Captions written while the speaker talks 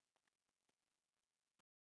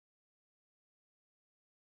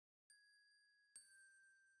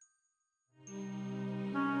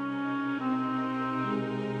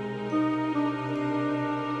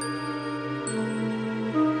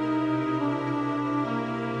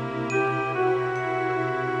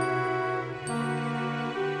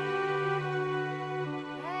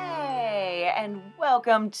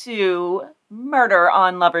welcome to Murder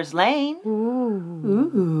on Lover's Lane.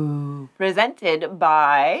 Ooh. Presented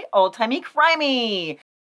by Old Timey Crimey.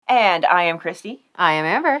 And I am Christy. I am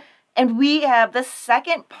Amber. And we have the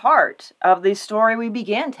second part of the story we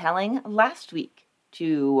began telling last week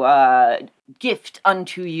to gift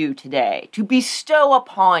unto you today, to bestow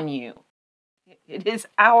upon you. It is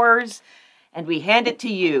ours, and we hand it to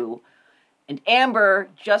you. And Amber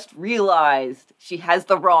just realized she has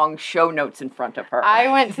the wrong show notes in front of her.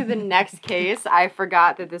 I went to the next case. I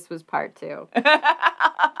forgot that this was part 2.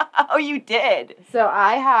 Oh, you did? So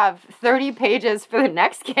I have 30 pages for the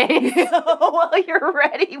next case. Well, you're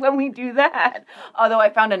ready when we do that. Although I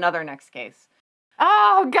found another next case.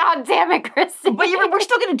 Oh, God damn it, Christy. But we're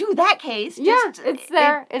still going to do that case. It's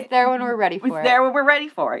there. It's there when we're ready for it. It's there when we're ready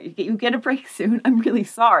for it. You get a break soon. I'm really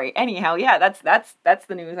sorry. Anyhow, yeah, that's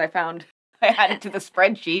the news I found. I added to the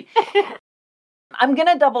spreadsheet. I'm going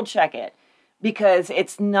to double check it because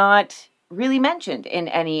it's not really mentioned in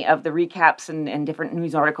any of the recaps and different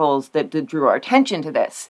news articles that drew our attention to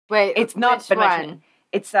this. Wait, it's not been mentioned.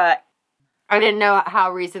 It's I didn't know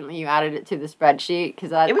how recently you added it to the spreadsheet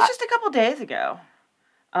because it was just a couple days ago.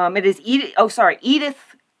 It is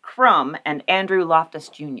Edith Crum and Andrew Loftus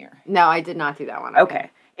Jr. No, I did not do that one. Okay.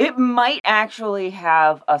 It might actually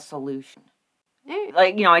have a solution.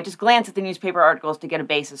 Like, I just glanced at the newspaper articles to get a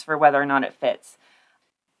basis for whether or not it fits.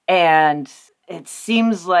 And it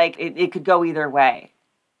seems like it could go either way.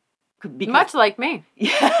 Much like me.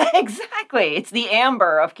 Yeah, exactly. It's the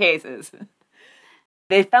Amber of cases.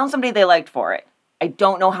 They found somebody they liked for it. I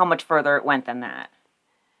don't know how much further it went than that.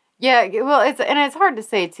 Yeah, well, it's hard to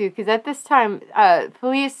say, too, because at this time,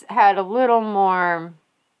 police had a little more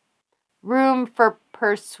room for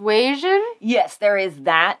persuasion. Yes, there is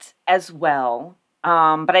that as well.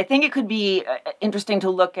 But I think it could be interesting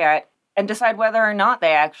to look at and decide whether or not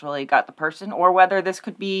they actually got the person or whether this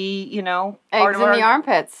could be, eggs in the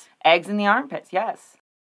armpits. Eggs in the armpits, yes.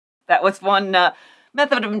 That was one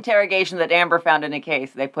method of interrogation that Amber found in a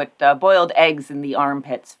case. They put boiled eggs in the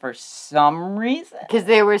armpits for some reason. Because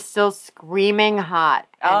they were still screaming hot.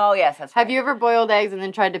 Oh, yes, that's right. Have you ever boiled eggs and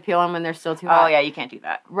then tried to peel them when they're still too hot? Oh, yeah, you can't do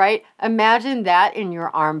that. Right? Imagine that in your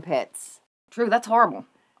armpits. True, that's horrible.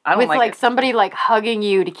 I don't With like it. Somebody hugging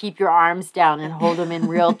you to keep your arms down and hold them in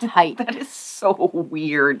real tight. That is so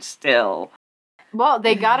weird still. Well,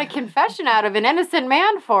 they got a confession out of an innocent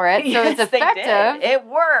man for it, so it's effective. They did. It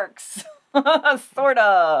works. Sort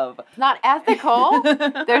of. It's not ethical.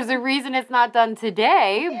 There's a reason it's not done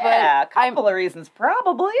today. Yeah, but a couple of reasons,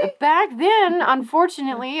 probably. Back then,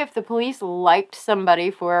 unfortunately, if the police liked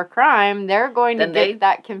somebody for a crime, they're going to get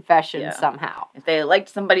that confession somehow. If they liked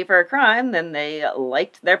somebody for a crime, then they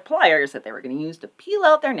liked their pliers that they were going to use to peel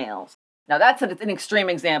out their nails. Now, that's an extreme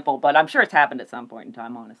example, but I'm sure it's happened at some point in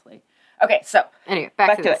time, honestly. Okay, so. Anyway,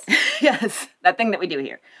 back to this. It. Yes, that thing that we do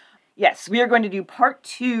here. Yes, we are going to do part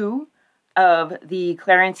 2 of the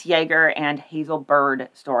Clarence Yeager and Hazel Bird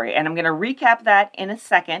story. And I'm going to recap that in a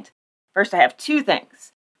second. First, I have 2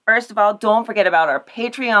 things. First of all, don't forget about our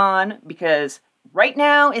Patreon, because right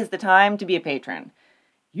now is the time to be a patron.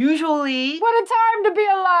 Usually... What a time to be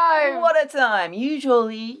alive! What a time!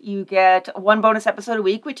 Usually, you get 1 bonus episode a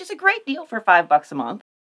week, which is a great deal for $5 a month.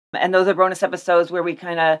 And those are bonus episodes where we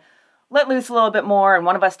kind of let loose a little bit more, and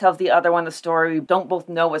one of us tells the other one the story. We don't both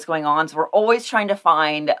know what's going on, so we're always trying to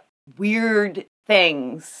find weird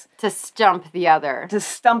things. To stump the other. To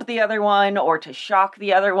stump the other one or to shock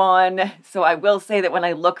the other one. So I will say that when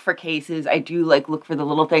I look for cases, I do look for the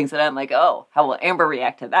little things that I'm like, oh, how will Amber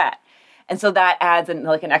react to that? And so that adds an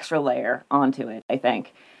extra layer onto it, I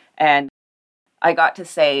think. And I got to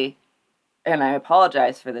say, and I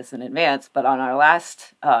apologize for this in advance, but on our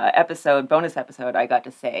last bonus episode, I got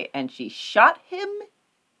to say, and she shot him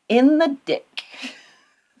in the dick.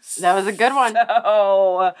 That was a good one.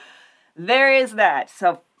 So there is that.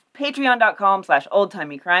 So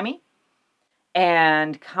patreon.com/oldtimeycrimey.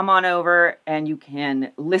 And come on over and you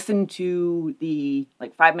can listen to the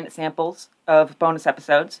 5-minute samples of bonus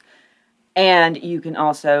episodes. And you can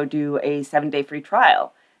also do a 7-day free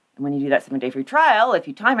trial. And when you do that 7-day free trial, if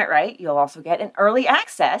you time it right, you'll also get an early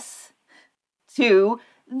access to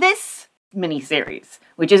this mini-series,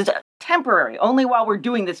 which is temporary, only while we're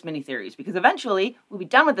doing this mini-series, because eventually we'll be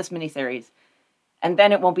done with this mini-series, and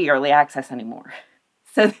then it won't be early access anymore.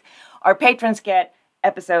 So our patrons get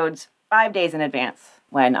episodes 5 days in advance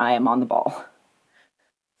when I am on the ball.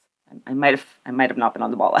 I might have not been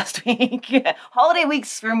on the ball last week. Holiday weeks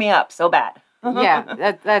screw me up so bad.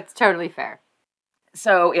 Yeah, that's totally fair.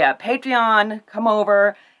 So yeah, Patreon, come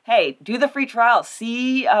over. hey, do the free trial.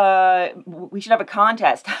 See, we should have a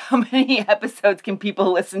contest. How many episodes can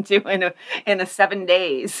people listen to in a 7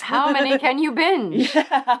 days? How many can you binge?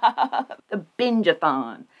 Yeah, the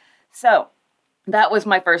binge-a-thon. So that was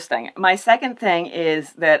my first thing. My second thing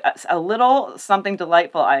is that a little something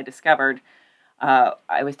delightful I discovered.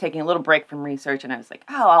 I was taking a little break from research, and I was like,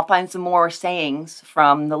 oh, I'll find some more sayings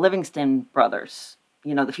from the Livingston brothers.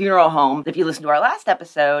 You know, the funeral home, if you listen to our last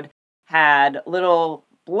episode, had little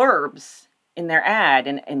blurbs in their ad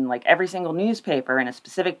in like every single newspaper in a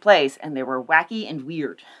specific place, and they were wacky and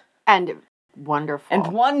weird. And wonderful. And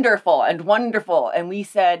wonderful and wonderful. And we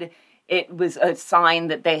said it was a sign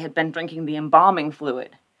that they had been drinking the embalming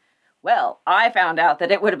fluid. Well, I found out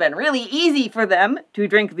that it would have been really easy for them to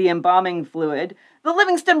drink the embalming fluid. The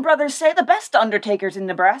Livingston brothers say the best undertakers in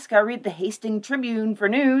Nebraska read the Hastings Tribune for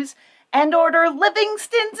news and order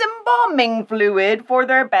Livingston's embalming fluid for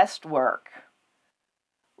their best work.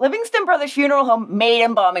 Livingston Brothers Funeral Home made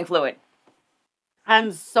embalming fluid.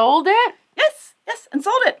 And sold it? Yes, and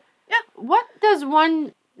sold it. Yeah. What does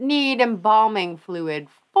one need embalming fluid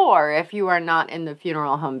for if you are not in the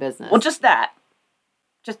funeral home business? Well, just that.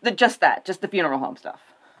 Just the funeral home stuff.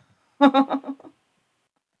 But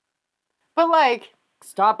like,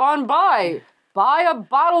 stop on by. Buy a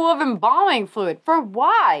bottle of embalming fluid. For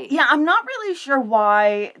why? Yeah, I'm not really sure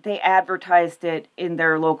why they advertised it in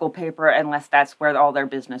their local paper unless that's where all their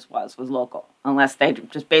business was local. Unless they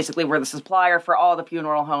just basically were the supplier for all the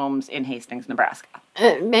funeral homes in Hastings, Nebraska.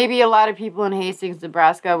 Maybe a lot of people in Hastings,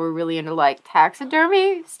 Nebraska were really into like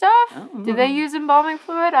taxidermy stuff. Oh. Do they use embalming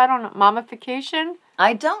fluid? I don't know. Mummification?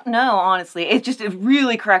 I don't know, honestly. It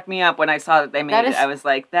really cracked me up when I saw that they made it. I was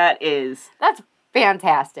like, that's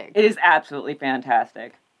fantastic. It is absolutely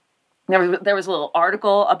fantastic. There was a little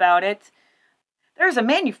article about it. There's a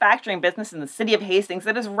manufacturing business in the city of Hastings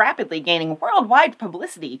that is rapidly gaining worldwide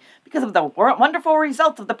publicity because of the wonderful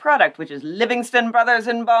results of the product, which is Livingston Brothers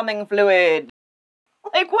Embalming Fluid.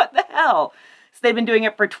 Like, what the hell? So they've been doing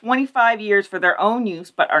it for 25 years for their own use,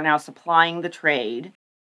 but are now supplying the trade.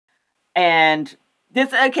 And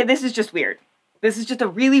this is just weird. This is just a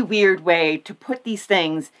really weird way to put these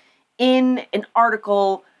things in an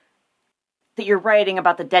article that you're writing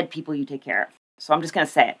about the dead people you take care of. So I'm just going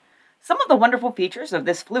to say it. Some of the wonderful features of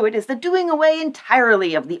this fluid is the doing away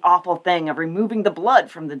entirely of the awful thing of removing the blood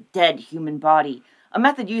from the dead human body, a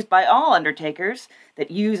method used by all undertakers that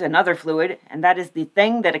use another fluid, and that is the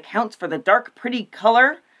thing that accounts for the dark, pretty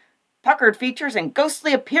color, puckered features, and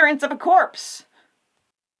ghostly appearance of a corpse.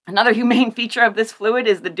 Another humane feature of this fluid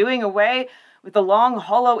is the doing away with the long,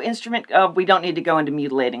 hollow instrument. We don't need to go into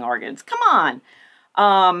mutilating organs. Come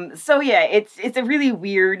on. So yeah, it's a really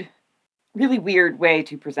weird way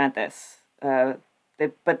to present this.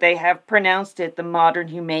 But they have pronounced it the modern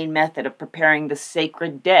humane method of preparing the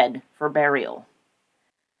sacred dead for burial.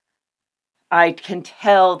 I can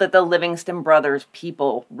tell that the Livingston Brothers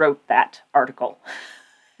people wrote that article.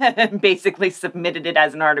 And basically submitted it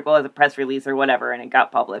as an article, as a press release or whatever, and it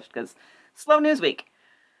got published because slow news week.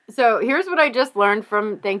 So here's what I just learned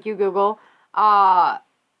from thank you, Google.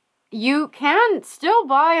 You can still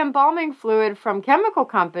buy embalming fluid from chemical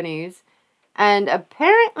companies, and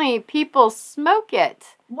apparently people smoke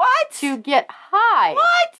it. What? To get high.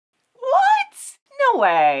 What? No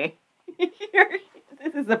way.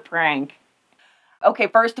 This is a prank. Okay,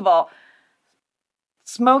 first of all,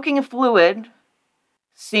 smoking a fluid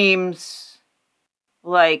seems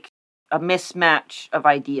like a mismatch of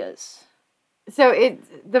ideas. So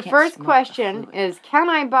the first question is, can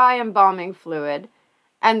I buy embalming fluid?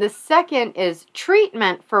 And the second is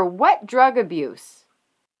treatment for wet drug abuse.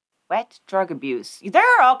 Wet drug abuse. There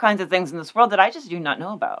are all kinds of things in this world that I just do not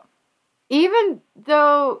know about. Even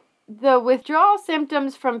though the withdrawal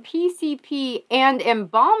symptoms from PCP and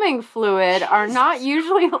embalming fluid are not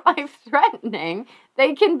usually life-threatening,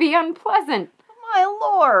 they can be unpleasant. My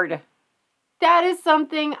Lord. That is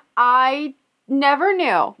something I never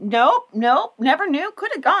knew. Nope, never knew.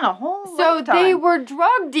 Could have gone a whole lifetime. So they were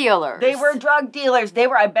drug dealers.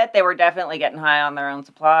 I bet they were definitely getting high on their own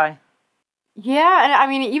supply. Yeah, and I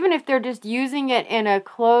mean, even if they're just using it in a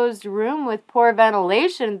closed room with poor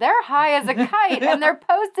ventilation, they're high as a kite, and they're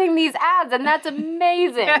posting these ads, and that's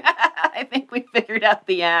amazing. I think we figured out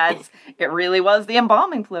the ads. It really was the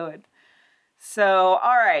embalming fluid. So,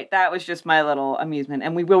 all right, that was just my little amusement.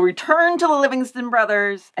 And we will return to the Livingston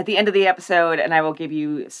Brothers at the end of the episode, and I will give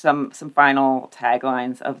you some final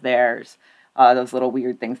taglines of theirs, those little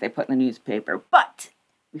weird things they put in the newspaper. But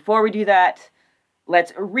before we do that,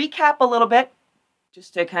 let's recap a little bit,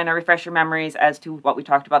 just to kind of refresh your memories as to what we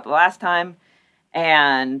talked about the last time.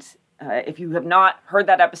 And if you have not heard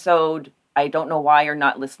that episode, I don't know why you're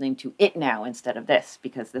not listening to it now instead of this,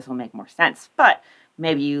 because this will make more sense. But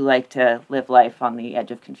maybe you like to live life on the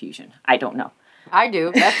edge of confusion. I don't know. I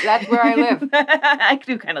do. That's where I live. I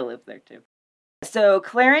do kind of live there too. So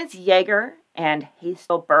Clarence Yeager and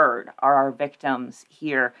Hazel Bird are our victims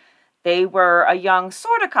here. They were a young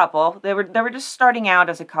sort of couple. They were just starting out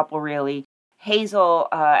as a couple, really. Hazel,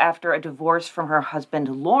 after a divorce from her husband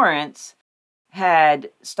Lawrence, had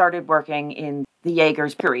started working in the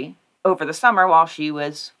Yeager's bakery over the summer while she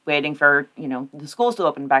was waiting for, the schools to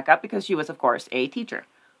open back up, because she was, of course, a teacher.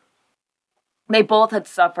 They both had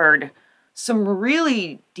suffered some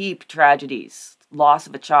really deep tragedies, loss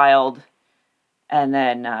of a child, and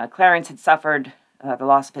then Clarence had suffered the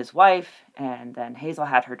loss of his wife, and then Hazel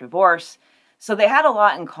had her divorce. So they had a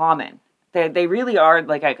lot in common. They really are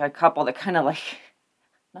like a couple that kind of like,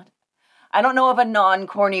 I don't know of a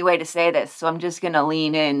non-corny way to say this, so I'm just going to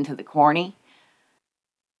lean into the corny.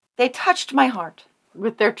 They touched my heart.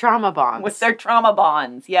 With their trauma bonds. With their trauma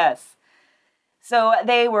bonds, yes. So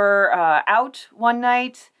they were out one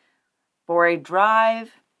night for a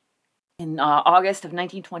drive in August of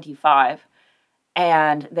 1925,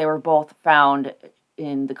 and they were both found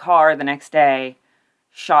in the car the next day,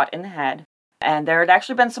 shot in the head. And there had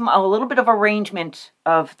actually been a little bit of arrangement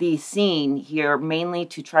of the scene here, mainly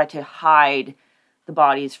to try to hide the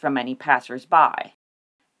bodies from any passersby.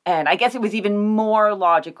 And I guess it was even more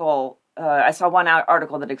logical. I saw one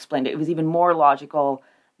article that explained it. It was even more logical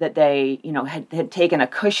that they, had taken a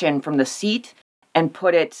cushion from the seat and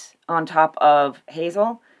put it on top of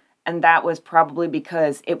Hazel. And that was probably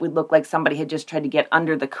because it would look like somebody had just tried to get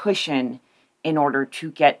under the cushion in order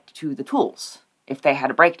to get to the tools if they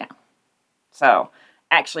had a breakdown. So,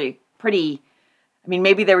 actually,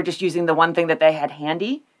 maybe they were just using the one thing that they had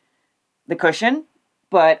handy, the cushion,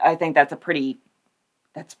 but I think that's pretty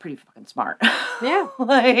fucking smart. Yeah.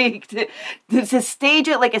 Like, to stage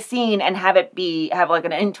it like a scene and have like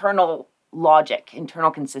an internal logic,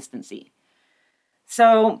 internal consistency.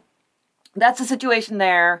 So, that's the situation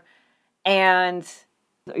there. And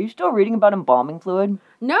are you still reading about embalming fluid?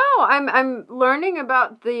 No, I'm learning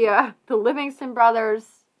about the Livingston Brothers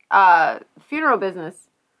funeral business.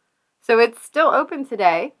 So it's still open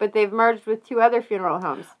today, but they've merged with 2 other funeral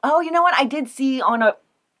homes. Oh, you know what? I did see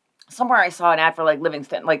somewhere I saw an ad for like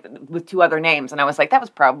Livingston, like with 2 other names, and I was like, that was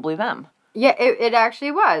probably them. Yeah, it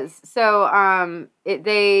actually was. So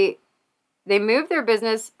they moved their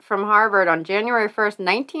business from Harvard on January 1st,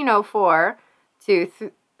 1904 to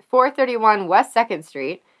 431 West 2nd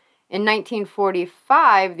Street. In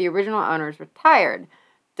 1945, the original owners retired.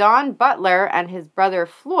 Don Butler and his brother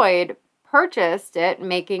Floyd purchased it,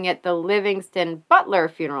 making it the Livingston Butler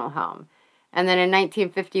Funeral Home. And then in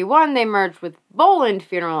 1951, they merged with Boland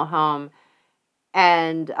Funeral Home,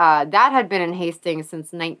 and that had been in Hastings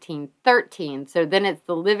since 1913. So then it's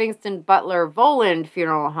the Livingston Butler Boland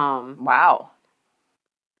Funeral Home. Wow.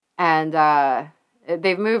 And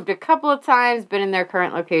they've moved a couple of times, been in their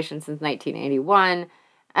current location since 1981,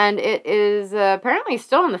 and it is apparently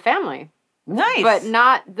still in the family. Nice. But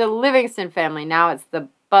not the Livingston family. Now it's the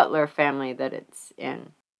Butler family that it's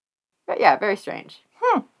in. But yeah, very strange.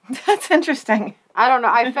 That's interesting. I don't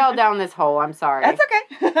know. I fell down this hole. I'm sorry. That's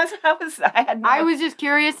okay. I was just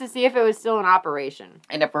curious to see if it was still in operation.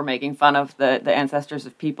 And if we're making fun of the ancestors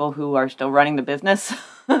of people who are still running the business.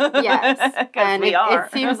 Yes. And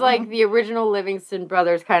it seems like the original Livingston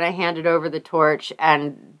brothers kind of handed over the torch,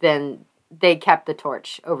 and then they kept the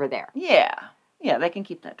torch over there. Yeah. Yeah, they can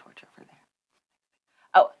keep that torch over there.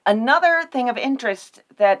 Oh, another thing of interest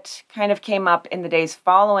that kind of came up in the days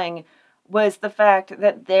following was the fact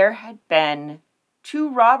that there had been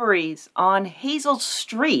 2 robberies on Hazel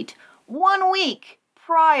Street 1 week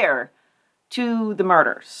prior to the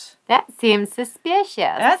murders. That seems suspicious.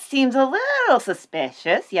 That seems a little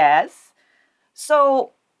suspicious, yes.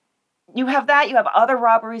 So you have that, you have other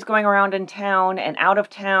robberies going around in town and out of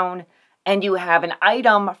town, and you have an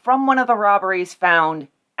item from one of the robberies found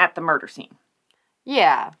at the murder scene.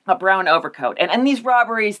 Yeah. A brown overcoat. And these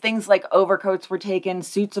robberies, things like overcoats were taken,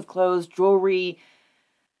 suits of clothes, jewelry.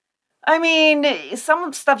 I mean,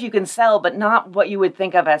 some stuff you can sell, but not what you would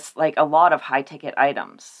think of as like a lot of high-ticket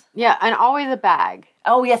items. Yeah, and always a bag.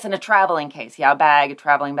 Oh, yes, in a traveling case. Yeah, a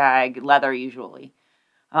traveling bag, leather usually.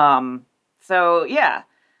 So, yeah.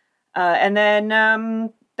 And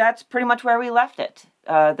then that's pretty much where we left it.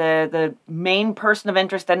 The main person of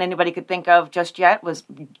interest that anybody could think of just yet was,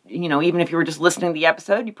 even if you were just listening to the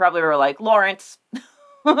episode, you probably were like, Lawrence,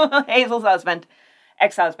 Hazel's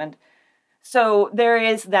ex-husband. So there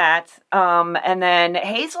is that. And then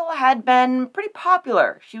Hazel had been pretty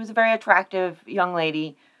popular. She was a very attractive young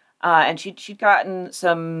lady. And she'd gotten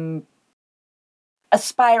some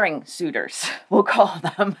aspiring suitors, we'll call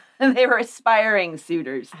them. They were aspiring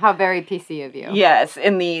suitors. How very PC of you. Yes,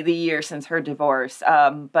 in the year since her divorce.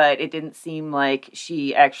 But it didn't seem like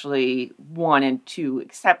she actually wanted to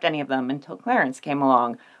accept any of them until Clarence came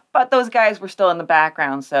along. But those guys were still in the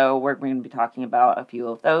background, so we're going to be talking about a few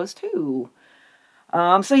of those too.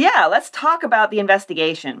 So yeah, let's talk about the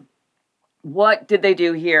investigation. What did they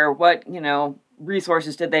do here? What,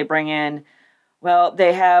 resources did they bring in? Well,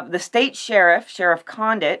 they have the state sheriff, Sheriff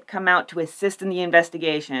Condit, come out to assist in the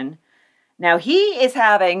investigation. Now, he is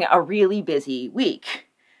having a really busy week.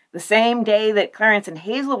 The same day that Clarence and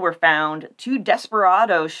Hazel were found, 2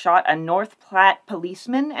 desperados shot a North Platte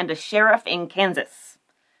policeman and a sheriff in Kansas.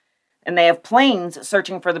 And they have planes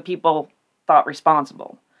searching for the people thought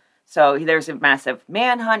responsible. So there's a massive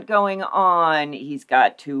manhunt going on. He's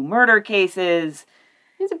got 2 murder cases.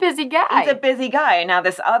 He's a busy guy. Now,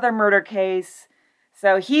 this other murder case...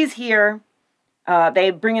 So he's here. They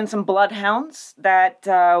bring in some bloodhounds that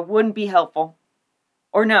wouldn't be helpful.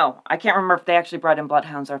 Or no, I can't remember if they actually brought in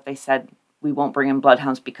bloodhounds or if they said we won't bring in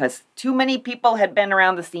bloodhounds because too many people had been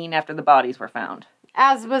around the scene after the bodies were found.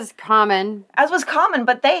 As was common,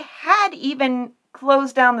 but they had even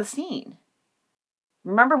closed down the scene.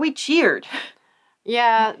 Remember, we cheered.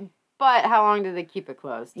 Yeah, but how long did they keep it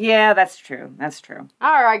closed? Yeah, that's true.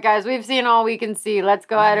 All right, guys, we've seen all we can see. Let's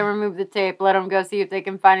go ahead and remove the tape. Let them go see if they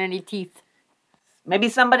can find any teeth. Maybe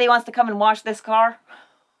somebody wants to come and wash this car?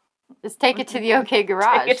 Just take it to the OK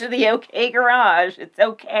Garage. Take it to the OK Garage. It's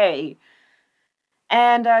okay.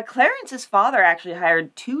 And Clarence's father actually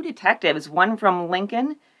hired 2 detectives, one from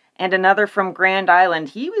Lincoln and another from Grand Island.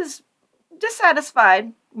 He was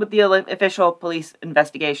dissatisfied with the official police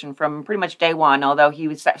investigation from pretty much day one, although he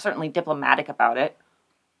was certainly diplomatic about it.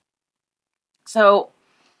 So,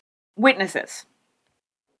 witnesses.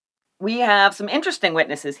 We have some interesting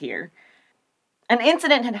witnesses here. An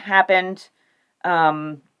incident had happened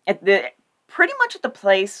pretty much at the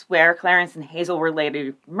place where Clarence and Hazel were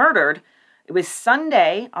later murdered. It was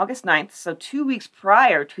Sunday, August 9th, so 2 weeks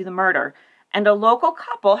prior to the murder, and a local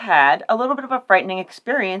couple had a little bit of a frightening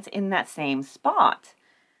experience in that same spot.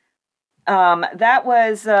 That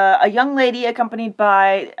was a young lady accompanied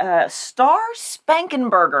by Star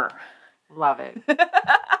Spankenberger. Love it.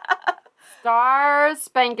 Star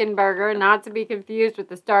Spankenberger, not to be confused with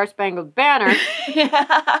the Star Spangled Banner.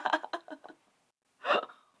 Yeah.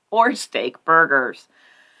 Or steak burgers.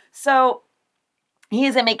 So, he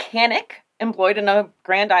is a mechanic employed in a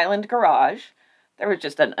Grand Island garage. There was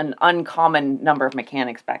just an uncommon number of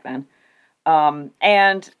mechanics back then.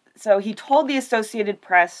 And so he told the Associated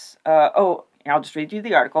Press, I'll just read you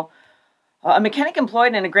the article. A mechanic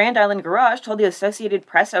employed in a Grand Island garage told the Associated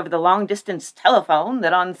Press over the long-distance telephone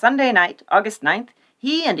that on Sunday night, August 9th,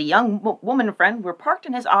 he and a young woman friend were parked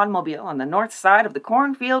in his automobile on the north side of the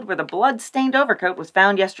cornfield where the blood-stained overcoat was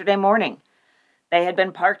found yesterday morning. They had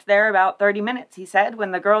been parked there about 30 minutes, he said,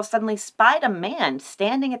 when the girls suddenly spied a man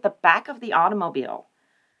standing at the back of the automobile.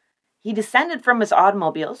 He descended from his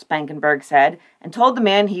automobile, Spankenberg said, and told the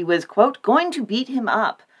man he was, quote, going to beat him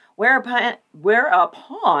up, whereupon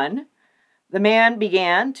the man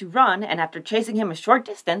began to run, and after chasing him a short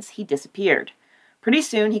distance, he disappeared. Pretty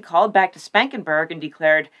soon, he called back to Spankenberg and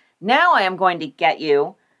declared, now I am going to get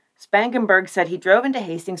you. Spankenberg said he drove into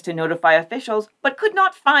Hastings to notify officials, but could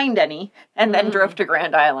not find any, and then drove to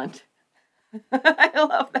Grand Island. I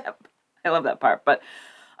love that part. But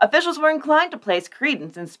officials were inclined to place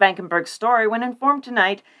credence in Spankenberg's story when informed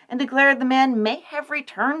tonight and declared the man may have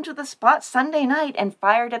returned to the spot Sunday night and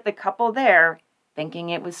fired at the couple there, thinking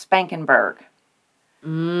it was Spankenberg.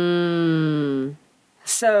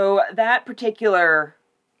 So that particular,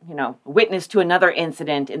 witness to another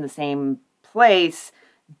incident in the same place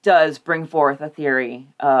does bring forth a theory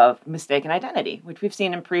of mistaken identity, which we've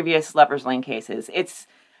seen in previous Lover's Lane cases. It's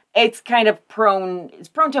kind of prone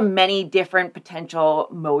to many different potential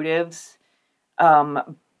motives,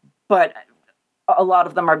 but a lot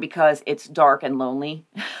of them are because it's dark and lonely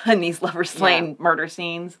in these Lover's Lane murder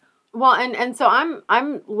scenes. Well, and so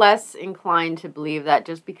I'm less inclined to believe that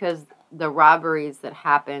just because the robberies that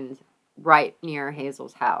happened right near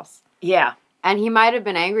Hazel's house. Yeah. And he might have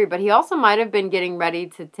been angry, but he also might have been getting ready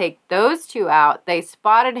to take those 2 out. They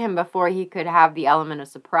spotted him before he could have the element of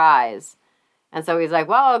surprise. And so he's like,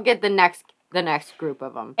 well, I'll get the next group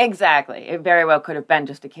of them. Exactly. It very well could have been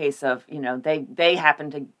just a case of, they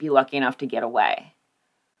happened to be lucky enough to get away.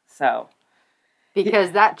 So.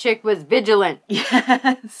 Because that chick was vigilant.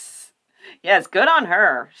 Yes. Yes, good on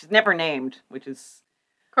her. She's never named, which is...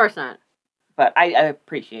 Of course not. But I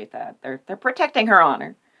appreciate that. They're protecting her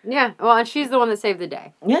honor. Yeah, well, and she's the one that saved the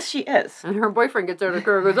day. Yes, she is. And her boyfriend gets out of the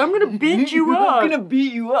car and goes, I'm going to beat you up. I'm going to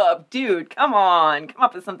beat you up. Dude, come on. Come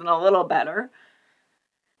up with something a little better.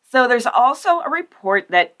 So there's also a report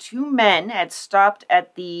that 2 men had stopped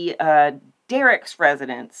at the Derek's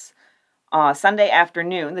residence Sunday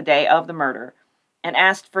afternoon, the day of the murder, and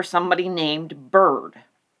asked for somebody named Bird.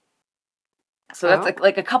 So that's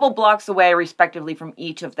like a couple blocks away, respectively, from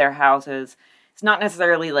each of their houses. It's not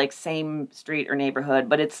necessarily like same street or neighborhood,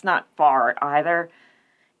 but it's not far either.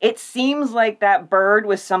 It seems like that Bird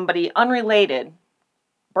was somebody unrelated,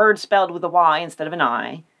 Bird spelled with a Y instead of an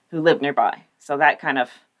I, who lived nearby. So that kind of,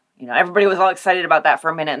 everybody was all excited about that for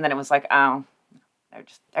a minute, and then it was like, oh,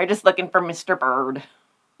 they're just looking for Mr. Bird.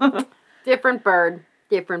 Different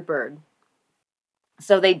bird.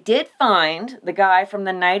 So they did find the guy from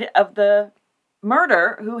the night of the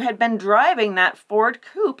murder who had been driving that Ford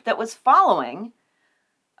coupe that was following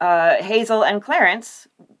Hazel and Clarence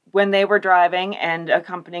when they were driving and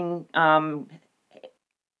accompanying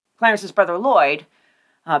Clarence's brother Lloyd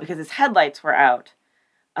because his headlights were out.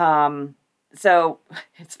 So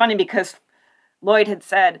it's funny because Lloyd had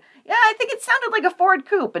said, yeah, I think it sounded like a Ford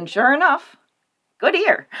coupe, and sure enough, good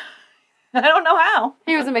ear. I don't know how.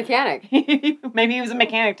 He was a mechanic. Maybe he was a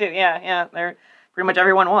mechanic too. Yeah. Pretty much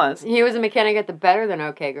everyone was. He was a mechanic at the Better Than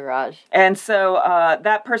Okay garage. And so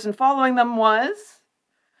that person following them was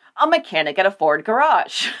a mechanic at a Ford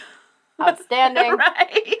garage. Outstanding.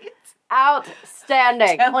 Right.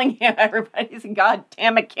 Outstanding. Telling you everybody's a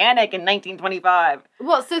goddamn mechanic in 1925.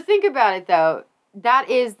 Well, so think about it, though. That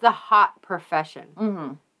is the hot profession.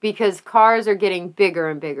 Mm-hmm. Because cars are getting bigger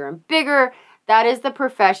and bigger and bigger. That is the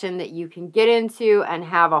profession that you can get into and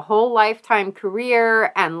have a whole lifetime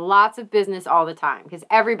career and lots of business all the time. Because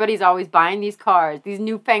everybody's always buying these cars, these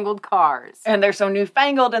newfangled cars. And they're so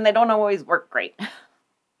newfangled and they don't always work great.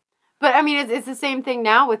 But, I mean, it's the same thing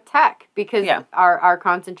now with tech. Because our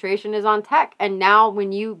concentration is on tech. And now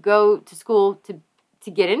when you go to school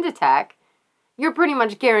to get into tech, you're pretty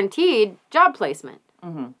much guaranteed job placement.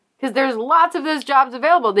 Mm-hmm. Because there's lots of those jobs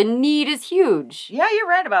available. The need is huge. Yeah, you're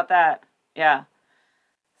right about that. Yeah.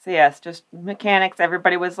 So yes, just mechanics.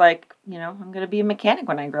 Everybody was like, I'm going to be a mechanic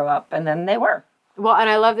when I grow up. And then they were. Well, and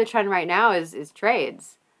I love the trend right now is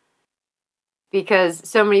trades. Because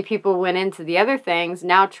so many people went into the other things.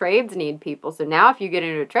 Now trades need people. So now if you get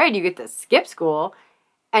into a trade, you get to skip school.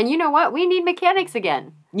 And you know what? We need mechanics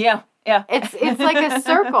again. Yeah. It's like a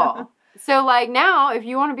circle. So like now, if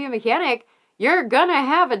you want to be a mechanic, you're going to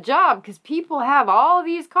have a job because people have all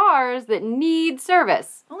these cars that need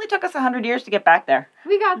service. Only took us 100 years to get back there.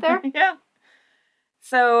 We got there. Yeah.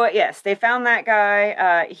 So, yes, they found that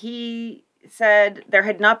guy. He said there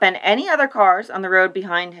had not been any other cars on the road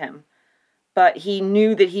behind him, but he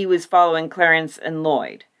knew that he was following Clarence and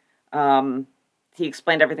Lloyd. He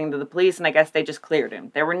explained everything to the police, and I guess they just cleared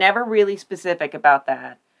him. They were never really specific about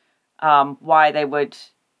that, why they would,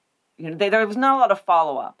 there was not a lot of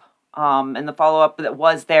follow-up. And the follow-up that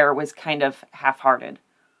was there was kind of half-hearted.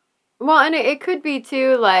 Well, and it could be,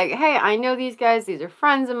 too, like, hey, I know these guys. These are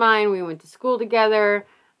friends of mine. We went to school together.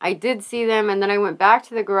 I did see them, and then I went back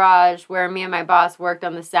to the garage where me and my boss worked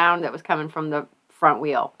on the sound that was coming from the front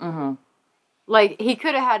wheel. Mm-hmm. Like, he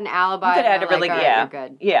could have had an alibi. He could have had a really, you're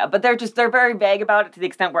good. Yeah, but they're very vague about it to the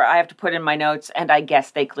extent where I have to put in my notes, and I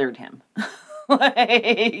guess they cleared him.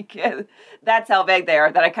 Like, that's how vague they are,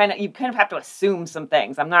 that you kind of have to assume some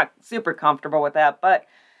things. I'm not super comfortable with that, but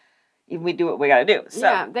we do what we gotta do. So.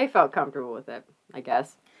 Yeah, they felt comfortable with it, I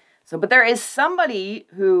guess. So, but there is somebody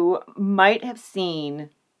who might have seen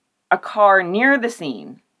a car near the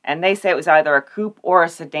scene, and they say it was either a coupe or a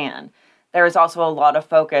sedan. There is also a lot of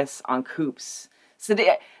focus on coupes.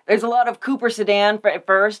 There's a lot of coupe or sedan at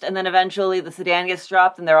first, and then eventually the sedan gets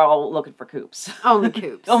dropped, and they're all looking for coupes. Only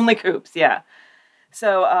coupes. Only coupes, yeah.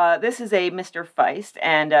 So this is a Mr. Feist,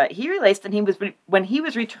 and he relates that when he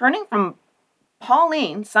was returning from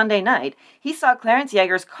Pauline Sunday night, he saw Clarence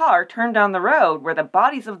Yeager's car turn down the road where the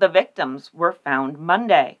bodies of the victims were found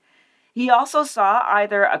Monday. He also saw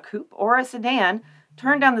either a coupe or a sedan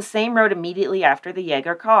turn down the same road immediately after the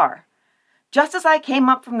Yeager car. Just as I came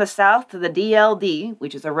up from the south to the DLD,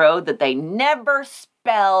 which is a road that they never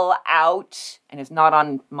spell out and is not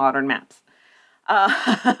on modern maps,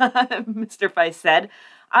 Mr. Feist said,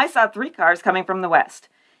 I saw 3 cars coming from the west.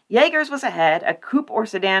 Yeager's was ahead, a coupe or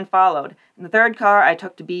sedan followed, and the third car I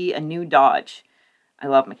took to be a new Dodge. I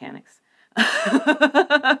love mechanics.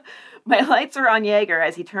 My lights were on Yeager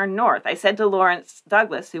as he turned north. I said to Lawrence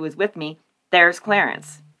Douglas, who was with me, there's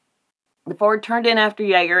Clarence. The Ford turned in after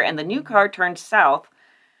Yeager, and the new car turned south.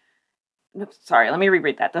 Sorry, let me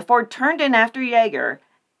reread that. The Ford turned in after Yeager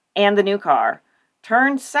and the new car.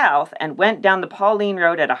 turned south and went down the Pauline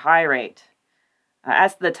Road at a high rate.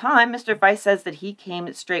 As to the time, Mr. Weiss says that he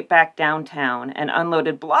came straight back downtown and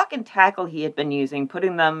unloaded block and tackle he had been using,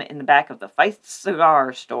 putting them in the back of the Weiss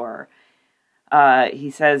cigar store.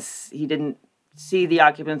 He says he didn't see the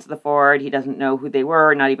occupants of the Ford. He doesn't know who they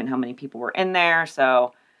were, not even how many people were in there,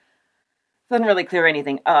 so doesn't really clear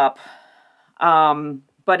anything up.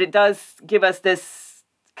 But it does give us this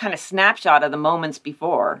kind of snapshot of the moments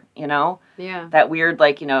before, you know? Yeah. That weird,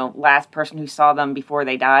 like, you know, last person who saw them before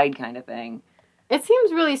they died kind of thing. It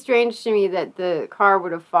seems really strange to me that the car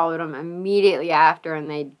would have followed them immediately after and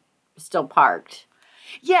they still parked.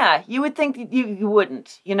 Yeah, you would think you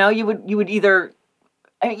wouldn't. You know, you would either...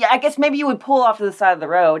 I guess maybe you would pull off to the side of the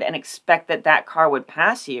road and expect that car would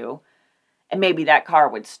pass you, and maybe that car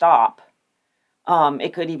would stop.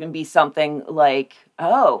 It could even be something like,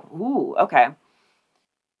 okay.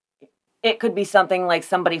 It could be something like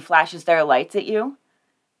somebody flashes their lights at you,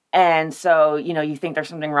 and so, you know, you think there's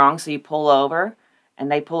something wrong, so you pull over,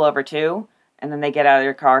 and they pull over too, and then they get out of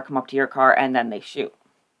their car, come up to your car, and then they shoot.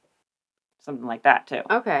 Something like that, too.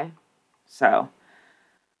 Okay. So,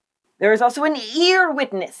 there is also an ear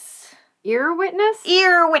witness. Ear witness?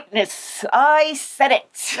 Ear witness. I said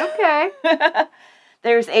it. Okay.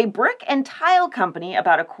 There's a brick and tile company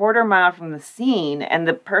about a quarter mile from the scene, and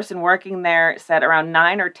the person working there said around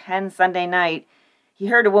 9 or 10 Sunday night, he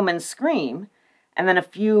heard a woman scream, and then a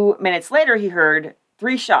few minutes later he heard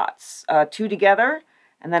 3 shots, 2 together,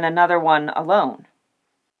 and then another one alone.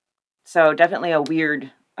 So definitely a weird,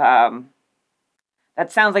 that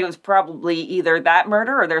sounds like it was probably either that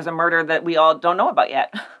murder or there's a murder that we all don't know about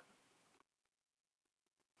yet.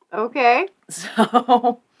 Okay.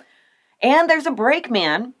 So... And there's a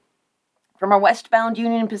brakeman from a westbound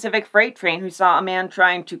Union Pacific freight train who saw a man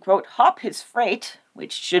trying to, quote, hop his freight,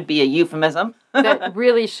 which should be a euphemism. That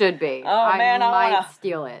really should be. Oh, man, I might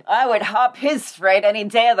steal it. I would hop his freight any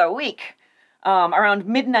day of the week. Around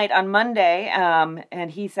midnight on Monday,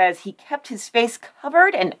 and he says he kept his face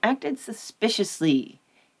covered and acted suspiciously.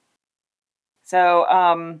 So,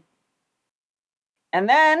 and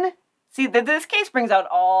then... See, this case brings out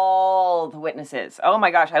all the witnesses. Oh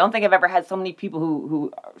my gosh, I don't think I've ever had so many people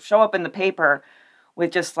who show up in the paper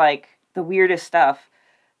with just like the weirdest stuff.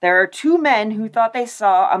 There are 2 men who thought they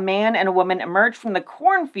saw a man and a woman emerge from the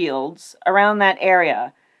cornfields around that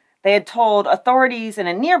area. They had told authorities in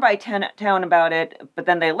a nearby town about it, but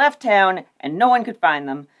then they left town and no one could find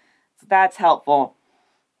them. So that's helpful.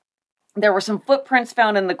 There were some footprints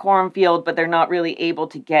found in the cornfield, but they're not really able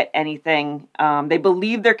to get anything. They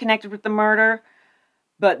believe they're connected with the murder,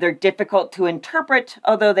 but they're difficult to interpret,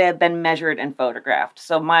 although they have been measured and photographed.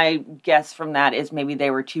 So my guess from that is maybe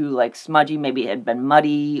they were too, like, smudgy. Maybe it had been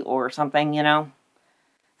muddy or something, you know?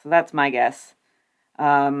 So that's my guess.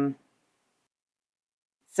 So,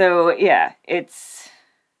 yeah, it's...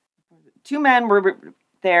 2 men were...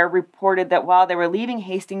 there reported that while they were leaving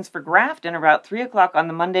Hastings for Grafton about 3 o'clock on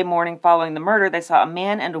the Monday morning following the murder, they saw a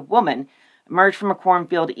man and a woman emerge from a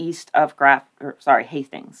cornfield east of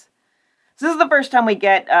Hastings. So this is the first time we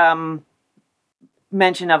get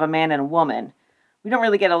mention of a man and a woman. We don't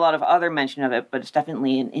really get a lot of other mention of it, but it's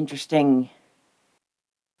definitely an interesting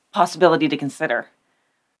possibility to consider.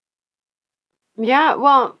 Yeah,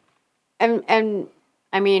 well, and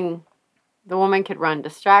I mean, the woman could run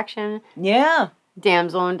distraction. Yeah.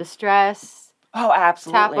 Damsel in distress. Oh,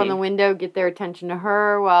 absolutely. Tap on the window, get their attention to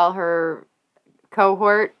her while her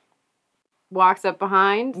cohort walks up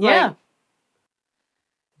behind. Yeah.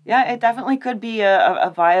 Yeah, it definitely could be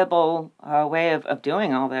a viable way of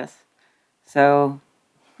doing all this. So,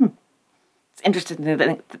 it's interesting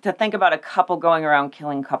to think about a couple going around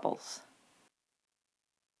killing couples.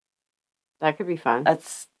 That could be fun.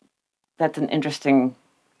 That's an interesting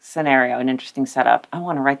scenario, an interesting setup. I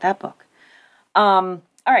want to write that book. All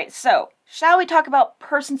right, so shall we talk about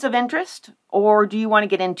persons of interest, or do you want to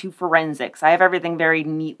get into forensics? I have everything very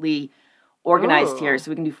neatly organized here, so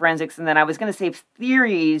we can do forensics, and then I was going to save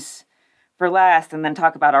theories for last, and then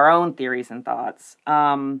talk about our own theories and thoughts.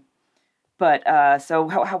 So what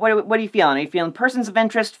are you feeling? Are you feeling persons of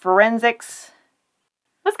interest, forensics?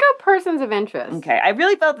 Let's go persons of interest. Okay, I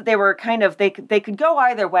really felt that they were kind of, they could go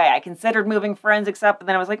either way. I considered moving forensics up, but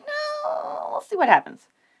then I was like, no, we'll see what happens.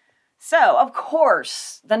 So, of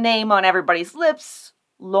course, the name on everybody's lips,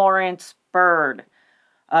 Lawrence Bird.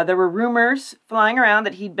 There were rumors flying around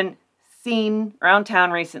that he'd been seen around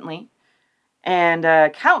town recently,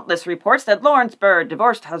 and countless reports that Lawrence Bird,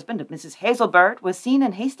 divorced husband of Mrs. Hazel Bird, was seen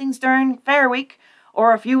in Hastings during Fair Week,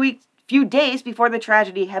 or a few days before the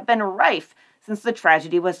tragedy, have been rife since the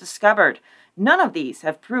tragedy was discovered. None of these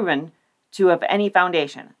have proven to have any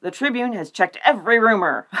foundation. The Tribune has checked every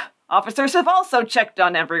rumor. Officers have also checked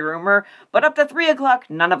on every rumor, but up to 3 o'clock,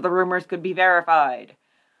 none of the rumors could be verified.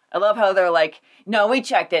 I love how they're like, no, we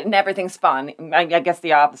checked it and everything's fine. I guess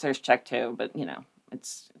the officers checked too, but,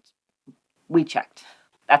 we checked.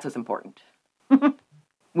 That's what's important.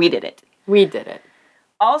 We did it. We did it.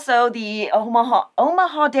 Also, the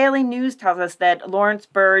Omaha Daily News tells us that Lawrence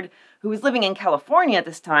Bird, who was living in California at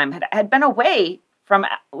this time, had been away from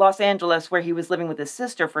Los Angeles, where he was living with his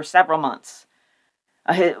sister for several months.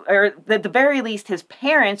 Or at the very least, his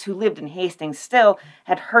parents, who lived in Hastings still,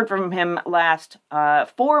 had heard from him last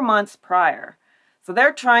 4 months prior. So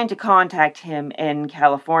they're trying to contact him in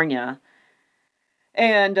California.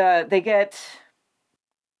 And the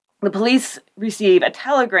police receive a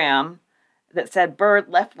telegram that said Bird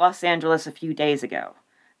left Los Angeles a few days ago.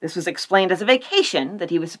 This was explained as a vacation that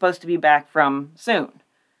he was supposed to be back from soon.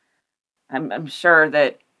 I'm sure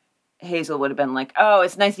that Hazel would have been like, oh,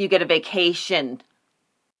 it's nice that you get a vacation,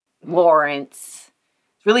 Lawrence.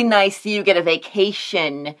 It's really nice that you get a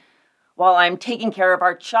vacation while I'm taking care of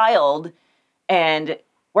our child and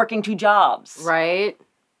working 2 jobs. Right?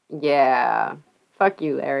 Yeah. Fuck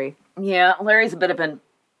you, Larry. Yeah, Larry's a bit of an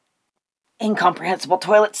incomprehensible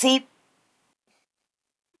toilet seat.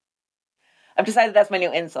 I've decided that's my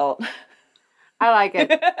new insult. I like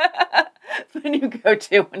it. It's my new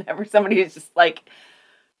go-to whenever somebody is just like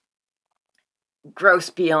gross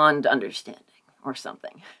beyond understanding or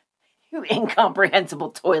something. You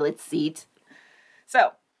incomprehensible toilet seat.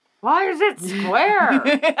 So. Why is it square?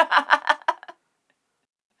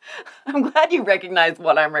 I'm glad you recognize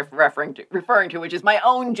what I'm referring to, which is my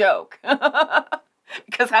own joke.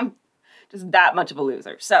 Because I'm just that much of a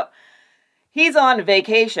loser. So, he's on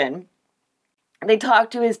vacation. They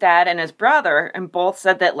talked to his dad and his brother, and both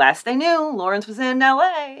said that last they knew, Lawrence was in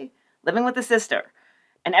L.A., living with his sister.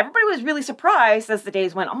 And everybody was really surprised as the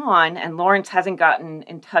days went on, and Lawrence hasn't gotten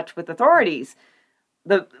in touch with authorities.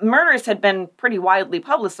 The murders had been pretty widely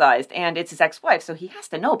publicized, and it's his ex-wife, so he has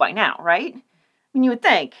to know by now, right? I mean, you would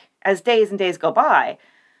think, as days and days go by.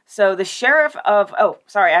 So the sheriff of,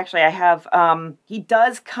 he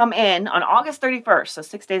does come in on August 31st, so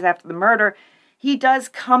 6 days after the murder, he does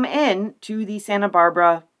come in to the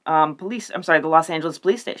the Los Angeles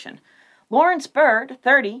police station. Lawrence Bird,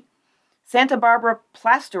 30, Santa Barbara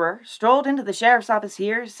plasterer, strolled into the sheriff's office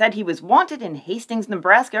here, said he was wanted in Hastings,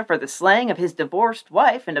 Nebraska for the slaying of his divorced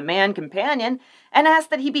wife and a man companion, and asked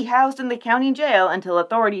that he be housed in the county jail until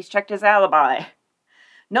authorities checked his alibi.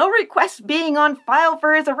 No request being on file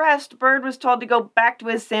for his arrest, Bird was told to go back to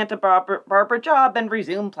his Santa Barbara job and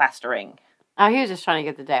resume plastering. Oh, he was just trying to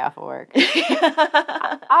get the day off of work.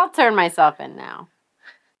 I'll turn myself in now.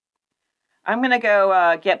 I'm going to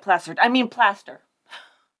go get plastered. I mean plaster.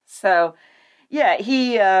 So, yeah,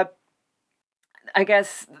 he, I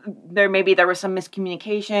guess there was some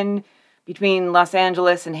miscommunication between Los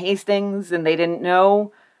Angeles and Hastings, and they didn't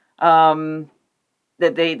know that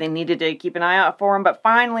they needed to keep an eye out for him. But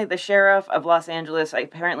finally, the sheriff of Los Angeles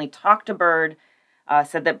apparently talked to Bird,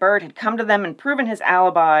 said that Bird had come to them and proven his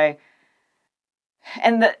alibi.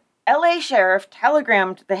 And the LA sheriff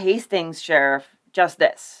telegrammed the Hastings sheriff just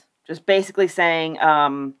basically saying,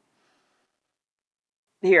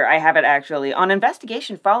 here, I have it actually. On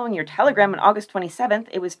investigation following your telegram on August 27th,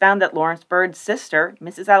 it was found that Lawrence Bird's sister,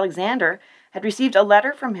 Mrs. Alexander, had received a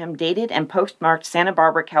letter from him dated and postmarked Santa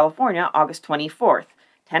Barbara, California, August 24th,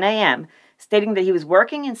 10 a.m., stating that he was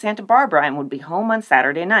working in Santa Barbara and would be home on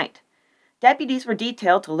Saturday night. Deputies were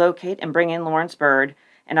detailed to locate and bring in Lawrence Bird,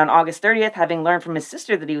 and on August 30th, having learned from his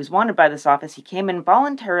sister that he was wanted by this office, he came in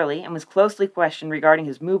voluntarily and was closely questioned regarding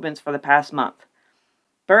his movements for the past month.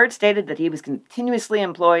 Bird stated that he was continuously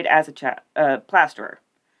employed as a plasterer.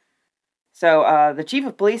 So the chief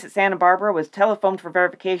of police at Santa Barbara was telephoned for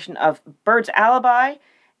verification of Bird's alibi,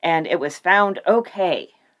 and it was found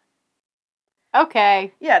okay.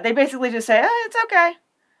 Okay. Yeah, they basically just say, oh, it's okay.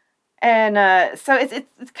 And so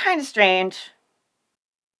it's kind of strange.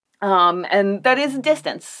 And that is a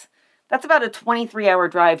distance. That's about a 23-hour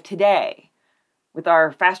drive today with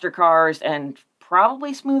our faster cars and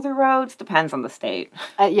probably smoother roads. Depends on the state.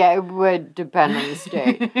 Yeah, it would depend on the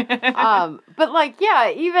state. But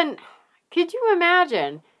even, could you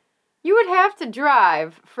imagine? You would have to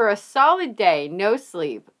drive for a solid day, no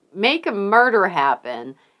sleep, make a murder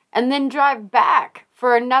happen, and then drive back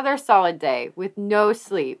for another solid day with no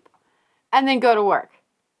sleep, and then go to work.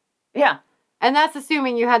 Yeah. And that's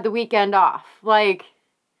assuming you had the weekend off. Yeah,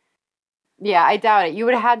 I doubt it. You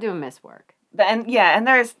would have had to miss work. And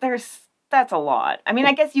there's that's a lot. I mean,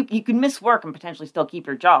 I guess you can miss work and potentially still keep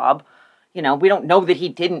your job. We don't know that he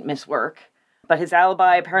didn't miss work. But his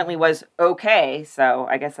alibi apparently was okay, so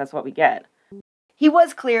I guess that's what we get. He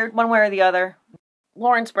was cleared one way or the other.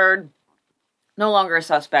 Lawrence Bird, no longer a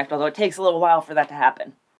suspect, although it takes a little while for that to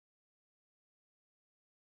happen.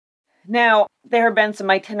 Now, there have been some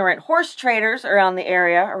itinerant horse traders around the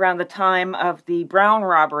area around the time of the Brown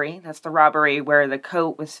robbery. That's the robbery where the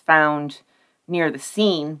coat was found near the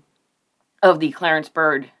scene of the Clarence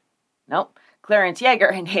Yeager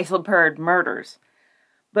and Hazel Bird murders.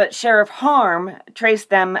 But Sheriff Harm traced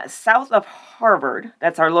them south of Harvard.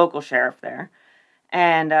 That's our local sheriff there.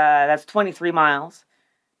 And that's 23 miles.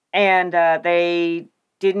 And they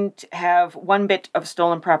didn't have one bit of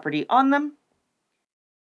stolen property on them.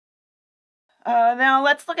 Now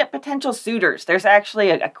let's look at potential suitors. There's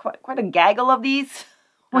actually quite a gaggle of these.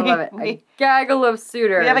 I love it. A gaggle of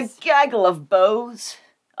suitors. We have a gaggle of beaux,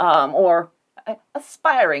 or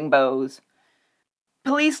aspiring beaux.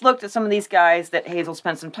 Police looked at some of these guys that Hazel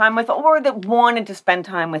spent some time with, or that wanted to spend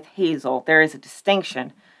time with Hazel. There is a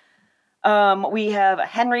distinction. We have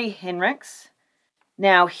Henry Hinrichs.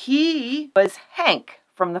 Now, he was Hank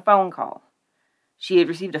from the phone call. She had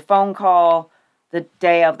received a phone call the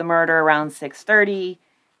day of the murder around 6:30,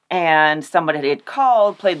 and somebody had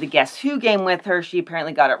called, played the Guess Who game with her. She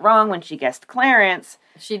apparently got it wrong when she guessed Clarence.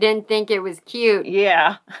 She didn't think it was cute.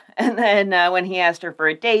 Yeah. And then when he asked her for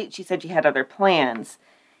a date, she said she had other plans.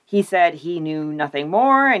 He said he knew nothing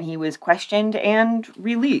more, and he was questioned and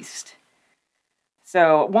released.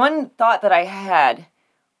 So one thought that I had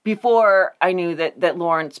before I knew that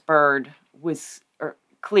Lawrence Bird was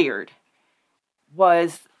cleared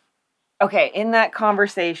was, okay, in that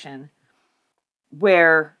conversation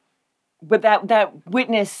where, with that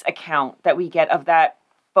witness account that we get of that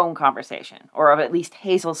phone conversation, or of at least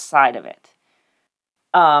Hazel's side of it,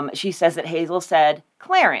 she says that Hazel said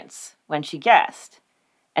Clarence when she guessed,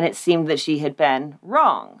 and it seemed that she had been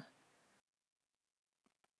wrong.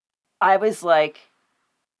 I was like,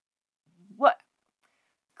 what?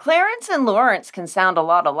 Clarence and Lawrence can sound a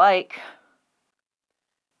lot alike.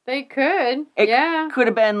 They could. It could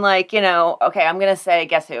have been like, okay, I'm going to say,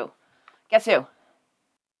 guess who? Guess who?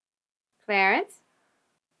 Clarence?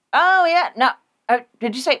 Oh, yeah. No.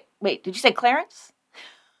 Did you say Clarence?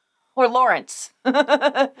 Or Lawrence?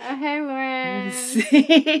 Hey, Lawrence.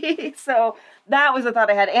 So that was a thought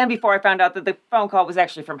I had. And before I found out that the phone call was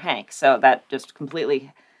actually from Hank. So that just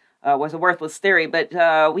completely was a worthless theory.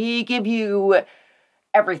 But we give you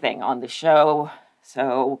everything on the show.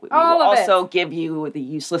 So we will also give you the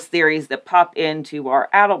useless theories that pop into our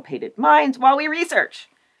addlepated minds while we research.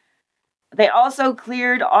 They also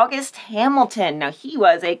cleared August Hamilton. Now, he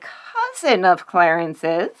was a cousin of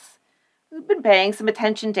Clarence's who'd been paying some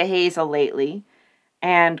attention to Hazel lately.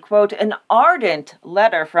 And, quote, an ardent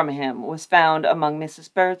letter from him was found among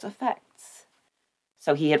Mrs. Bird's effects.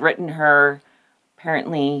 So he had written her,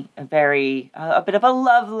 apparently, a bit of a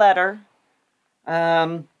love letter.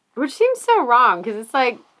 Which seems so wrong, because it's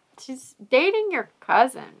like, she's dating your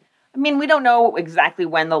cousin. I mean, we don't know exactly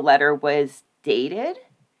when the letter was dated,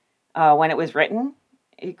 when it was written.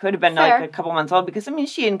 It could have been like a couple months old, because,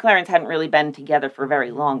 she and Clarence hadn't really been together for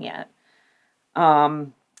very long yet.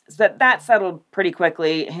 So that settled pretty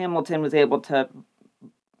quickly. Hamilton was able to,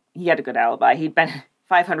 he had a good alibi. He'd been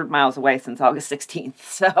 500 miles away since August 16th,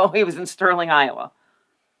 so he was in Sterling, Iowa.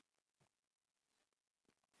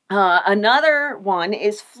 Another one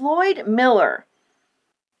is Floyd Miller.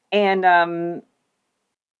 And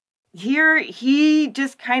here he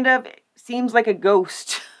just kind of seems like a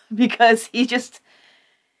ghost because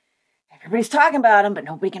everybody's talking about him, but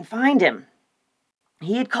nobody can find him.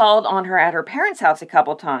 He had called on her at her parents' house a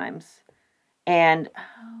couple times. And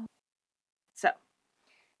so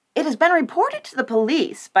it has been reported to the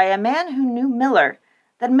police by a man who knew Miller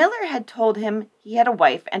that Miller had told him he had a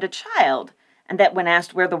wife and a child, and that when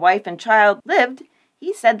asked where the wife and child lived,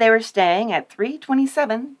 he said they were staying at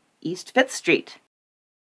 327 East 5th Street.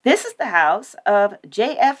 This is the house of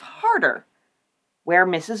J.F. Harder, where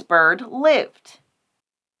Mrs. Bird lived.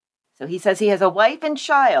 So he says he has a wife and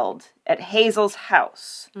child at Hazel's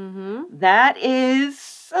house. Mm-hmm. That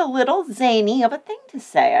is a little zany of a thing to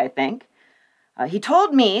say, I think. He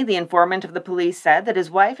told me, the informant of the police said, that his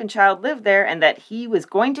wife and child lived there and that he was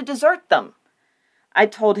going to desert them. I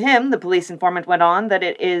told him, the police informant went on, that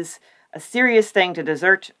it is a serious thing to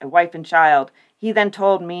desert a wife and child. He then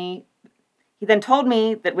told me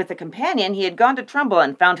that with a companion he had gone to Trumbull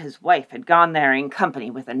and found his wife had gone there in company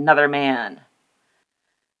with another man.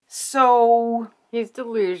 So he's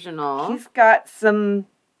delusional. He's got some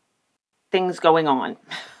things going on.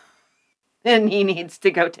 And he needs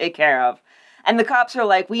to go take care of. And the cops are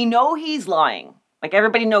like, we know he's lying. Like,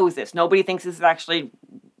 everybody knows this. Nobody thinks this is actually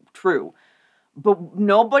true. But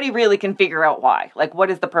nobody really can figure out why. Like, what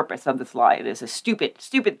is the purpose of this lie? It is a stupid,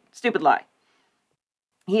 stupid, stupid lie.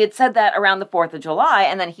 He had said that around the 4th of July,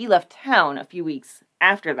 and then he left town a few weeks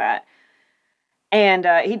after that. And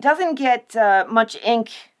he doesn't get much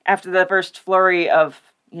ink after the first flurry of,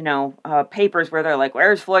 papers where they're like,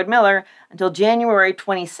 where's Floyd Miller? Until January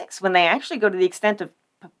 26th, when they actually go to the extent of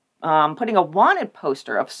putting a wanted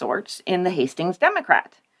poster of sorts in the Hastings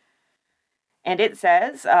Democrat. And it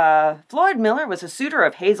says, Floyd Miller was a suitor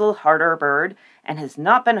of Hazel Harder Bird and has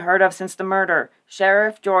not been heard of since the murder.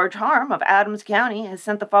 Sheriff George Harm of Adams County has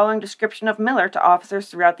sent the following description of Miller to officers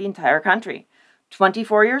throughout the entire country.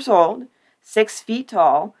 24 years old, 6 feet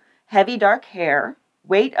tall, heavy dark hair,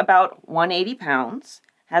 weight about 180 pounds,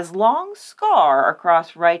 has long scar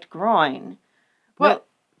across right groin. What?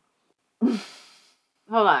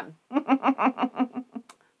 Hold on.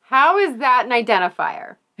 How is that an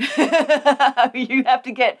identifier? You have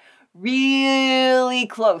to get really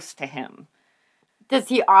close to him. Does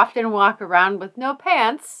he often walk around with no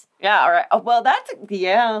pants? Yeah, all right. Oh, well,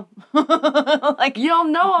 yeah. Like, you'll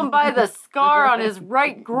know him by the scar on his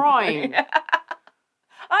right groin. Yeah.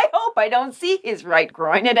 I hope I don't see his right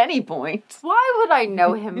groin at any point. Why would I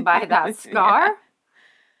know him by that scar?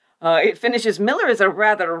 Yeah. It finishes, Miller is a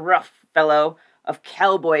rather rough fellow of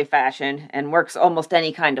cowboy fashion and works almost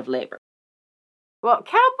any kind of labor. Well,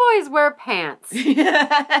 cowboys wear pants.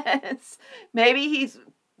 Yes. Maybe he's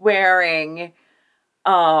wearing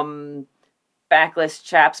backless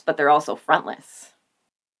chaps, but they're also frontless.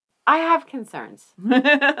 I have concerns.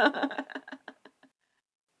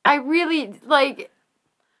 I really,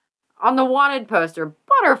 on the wanted poster,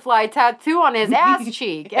 butterfly tattoo on his ass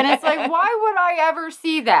cheek. And it's like, why would I ever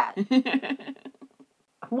see that?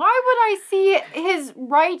 Why would I see his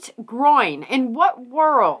right groin? In what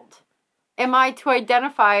world am I to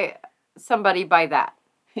identify somebody by that?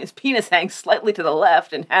 His penis hangs slightly to the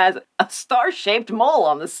left and has a star-shaped mole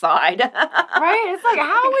on the side. Right? It's like,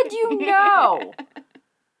 how would you know?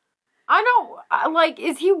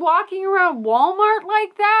 Is he walking around Walmart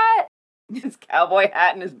like that? His cowboy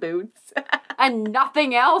hat and his boots. And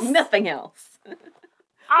nothing else? Nothing else.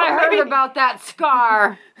 I heard about that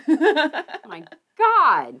scar. Oh my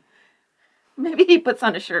God. Maybe he puts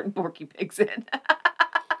on a shirt and Porky Pig's in.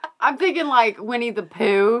 I'm thinking like Winnie the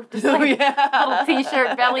Pooh. Just little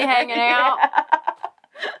t-shirt, belly hanging out. Yeah.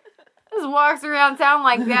 Just walks around town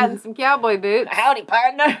like that in some cowboy boots. Howdy,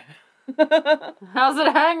 partner. How's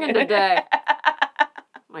it hanging today? Oh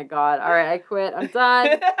my God. All right, I quit. I'm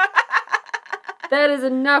done. That is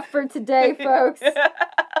enough for today, folks.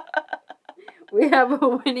 We have a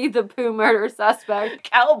Winnie the Pooh murder suspect.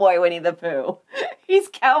 Cowboy Winnie the Pooh. He's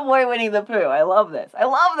Cowboy Winnie the Pooh. I love this.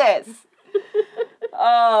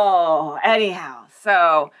 Oh, anyhow.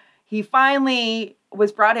 So he finally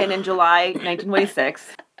was brought in July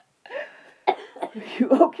 1926. You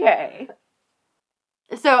okay?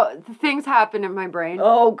 So things happen in my brain.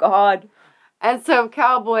 Oh, God. And so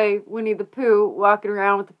Cowboy Winnie the Pooh walking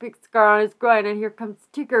around with a big scar on his groin, and here comes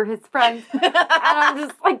Tigger, his friend. And I'm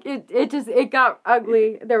just like, it got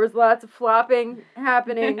ugly. There was lots of flopping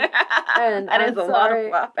happening. And that is a lot of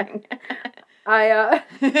flopping.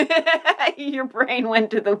 Your brain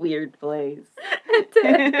went to the weird place. It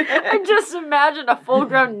did. I just imagine a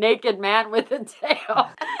full-grown naked man with a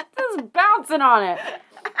tail just bouncing on it.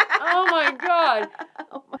 Oh my God.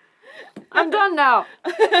 I'm done now.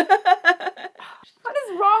 What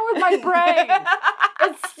is wrong with my brain?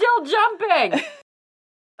 It's still jumping.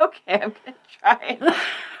 Okay, I'm going to try it.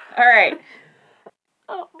 All right.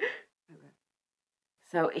 Oh.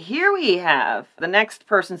 So here we have the next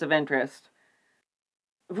persons of interest.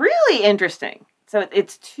 Really interesting. So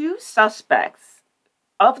it's 2 suspects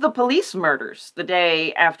of the police murders the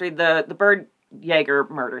day after the Bird Yeager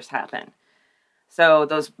murders happened. So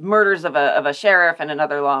those murders of a sheriff and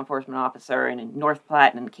another law enforcement officer in North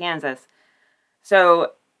Platte and in Kansas.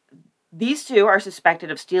 So these 2 are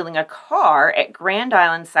suspected of stealing a car at Grand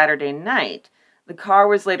Island Saturday night. The car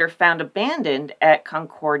was later found abandoned at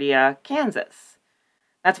Concordia, Kansas.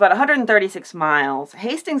 That's about 136 miles.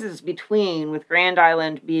 Hastings is between, with Grand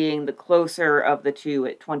Island being the closer of the 2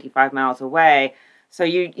 at 25 miles away. So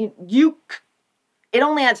it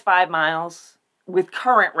only adds 5 miles with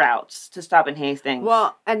current routes to stop in Hastings.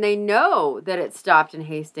 Well, and they know that it stopped in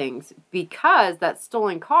Hastings because that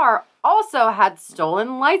stolen car also had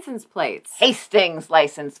stolen license plates. Hastings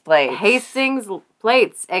license plates. Hastings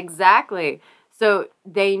plates, exactly. So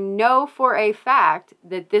they know for a fact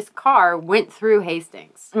that this car went through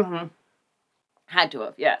Hastings. Mm-hmm. Had to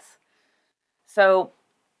have, yes. So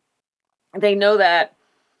they know that,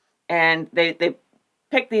 and they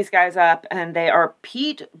pick these guys up, and they are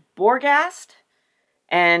Pete Borgast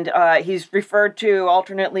And he's referred to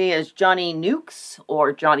alternately as Johnny Nukes,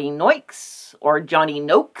 or Johnny Noikes, or Johnny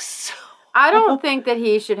Nokes. I don't think that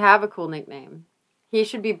he should have a cool nickname. He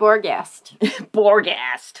should be Borgast.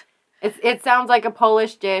 Borgast. It sounds like a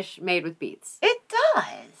Polish dish made with beets. It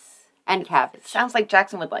does. And cabbage. Sounds like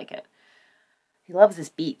Jackson would like it. He loves his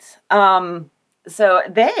beets. So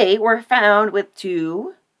they were found with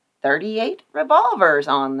 2 .38 revolvers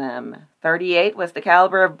on them. 38 was the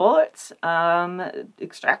caliber of bullets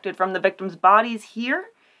extracted from the victims' bodies here.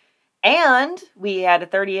 And we had a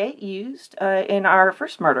 38 used in our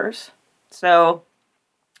first murders. So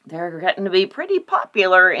they're getting to be pretty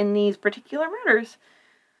popular in these particular murders.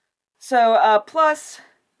 So, plus,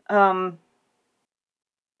 there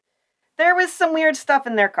was some weird stuff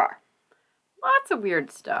in their car. Lots of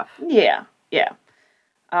weird stuff. Yeah.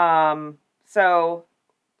 So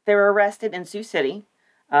they were arrested in Sioux City.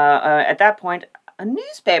 At that point, a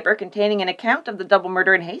newspaper containing an account of the double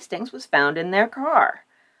murder in Hastings was found in their car.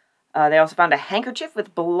 They also found a handkerchief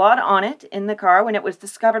with blood on it in the car when it was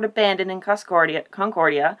discovered abandoned in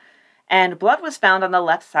Concordia, and blood was found on the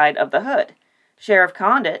left side of the hood. Sheriff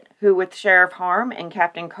Condit, who with Sheriff Harm and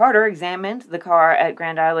Captain Carter examined the car at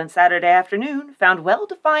Grand Island Saturday afternoon, found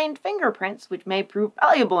well-defined fingerprints which may prove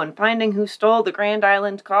valuable in finding who stole the Grand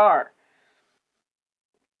Island car.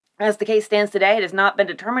 As the case stands today, it has not been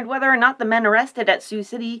determined whether or not the men arrested at Sioux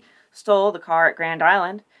City stole the car at Grand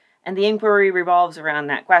Island, and the inquiry revolves around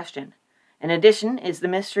that question. In addition is the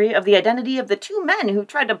mystery of the identity of the 2 men who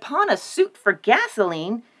tried to pawn a suit for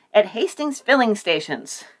gasoline at Hastings filling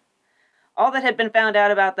stations. All that had been found out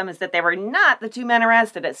about them is that they were not the 2 men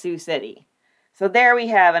arrested at Sioux City. So there we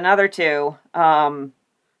have another 2. Lots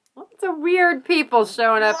of weird people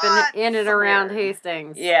showing up in and around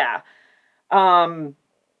Hastings. Yeah.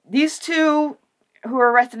 These 2 who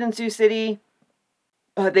were arrested in Sioux City,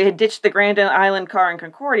 they had ditched the Grand Island car in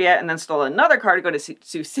Concordia and then stole another car to go to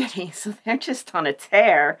Sioux City. So they're just on a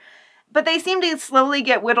tear. But they seem to slowly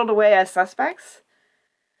get whittled away as suspects.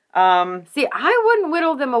 See, I wouldn't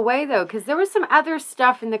whittle them away, though, because there was some other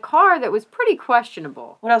stuff in the car that was pretty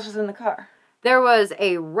questionable. What else was in the car? There was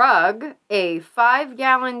a rug, a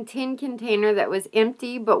 5-gallon tin container that was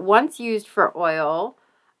empty but once used for oil,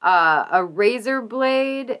 a razor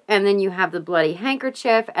blade, and then you have the bloody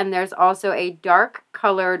handkerchief, and there's also a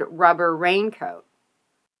dark-colored rubber raincoat.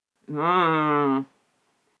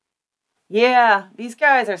 Yeah, these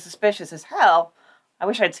guys are suspicious as hell. I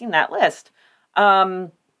wish I'd seen that list.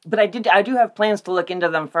 But I do have plans to look into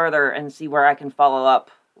them further and see where I can follow up,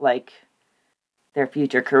 like, their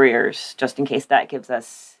future careers, just in case that gives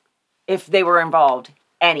us, if they were involved,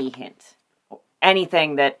 any hint.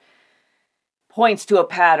 Anything that points to a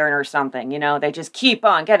pattern or something, they just keep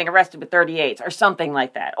on getting arrested with 38s or something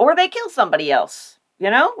like that. Or they kill somebody else,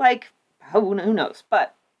 like, who knows.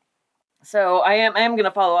 But, so I am going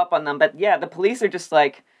to follow up on them. But yeah, the police are just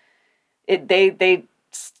like, they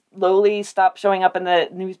slowly stop showing up in the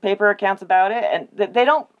newspaper accounts about it, and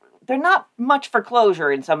they're not much for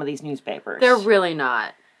closure in some of these newspapers. They're really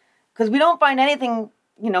not. Because we don't find anything,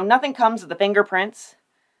 nothing comes of the fingerprints.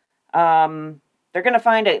 They're going to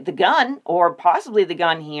find the gun, or possibly the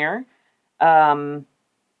gun here, and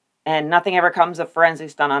nothing ever comes of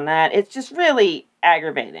forensics done on that. It's just really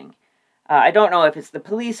aggravating. I don't know if it's the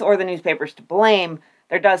police or the newspapers to blame.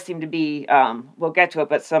 There does seem to be, we'll get to it,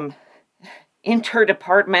 but some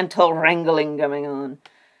interdepartmental wrangling going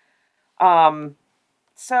on.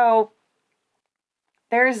 So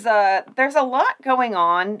there's a lot going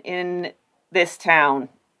on in this town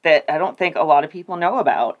that I don't think a lot of people know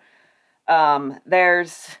about.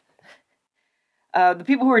 There's the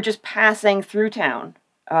people who are just passing through town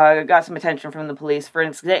got some attention from the police. For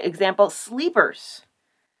example, sleepers.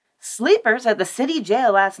 Sleepers at the city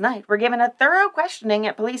jail last night were given a thorough questioning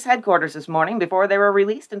at police headquarters this morning before they were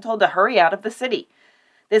released and told to hurry out of the city.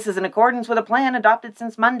 This is in accordance with a plan adopted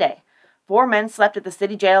since Monday. 4 men slept at the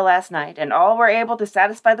city jail last night, and all were able to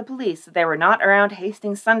satisfy the police that they were not around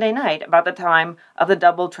Hastings Sunday night about the time of the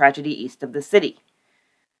double tragedy east of the city.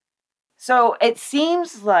 So it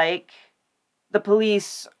seems like the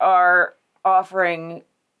police are offering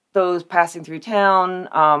those passing through town,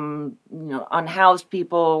 unhoused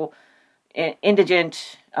people,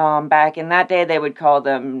 indigent. Back in that day, they would call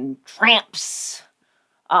them tramps.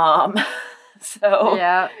 So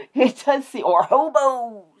yeah. It does seem, or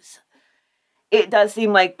hobos. It does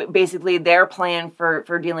seem like basically their plan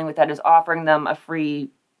for dealing with that is offering them a free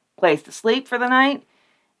place to sleep for the night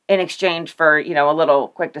in exchange for, a little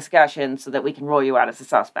quick discussion so that we can roll you out as a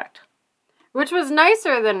suspect. Which was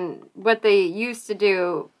nicer than what they used to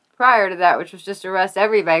do prior to that, which was just arrest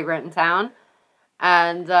every vagrant in town.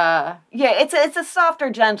 And yeah, it's a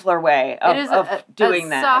softer, gentler way of doing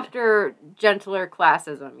that. Softer, gentler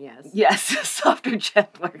classism, yes. Yes, softer,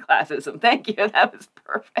 gentler classism. Thank you. That was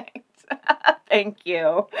perfect. Thank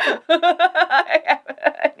you.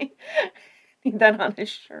 I need that on his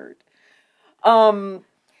shirt. So,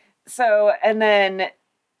 and then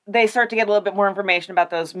they start to get a little bit more information about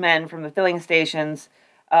those men from the filling stations,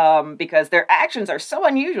 because their actions are so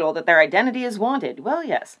unusual that their identity is wanted. Well,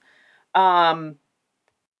 yes.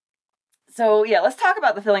 So, yeah, let's talk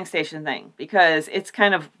about the filling station thing, because it's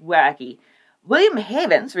kind of wacky. William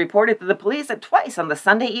Havens reported to the police that twice on the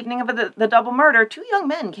Sunday evening of the double murder, 2 young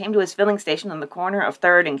men came to his filling station on the corner of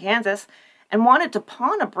 3rd and Kansas and wanted to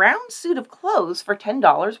pawn a brown suit of clothes for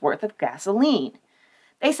 $10 worth of gasoline.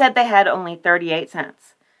 They said they had only 38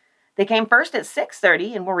 cents. They came first at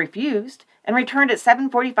 6:30 and were refused, and returned at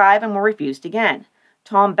 7:45 and were refused again.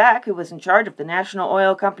 Tom Beck, who was in charge of the National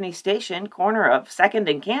Oil Company station, corner of 2nd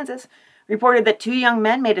and Kansas, reported that 2 young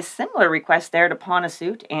men made a similar request there to pawn a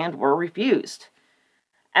suit and were refused.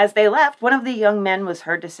 As they left, one of the young men was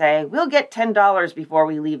heard to say, "We'll get $10 before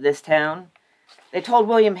we leave this town." They told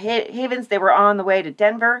William Havens they were on the way to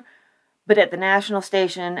Denver, but at the national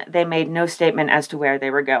station, they made no statement as to where they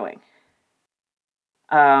were going.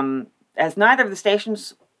 As neither of the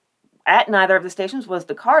stations was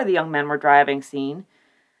the car the young men were driving seen.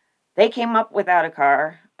 They came up without a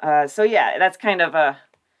car. So yeah, that's kind of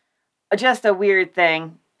just a weird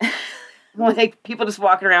thing. Like people just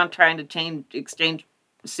walking around trying to exchange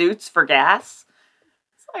suits for gas.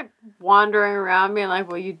 It's like wandering around being like,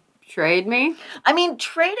 will you trade me? I mean,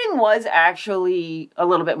 trading was actually a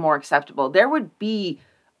little bit more acceptable. There would be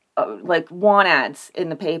like want ads in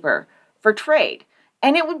the paper for trade.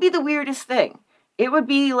 And it would be the weirdest thing. It would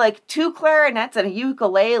be like 2 clarinets and a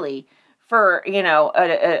ukulele for,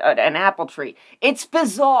 an apple tree. It's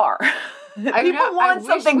bizarre. I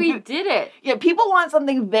wish we did it. Yeah, people want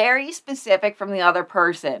something very specific from the other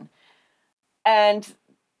person. And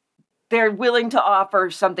they're willing to offer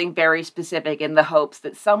something very specific in the hopes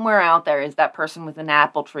that somewhere out there is that person with an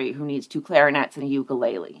apple tree who needs 2 clarinets and a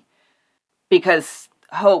ukulele. Because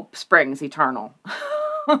hope springs eternal.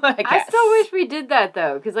 I still wish we did that,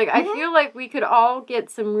 though, because I feel like we could all get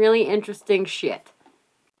some really interesting shit.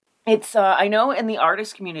 It's I know in the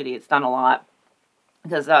artist community it's done a lot,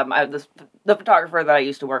 because the photographer that I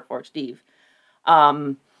used to work for, Steve,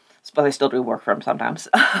 but I still do work for him sometimes.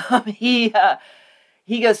 He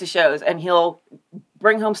goes to shows and he'll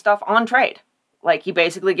bring home stuff on trade. Like he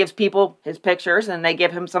basically gives people his pictures and they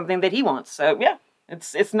give him something that he wants. So yeah.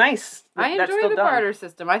 It's nice. I enjoy the barter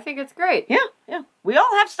system. I think it's great. Yeah. We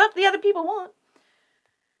all have stuff the other people want.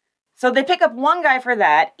 So they pick up one guy for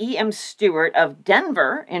that, E.M. Stewart of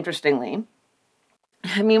Denver, interestingly.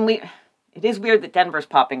 I mean, it is weird that Denver's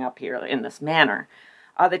popping up here in this manner.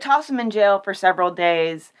 They toss him in jail for several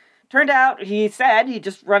days. Turned out, he said he'd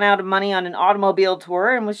just run out of money on an automobile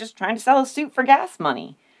tour and was just trying to sell a suit for gas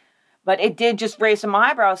money. But it did just raise some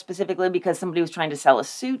eyebrows, specifically because somebody was trying to sell a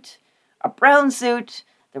suit. A brown suit.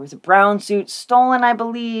 There was a brown suit stolen, I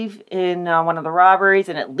believe, in one of the robberies,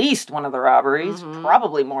 and at least one of the robberies,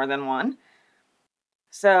 probably more than one.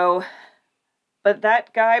 So, but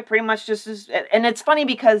that guy pretty much just is, and it's funny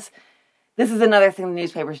because this is another thing the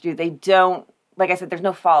newspapers do. They don't, like I said, there's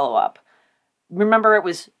no follow-up. Remember, it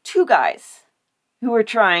was 2 guys who were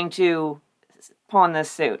trying to pawn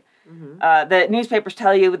this suit. The newspapers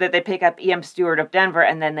tell you that they pick up E.M. Stewart of Denver,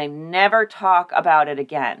 and then they never talk about it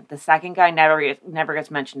again. The second guy never gets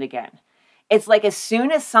mentioned again. It's like as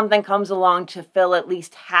soon as something comes along to fill at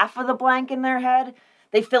least half of the blank in their head,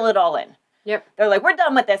 they fill it all in. Yep. They're like, we're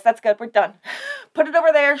done with this. That's good. We're done. Put it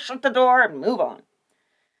over there, shut the door, and move on.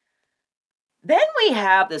 Then we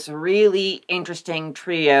have this really interesting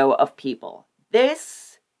trio of people.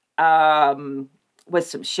 This was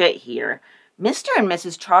some shit here. Mr. and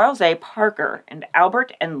Mrs. Charles A. Parker and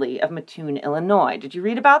Albert Endley of Mattoon, Illinois. Did you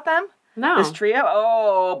read about them? No. This trio?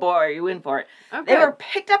 Oh, boy, are you in for it. Okay. They were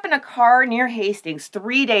picked up in a car near Hastings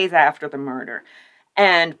 3 days after the murder.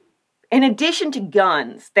 And in addition to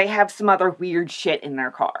guns, they have some other weird shit in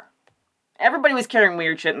their car. Everybody was carrying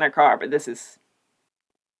weird shit in their car, but this is...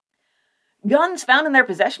 Guns found in their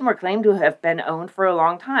possession were claimed to have been owned for a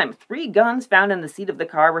long time. 3 guns found in the seat of the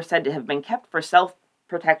car were said to have been kept for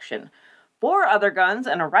self-protection. 4 other guns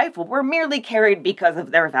and a rifle were merely carried because of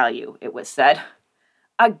their value, it was said.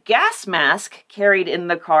 A gas mask carried in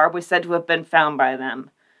the car was said to have been found by them.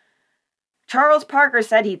 Charles Parker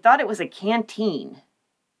said he thought it was a canteen.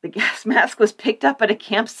 The gas mask was picked up at a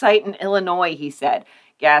campsite in Illinois, he said.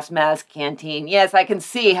 Gas mask, canteen. Yes, I can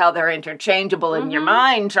see how they're interchangeable in your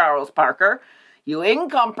mind, Charles Parker. You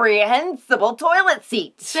incomprehensible toilet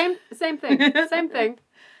seat. Same thing. Same thing.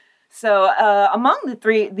 So among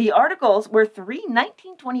the articles were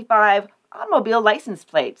 1925 automobile license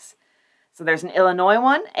plates. So there's an Illinois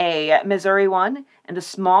one, a Missouri one, and a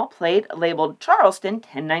small plate labeled Charleston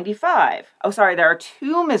 1095. Oh, sorry, there are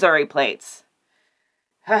 2 Missouri plates.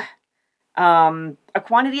 A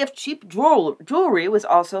quantity of cheap jewelry was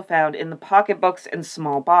also found in the pocketbooks and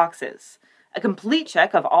small boxes. A complete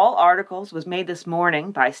check of all articles was made this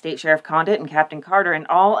morning by State Sheriff Condit and Captain Carter, and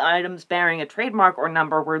all items bearing a trademark or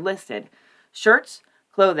number were listed. Shirts,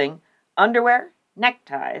 clothing, underwear,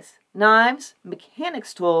 neckties, knives,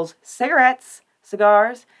 mechanics tools, cigarettes,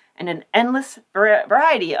 cigars, and an endless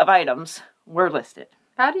variety of items were listed.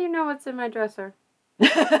 How do you know what's in my dresser?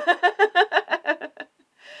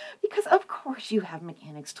 Because of course you have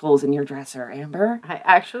mechanics tools in your dresser, Amber. I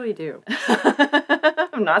actually do.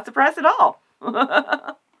 I'm not surprised at all.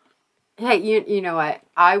 Hey, you know what?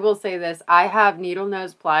 I will say this. I have needle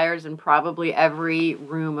nose pliers in probably every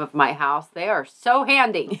room of my house. They are so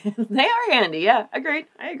handy. They are handy, yeah. Agreed.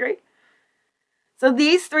 I agree. So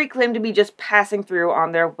these 3 claim to be just passing through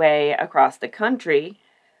on their way across the country.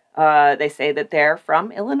 They say that they're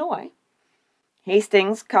from Illinois.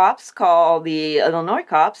 Hastings cops call the Illinois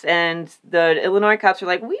cops, and the Illinois cops are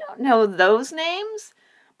like, we don't know those names,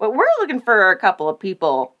 but we're looking for a couple of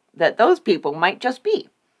people that those people might just be.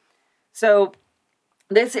 So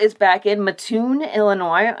this is back in Mattoon,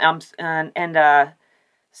 Illinois,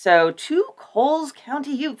 so 2 Coles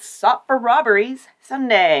County youths sought for robberies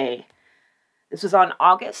Sunday. This was on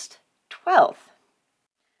August 12th.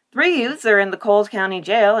 3 youths are in the Coles County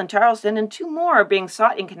Jail in Charleston, and 2 more are being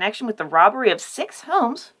sought in connection with the robbery of 6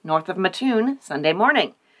 homes north of Mattoon Sunday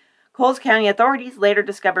morning. Coles County authorities later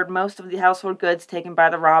discovered most of the household goods taken by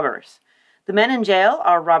the robbers. The men in jail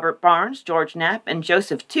are Robert Barnes, George Knapp, and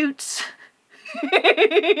Joseph Toots. That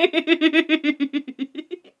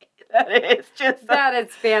is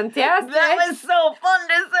fantastic. That was so fun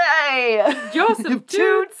to say. Joseph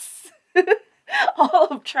Toots. All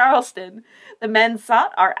of Charleston. The men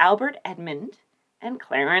sought are Albert Edmund and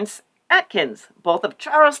Clarence Atkins, both of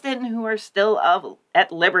Charleston, who are still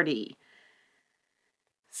at liberty.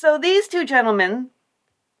 So these 2 gentlemen,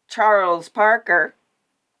 Charles Parker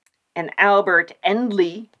and Albert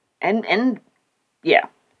Endley, yeah.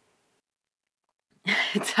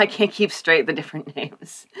 I can't keep straight the different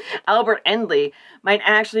names. Albert Endley might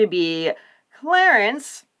actually be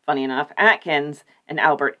Clarence, funny enough, Atkins, and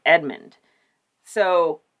Albert Edmund.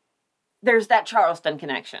 So there's that Charleston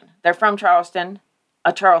connection. They're from Charleston.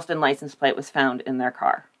 A Charleston license plate was found in their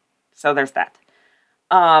car. So there's that.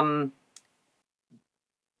 That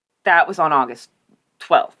was on August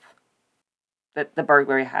 12th that the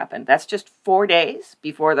burglary happened. That's just 4 days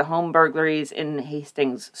before the home burglaries in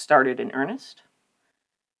Hastings started in earnest.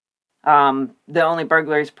 The only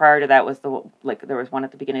burglaries prior to that was there was one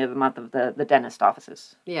at the beginning of the month of the dentist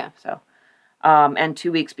offices. Yeah. So, and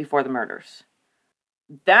 2 weeks before the murders.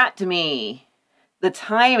 That, to me, the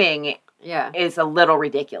timing is a little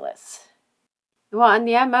ridiculous. Well, and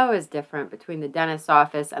the MO is different between the dentist's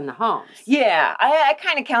office and the homes. Yeah, I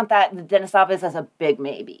kind of count the dentist's office as a big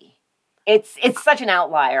maybe. It's such an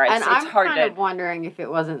outlier. And I'm hard kind of wondering if it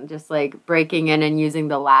wasn't just like breaking in and using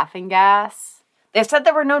the laughing gas. They said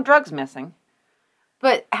there were no drugs missing.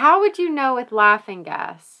 But how would you know with laughing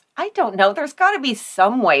gas? I don't know. There's got to be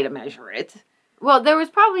some way to measure it. Well, there was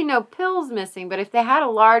probably no pills missing, but if they had a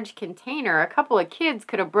large container, a couple of kids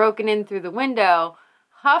could have broken in through the window,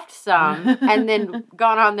 huffed some, and then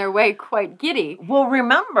gone on their way quite giddy. Well,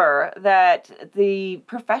 remember that the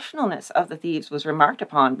professionalness of the thieves was remarked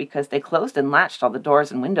upon because they closed and latched all the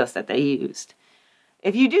doors and windows that they used.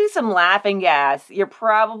 If you do some laughing gas, you're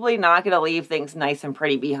probably not going to leave things nice and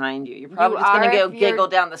pretty behind you. You're probably just going to go giggle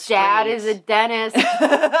down the street. Dad is a dentist.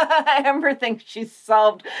 Amber thinks she's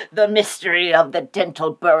solved the mystery of the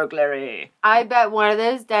dental burglary. I bet one of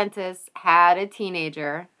those dentists had a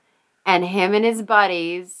teenager, and him and his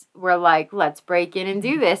buddies were like, let's break in and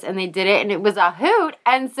do this. And they did it, and it was a hoot.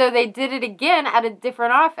 And so they did it again at a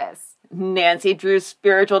different office. Nancy Drew's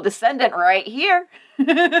spiritual descendant right here.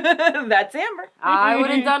 That's Amber. I would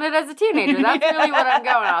have done it as a teenager. That's really what I'm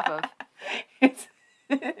going off of.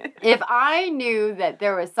 If I knew that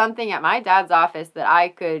there was something at my dad's office that I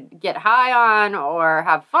could get high on or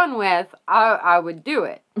have fun with, I would do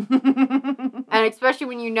it. And especially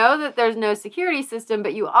when you know that there's no security system,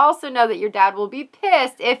 but you also know that your dad will be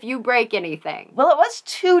pissed if you break anything. Well, it was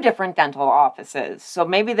 2 different dental offices, so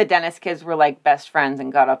maybe the dentist kids were like best friends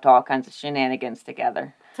and got up to all kinds of shenanigans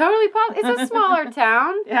together. Totally possible. It's a smaller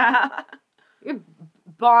town. Yeah. You're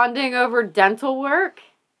bonding over dental work.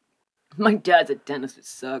 My dad's a dentist. It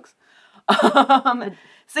sucks.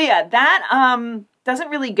 So yeah, that doesn't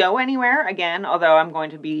really go anywhere again, although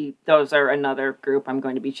those are another group I'm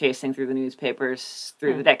going to be chasing through the newspapers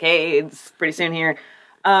through the decades pretty soon here.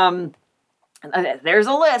 There's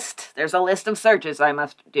a list. There's a list of searches I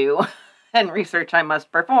must do and research I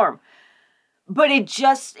must perform. But it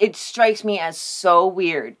strikes me as so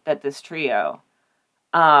weird that this trio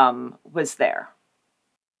was there.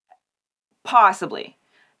 Possibly.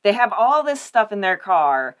 They have all this stuff in their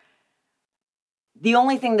car. The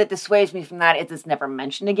only thing that dissuades me from that is it's never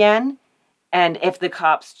mentioned again. And if the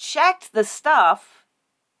cops checked the stuff,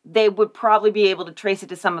 they would probably be able to trace it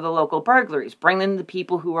to some of the local burglaries. Bring in the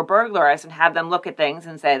people who were burglarized and have them look at things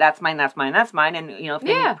and say, that's mine, that's mine, that's mine. And, if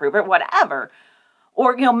they need to prove it, whatever.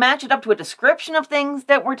 Or, match it up to a description of things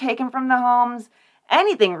that were taken from the homes.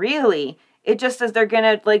 Anything, really. It just says they're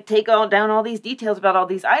going to, take down all these details about all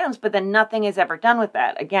these items, but then nothing is ever done with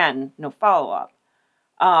that. Again, no follow-up.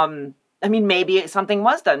 Maybe something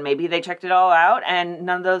was done. Maybe they checked it all out, and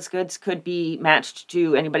none of those goods could be matched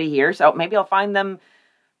to anybody here. So maybe I'll find them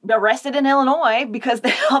arrested in Illinois because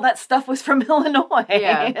all that stuff was from Illinois.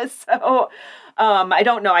 Yeah. So, I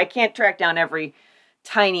don't know. I can't track down every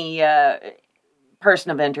tiny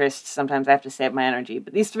person of interest. Sometimes I have to save my energy,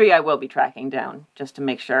 but these three I will be tracking down just to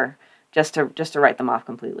make sure, just to write them off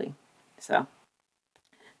completely. So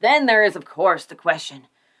then there is, of course, the question: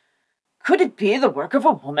 could it be the work of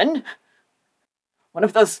a woman? One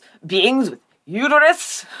of those beings with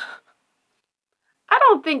uterus? I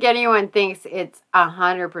don't think anyone thinks it's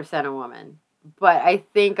 100% a woman, but I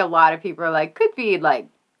think a lot of people are like, could be like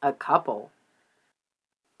a couple.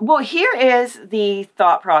 Well, here is the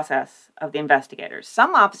thought process of the investigators.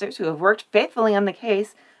 Some officers who have worked faithfully on the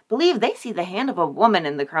case believe they see the hand of a woman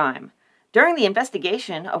in the crime. During the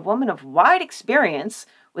investigation, a woman of wide experience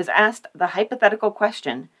was asked the hypothetical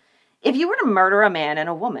question: if you were to murder a man and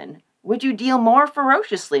a woman, would you deal more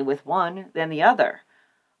ferociously with one than the other?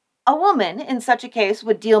 A woman, in such a case,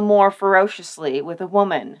 would deal more ferociously with a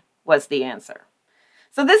woman, was the answer.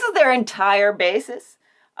 So this is their entire basis,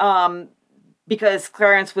 because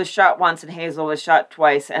Clarence was shot once and Hazel was shot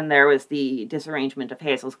twice, and there was the disarrangement of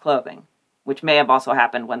Hazel's clothing, which may have also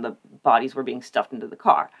happened when the bodies were being stuffed into the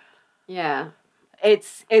car. Yeah.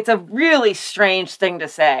 It's a really strange thing to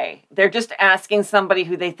say. They're just asking somebody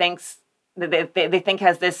who they think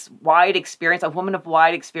has this wide experience, a woman of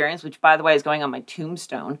wide experience, which, by the way, is going on my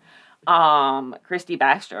tombstone. Christy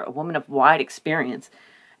Baxter, a woman of wide experience,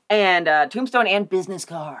 and tombstone and business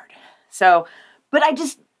card. So, but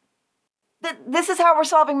this is how we're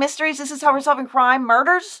solving mysteries. This is how we're solving crime.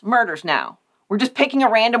 Murders now. We're just picking a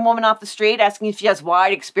random woman off the street, asking if she has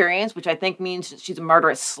wide experience, which I think means she's a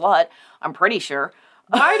murderous slut. I'm pretty sure.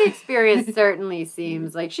 Wide experience certainly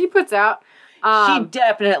seems like she puts out. She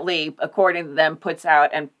definitely, according to them, puts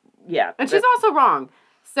out, and yeah. And she's also wrong.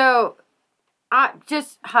 So,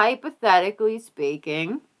 just hypothetically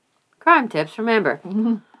speaking, crime tips, remember.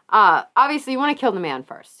 Mm-hmm. Obviously, you want to kill the man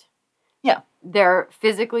first. Yeah. They're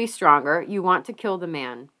physically stronger. You want to kill the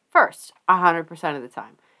man first, 100% of the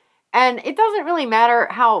time. And it doesn't really matter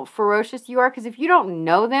how ferocious you are, because if you don't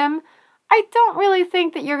know them, I don't really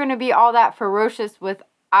think that you're going to be all that ferocious with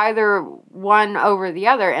either one over the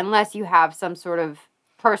other unless you have some sort of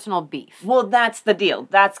personal beef. Well, that's the deal.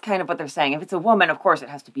 That's kind of what they're saying. If it's a woman, of course, it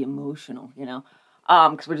has to be emotional,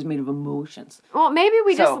 because we're just made of emotions. Well, maybe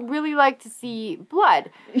we just really like to see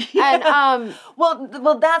blood. Yeah. And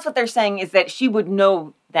well, that's what they're saying, is that she would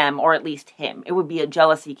know them, or at least him. It would be a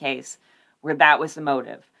jealousy case where that was the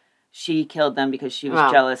motive. She killed them because she was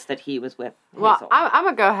jealous that he was with Hazel. Well, I'm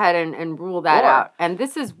going to go ahead and rule that out. And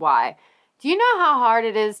this is why. Do you know how hard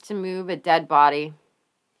it is to move a dead body?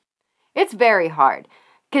 It's very hard.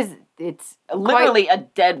 Because it's literally a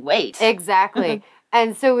dead weight. Exactly.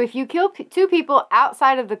 And so if you kill two people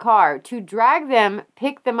outside of the car, to drag them,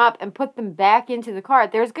 pick them up, and put them back into the car,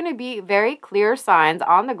 there's going to be very clear signs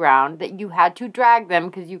on the ground that you had to drag them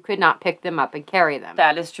because you could not pick them up and carry them.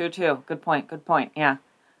 That is true, too. Good point. Yeah.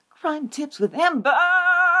 Crime tips with Amber!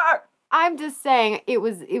 I'm just saying it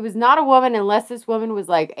was not a woman unless this woman was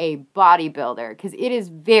like a bodybuilder, because it is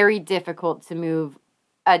very difficult to move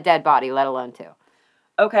a dead body, let alone two.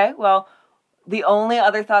 Okay, well, the only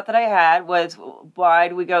other thought that I had was, why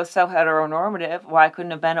do we go so heteronormative? Why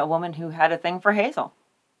couldn't it have been a woman who had a thing for Hazel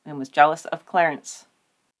and was jealous of Clarence?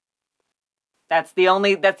 That's the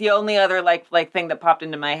only other like thing that popped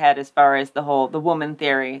into my head as far as the woman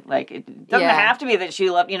theory. Like, it doesn't have to be that she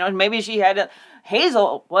loved, maybe she had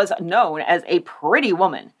Hazel was known as a pretty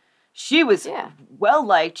woman. She was well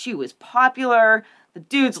liked. She was popular. The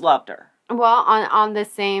dudes loved her. Well, on the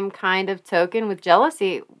same kind of token with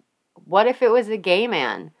jealousy, What if it was a gay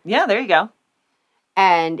man? Yeah, there you go.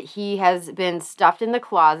 And he has been stuffed in the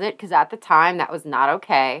closet because at the time that was not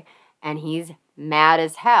okay. And he's mad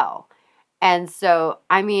as hell. And so,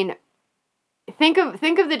 I mean, think of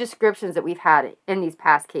the descriptions that we've had in these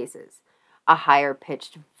past cases. A higher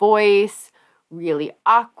pitched voice, really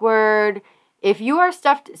awkward. If you are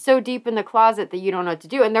stuffed so deep in the closet that you don't know what to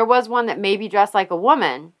do, and there was one that may be dressed like a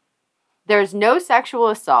woman, there's no sexual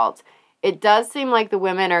assault. It does seem like the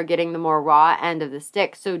women are getting the more raw end of the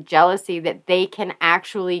stick, so jealousy that they can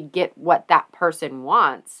actually get what that person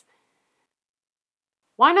wants.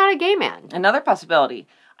 Why not a gay man? Another possibility.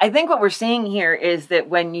 I think what we're seeing here is that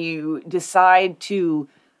when you decide to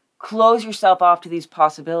close yourself off to these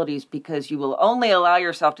possibilities because you will only allow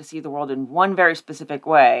yourself to see the world in one very specific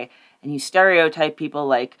way, and you stereotype people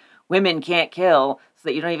like women can't kill so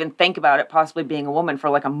that you don't even think about it possibly being a woman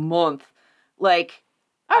for like a month. Like,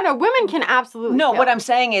 oh no, women can absolutely no, kill. what I'm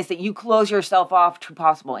saying is that you close yourself off to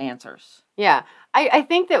possible answers. Yeah. I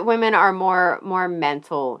think that women are more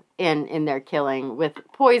mental in their killing with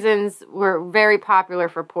poisons. We're very popular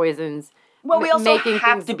for poisons. Well, we also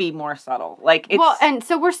have to be more subtle. Like, it's... Well, and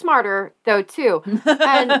so we're smarter, though, too.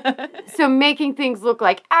 And so making things look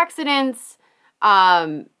like accidents,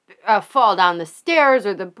 a fall down the stairs,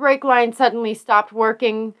 or the brake line suddenly stopped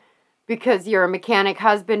working because your mechanic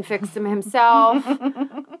husband fixed him himself.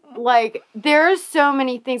 Like, there's so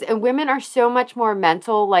many things. And women are so much more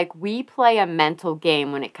mental. Like, we play a mental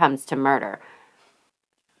game when it comes to murder.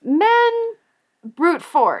 Men, brute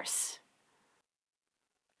force.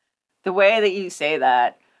 The way that you say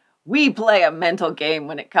that, we play a mental game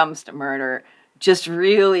when it comes to murder, just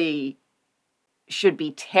really should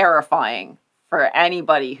be terrifying for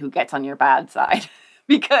anybody who gets on your bad side.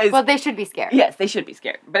 Because... well, they should be scared. Yes, they should be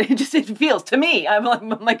scared. But it feels to me, I'm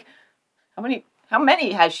like, how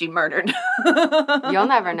many has she murdered? You'll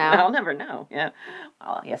never know. I'll never know. Yeah.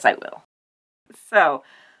 Well, yes, I will. So,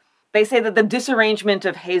 they say that the disarrangement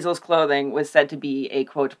of Hazel's clothing was said to be a,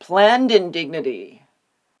 quote, planned indignity.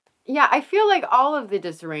 Yeah, I feel like all of the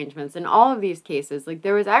disarrangements in all of these cases, like,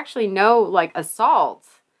 there was actually no, like, assault.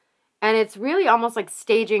 And it's really almost like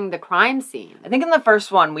staging the crime scene. I think in the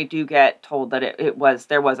first one, we do get told that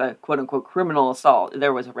there was a, quote, unquote, criminal assault.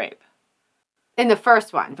 There was a rape. In the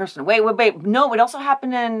first one. Wait. No, it also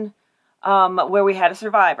happened in where we had a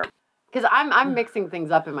survivor. Because I'm mixing things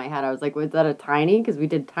up in my head. I was like, was that a tiny? Because we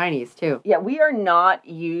did tinies, too. Yeah, we are not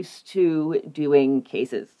used to doing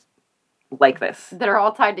cases like this. That are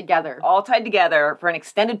all tied together. All tied together for an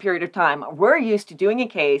extended period of time. We're used to doing a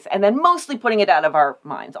case and then mostly putting it out of our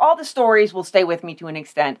minds. All the stories will stay with me to an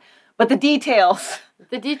extent, but the details...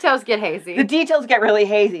 The details get hazy. The details get really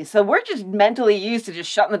hazy. So we're just mentally used to just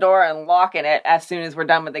shutting the door and locking it as soon as we're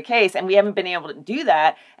done with the case, and we haven't been able to do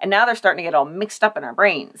that, and now they're starting to get all mixed up in our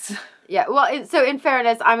brains. Yeah, well, so in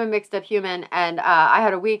fairness, I'm a mixed up human, and I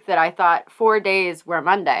had a week that I thought 4 days were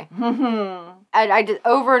Monday. And I just,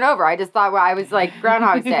 over and over, I just thought, well, I was like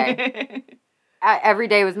Groundhog's Day. Every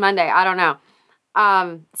day was Monday. I don't know.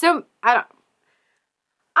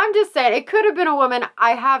 I'm just saying, it could have been a woman.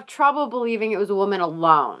 I have trouble believing it was a woman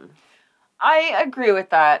alone. I agree with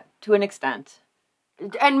that to an extent.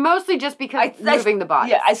 And mostly just because moving the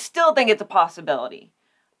bodies. Yeah, I still think it's a possibility.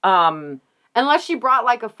 Unless she brought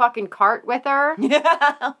like a fucking cart with her.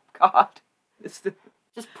 Yeah, God.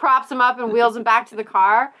 Just props them up and wheels them back to the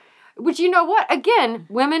car. Which, you know what? Again,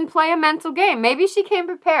 women play a mental game. Maybe she came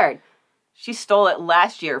prepared. She stole it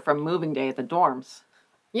last year from moving day at the dorms.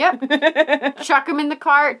 Yep. Chuck them in the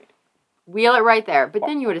cart. Wheel it right there. But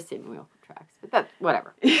then you would have seen wheel tracks. But that's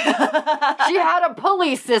whatever. She had a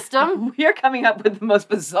pulley system. We are coming up with the most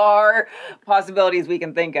bizarre possibilities we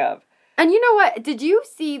can think of. And you know what? Did you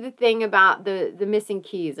see the thing about the missing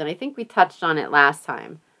keys? And I think we touched on it last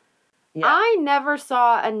time. Yeah. I never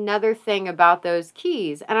saw another thing about those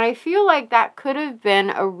keys. And I feel like that could have been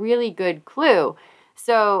a really good clue.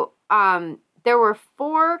 So there were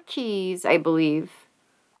 4 keys, I believe.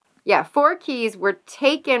 Yeah, 4 keys were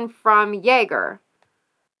taken from Jaeger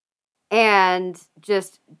and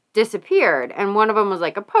just disappeared. And one of them was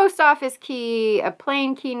like a post office key, a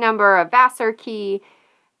plane key number, a Vassar key.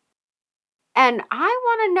 And I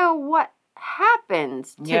want to know what happened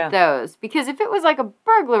to those. Because if it was like a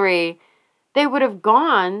burglary, they would have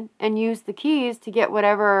gone and used the keys to get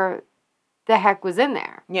whatever the heck was in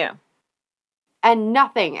there. Yeah. And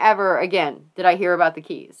nothing ever again did I hear about the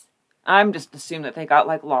keys. I'm just assuming that they got,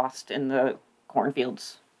 like, lost in the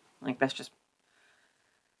cornfields. Like, that's just...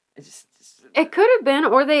 It could have been,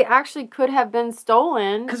 or they actually could have been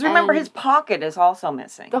stolen. Because remember, his pocket is also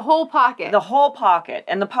missing. The whole pocket. The whole pocket.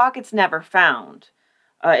 And the pocket's never found.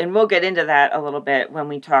 And we'll get into that a little bit when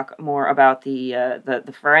we talk more about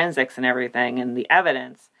the forensics and everything and the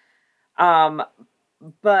evidence.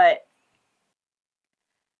 But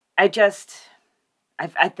I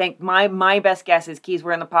think my best guess is keys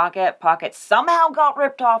were in the pocket. Pocket somehow got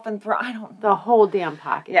ripped off and thrown. I don't know. The whole damn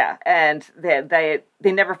pocket. Yeah, and they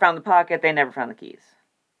never found the pocket. They never found the keys.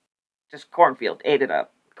 Just Cornfield ate it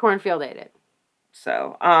up. Cornfield ate it.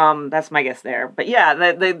 So, that's my guess there. But yeah,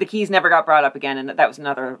 the keys never got brought up again, and that was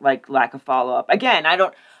another, like, lack of follow-up. Again,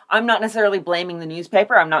 I'm not necessarily blaming the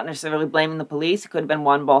newspaper. I'm not necessarily blaming the police. It could have been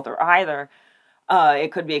one, both, or either.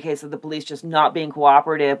 It could be a case of the police just not being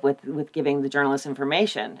cooperative with giving the journalists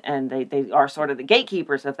information, and they are sort of the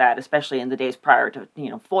gatekeepers of that, especially in the days prior to,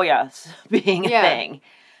 FOIA being a thing.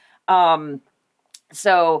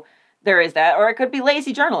 So there is that, or it could be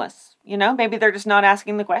lazy journalists. Maybe they're just not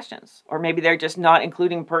asking the questions, or maybe they're just not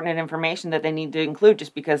including pertinent information that they need to include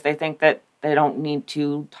just because they think that they don't need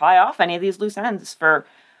to tie off any of these loose ends for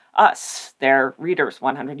us, their readers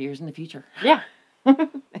 100 years in the future. Yeah.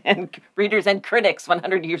 And readers and critics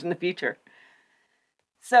 100 years in the future.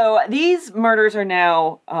 So these murders are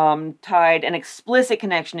now tied. An explicit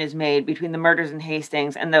connection is made between the murders in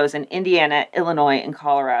Hastings and those in Indiana, Illinois, and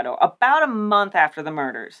Colorado about a month after the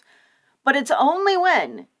murders. But it's only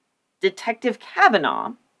when Detective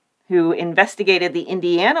Kavanaugh, who investigated the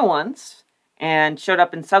Indiana ones and showed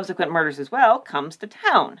up in subsequent murders as well, comes to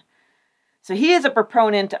town. So he is a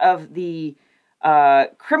proponent of the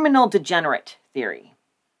criminal degenerate theory.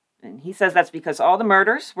 And he says that's because all the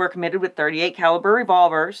murders were committed with .38 caliber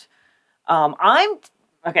revolvers.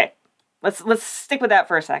 Okay, let's stick with that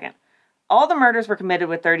for a second. All the murders were committed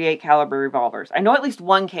with .38 caliber revolvers. I know at least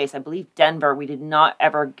one case, I believe Denver, we did not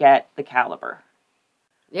ever get the caliber.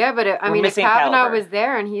 Yeah, but if Kavanaugh was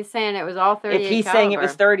there and he's saying it was all 38 if he's caliber. saying it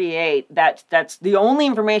was 38, that's the only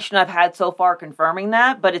information I've had so far confirming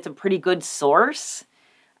that, but it's a pretty good source.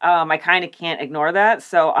 I kind of can't ignore that,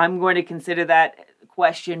 so I'm going to consider that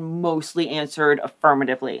question mostly answered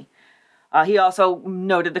affirmatively. He also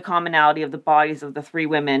noted the commonality of the bodies of the three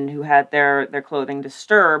women who had their clothing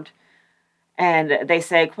disturbed. And they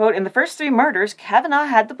say, quote, in the first three murders, Kavanaugh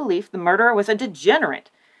had the belief the murderer was a degenerate.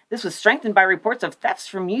 This was strengthened by reports of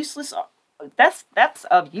thefts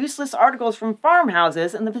of useless articles from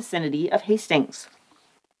farmhouses in the vicinity of Hastings.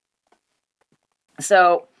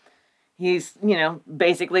 So he's,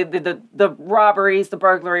 basically the robberies, the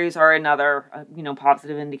burglaries are another,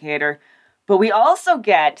 positive indicator. But we also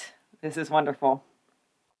get, this is wonderful,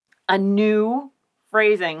 a new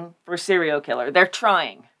phrasing for serial killer. They're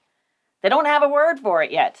trying. They don't have a word for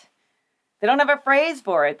it yet. They don't have a phrase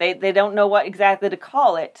for it. They don't know what exactly to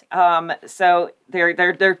call it. So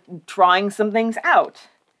they're trying some things out.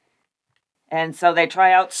 And so they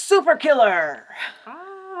try out super killer.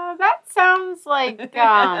 That sounds like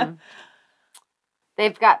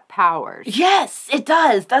they've got powers. Yes, it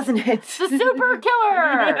does, doesn't it? The super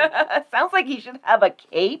killer. Sounds like he should have a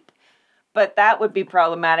cape, but that would be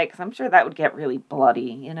problematic because I'm sure that would get really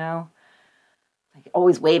bloody, Like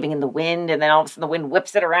always waving in the wind, and then all of a sudden the wind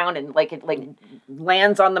whips it around and it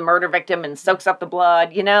lands on the murder victim and soaks up the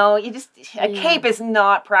blood. A cape is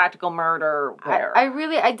not practical murder wear.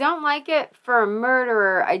 I don't like it for a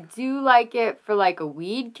murderer. I do like it for like a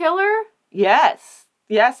weed killer. Yes,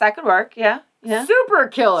 that could work. Yeah. Super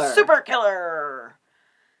killer.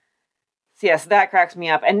 So yes, that cracks me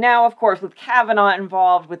up. And now, of course, with Kavanaugh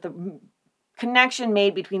involved, with the connection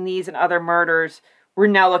made between these and other murders, we're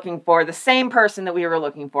now looking for the same person that we were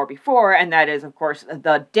looking for before, and that is, of course,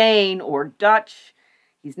 the Dane, or Dutch.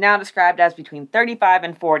 He's now described as between 35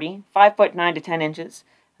 and 40, 5 foot 9 to 10 inches,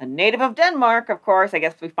 a native of Denmark, of course. I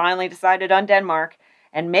guess we finally decided on Denmark,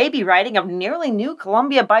 and maybe riding a nearly new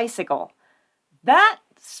Columbia bicycle. That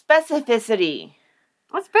specificity.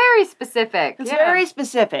 That's very specific. It's very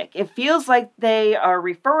specific. It feels like they are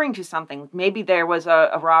referring to something. Maybe there was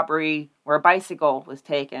a robbery where a bicycle was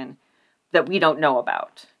taken that we don't know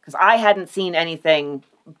about. Because I hadn't seen anything,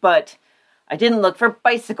 but I didn't look for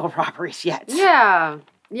bicycle robberies yet. Yeah,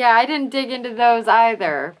 I didn't dig into those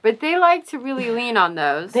either. But they like to really lean on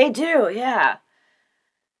those. They do, yeah.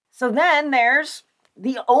 So then there's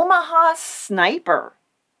the Omaha Sniper,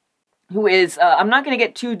 who is, I'm not going to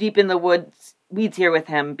get too deep in the weeds here with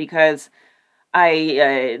him because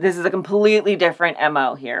this is a completely different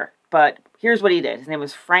MO here. But here's what he did. His name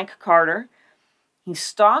was Frank Carter. He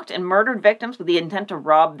stalked and murdered victims with the intent to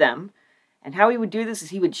rob them. And how he would do this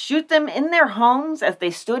is he would shoot them in their homes as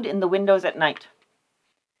they stood in the windows at night.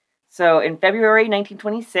 So in February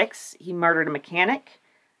 1926, he murdered a mechanic,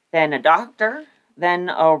 then a doctor, then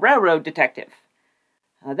a railroad detective.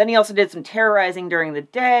 Then he also did some terrorizing during the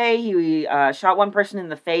day. He shot one person in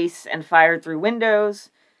the face and fired through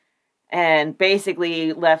windows, and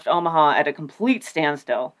basically left Omaha at a complete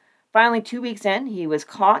standstill. Finally, 2 weeks in, he was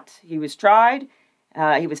caught, he was tried,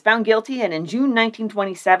 he was found guilty, and in June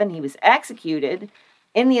 1927, he was executed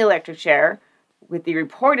in the electric chair with the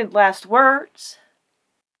reported last words,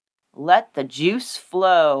 "Let the juice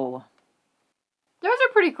flow." Those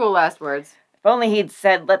are pretty cool last words. If only he'd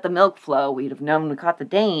said, "Let the milk flow," we'd have known we caught the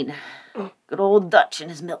Dane. Good old Dutch and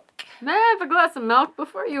his milk. May I have a glass of milk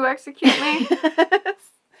before you execute me?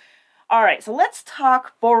 All right, so let's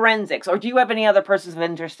talk forensics. Or do you have any other persons of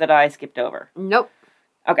interest that I skipped over? Nope.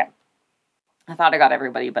 Okay. I thought I got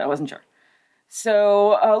everybody, but I wasn't sure.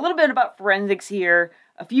 So a little bit about forensics here.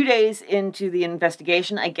 A few days into the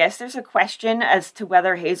investigation, I guess there's a question as to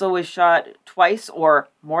whether Hazel was shot twice or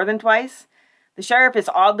more than twice. The sheriff is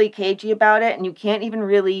oddly cagey about it, and you can't even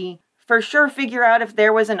really for sure figure out if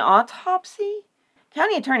there was an autopsy.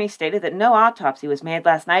 County attorney stated that no autopsy was made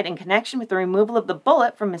last night in connection with the removal of the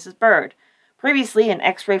bullet from Mrs. Bird. Previously, an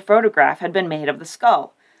X-ray photograph had been made of the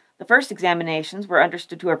skull. The first examinations were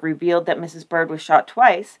understood to have revealed that Mrs. Bird was shot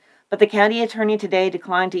twice, but the county attorney today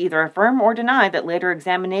declined to either affirm or deny that later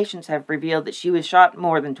examinations have revealed that she was shot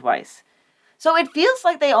more than twice. So it feels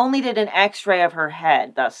like they only did an X-ray of her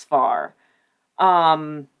head thus far.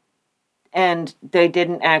 And they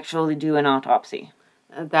didn't actually do an autopsy.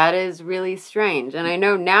 That is really strange. And I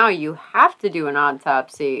know now you have to do an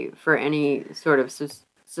autopsy for any sort of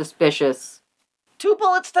suspicious... 2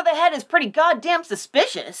 bullets to the head is pretty goddamn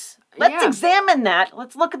suspicious. Let's examine that.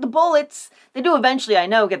 Let's look at the bullets. They do eventually, I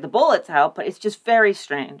know, get the bullets out, but it's just very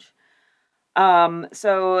strange.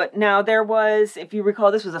 So now there was, if you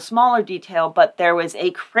recall, this was a smaller detail, but there was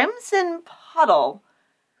a crimson puddle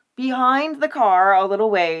behind the car a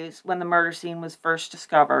little ways when the murder scene was first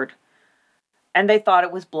discovered. And they thought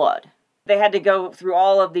it was blood. They had to go through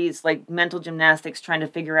all of these mental gymnastics trying to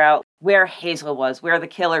figure out where Hazel was, where the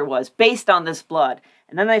killer was, based on this blood.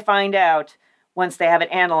 And then they find out, once they have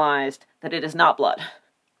it analyzed, that it is not blood.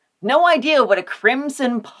 No idea what a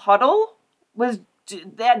crimson puddle was.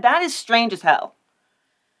 That is strange as hell.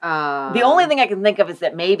 The only thing I can think of is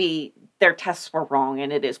that maybe their tests were wrong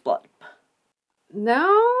and it is blood.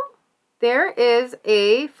 No, there is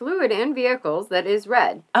a fluid in vehicles that is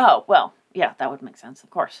red. Oh, well, yeah, that would make sense,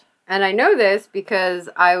 of course. And I know this because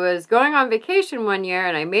I was going on vacation one year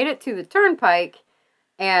and I made it to the turnpike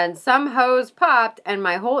and some hose popped and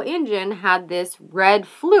my whole engine had this red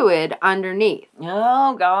fluid underneath.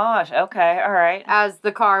 Oh, gosh. Okay, all right. As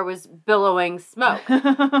the car was billowing smoke.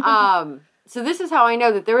 So this is how I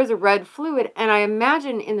know that there is a red fluid. And I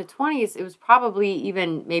imagine in the 20s it was probably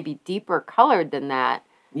even maybe deeper colored than that.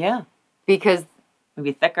 Yeah. Because...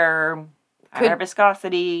 maybe thicker... higher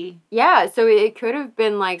viscosity. Yeah, so it could have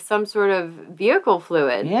been some sort of vehicle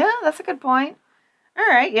fluid. Yeah, that's a good point. All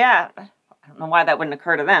right, yeah. I don't know why that wouldn't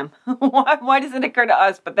occur to them. Why does it occur to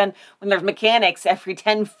us? But then when there's mechanics every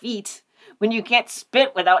 10 feet, when you can't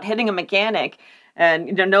spit without hitting a mechanic,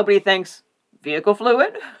 and nobody thinks, vehicle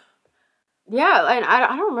fluid? Yeah, and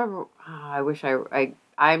I don't remember. I wish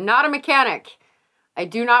I'm not a mechanic. I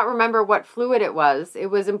do not remember what fluid it was. It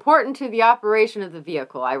was important to the operation of the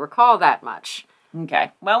vehicle. I recall that much.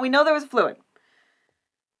 Okay. Well, we know there was fluid.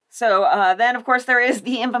 So then, of course, there is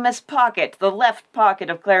the infamous pocket, the left pocket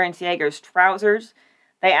of Clarence Yeager's trousers.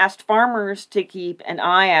 They asked farmers to keep an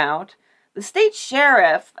eye out. The state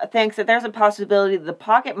sheriff thinks that there's a possibility that the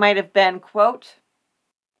pocket might have been, quote,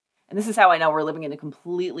 and this is how I know we're living in a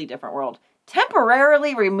completely different world,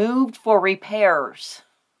 temporarily removed for repairs.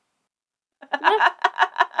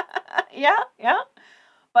 Yeah.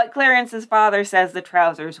 But Clarence's father says the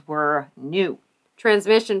trousers were new.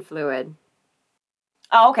 Transmission fluid.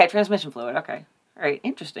 Oh, okay, transmission fluid. Okay. All right,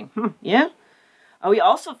 interesting. Yeah. We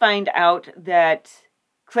also find out that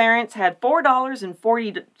Clarence had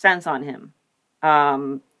 $4.40 on him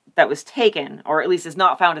that was taken, or at least is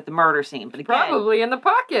not found at the murder scene. But again, probably in the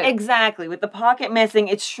pocket. Exactly. With the pocket missing,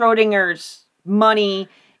 it's Schrodinger's money,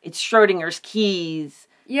 it's Schrodinger's keys.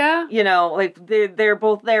 Yeah. They're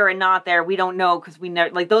both there and not there. We don't know because we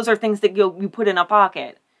never, those are things that you put in a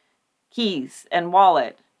pocket. Keys and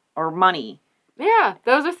wallet or money. Yeah,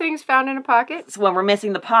 those are things found in a pocket. So when we're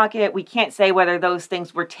missing the pocket, we can't say whether those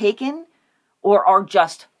things were taken or are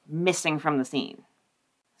just missing from the scene.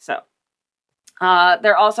 So,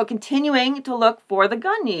 they're also continuing to look for the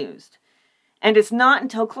gun used. And it's not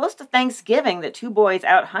until close to Thanksgiving that 2 boys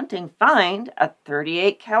out hunting find a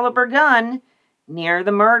 .38 caliber gun near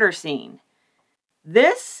the murder scene.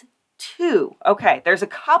 This, too, okay, there's a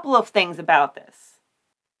couple of things about this.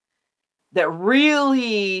 that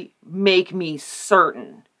really make me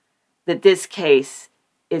certain that this case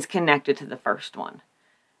is connected to the first one.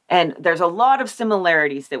 And there's a lot of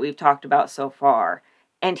similarities that we've talked about so far.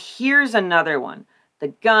 And here's another one. The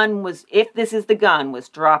gun was, if this is the gun, was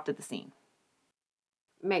dropped at the scene.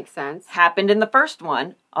 Makes sense. Happened in the first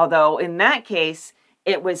one, although in that case,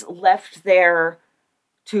 it was left there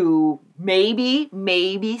to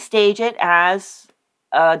maybe stage it as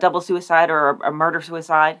a double suicide or a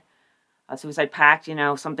murder-suicide, a suicide pact,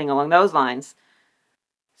 something along those lines.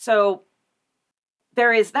 So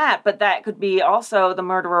there is that, but that could be also the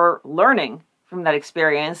murderer learning from that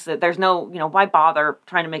experience that there's no, why bother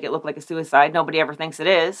trying to make it look like a suicide? Nobody ever thinks it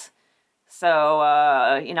is. So,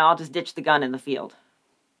 I'll just ditch the gun in the field.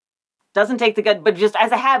 Doesn't take the gun, but just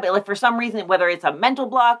as a habit, like for some reason, whether it's a mental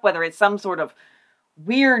block, whether it's some sort of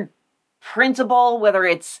weird principle, whether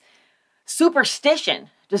it's superstition,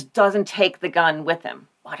 just doesn't take the gun with him.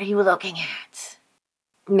 What are you looking at?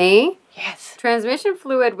 Me? Yes. Transmission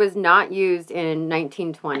fluid was not used in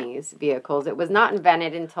 1920s vehicles. It was not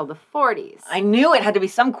invented until the 40s. I knew it had to be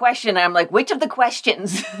some question. I'm like, which of the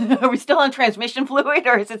questions? Are we still on transmission fluid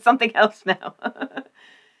or is it something else now?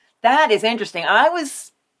 That is interesting. I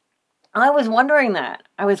was wondering that.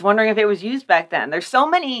 I was wondering if it was used back then. There's so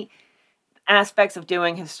many aspects of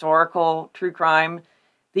doing historical true crime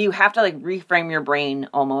that you have to reframe your brain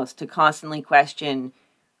almost to constantly question,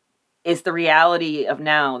 is the reality of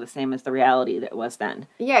now the same as the reality that was then?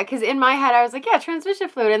 Yeah, because in my head I was like, yeah, transmission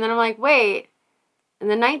fluid. And then I'm like, wait, in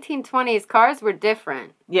the 1920s, cars were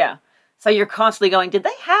different. Yeah. So you're constantly going, did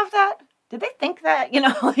they have that? Did they think that?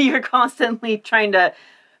 You're constantly trying to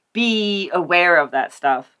be aware of that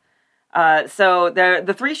stuff. So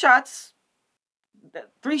the 3 shots, the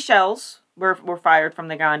 3 shells were fired from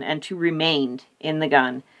the gun and 2 remained in the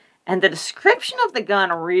gun. And the description of the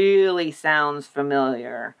gun really sounds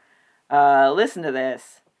familiar. Listen to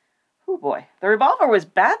this. Oh boy. The revolver was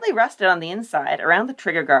badly rusted on the inside, around the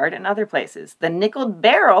trigger guard and other places. The nickeled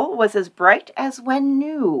barrel was as bright as when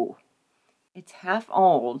new. It's half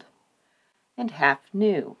old and half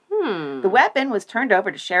new. The weapon was turned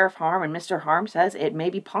over to Sheriff Harm, and Mr. Harm says it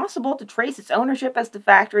may be possible to trace its ownership as the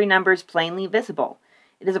factory numbers plainly visible.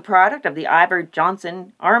 It is a product of the Ivor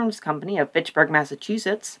Johnson Arms Company of Fitchburg,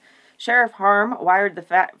 Massachusetts. Sheriff Harm wired the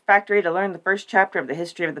factory to learn the first chapter of the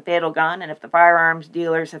history of the fatal gun, and if the firearms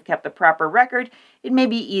dealers have kept the proper record, it may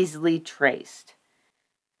be easily traced.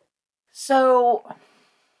 So,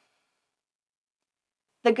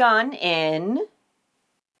 the gun in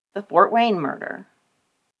the Fort Wayne murder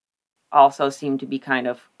also seemed to be kind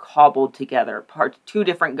of cobbled together, 2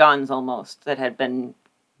 different guns almost that had been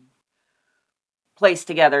placed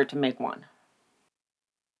together to make one.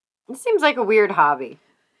 It seems like a weird hobby.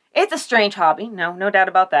 It's a strange hobby, no doubt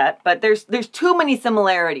about that, but there's too many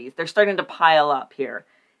similarities. They're starting to pile up here.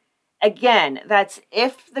 Again, that's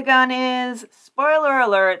if the gun is, spoiler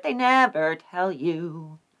alert, they never tell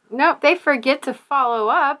you. Nope, they forget to follow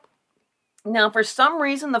up. Now, for some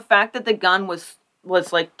reason, the fact that the gun was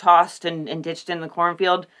tossed and ditched in the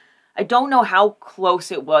cornfield, I don't know how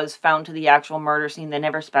close it was found to the actual murder scene. They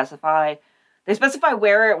never specify. They specify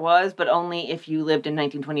where it was, but only if you lived in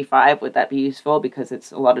 1925 would that be useful, because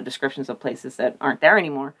it's a lot of descriptions of places that aren't there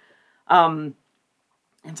anymore. And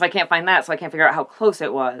so I can't find that, so I can't figure out how close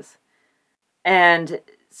it was. And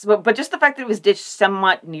so, but just the fact that it was ditched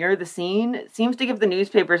somewhat near the scene seems to give the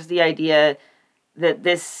newspapers the idea that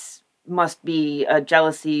this must be a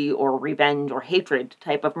jealousy or revenge or hatred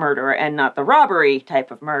type of murder and not the robbery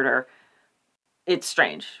type of murder. It's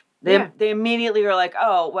strange. They immediately are like,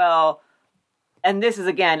 oh, well, and this is,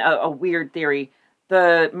 again, a weird theory.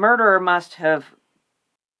 The murderer must have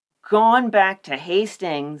gone back to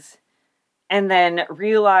Hastings and then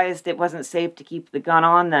realized it wasn't safe to keep the gun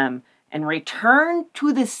on them and returned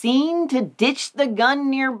to the scene to ditch the gun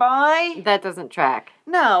nearby? That doesn't track.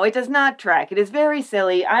 No, it does not track. It is very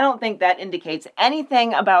silly. I don't think that indicates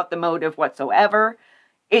anything about the motive whatsoever.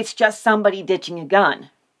 It's just somebody ditching a gun.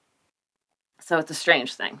 So it's a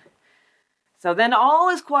strange thing. So then all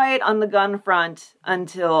is quiet on the gun front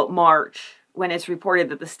until March, when it's reported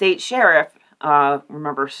that the state sheriff,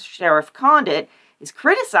 remember Sheriff Condit, is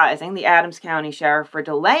criticizing the Adams County Sheriff for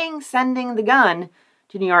delaying sending the gun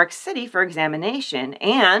to New York City for examination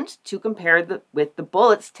and to compare with the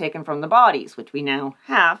bullets taken from the bodies, which we now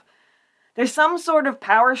have. There's some sort of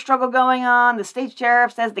power struggle going on. The state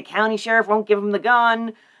sheriff says the county sheriff won't give him the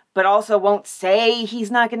gun, but also won't say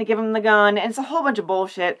he's not going to give him the gun, and it's a whole bunch of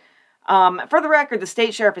bullshit. For the record, the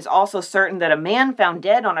state sheriff is also certain that a man found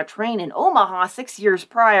dead on a train in Omaha 6 years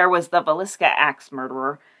prior was the Villisca axe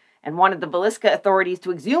murderer, and wanted the Villisca authorities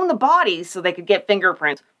to exhume the bodies so they could get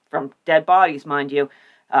fingerprints. from dead bodies, mind you.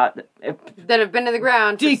 That have been in the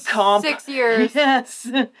ground for 6 years. Yes.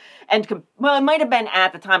 And, well, it might have been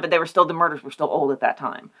at the time, but the murders were still old at that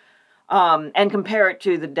time. And compare it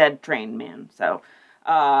to the dead train man. So,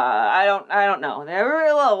 I don't know. They were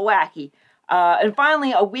a little wacky. And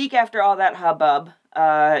finally, a week after all that hubbub,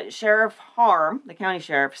 Sheriff Harm, the county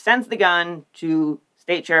sheriff, sends the gun to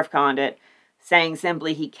State Sheriff Condit, saying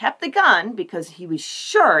simply he kept the gun because he was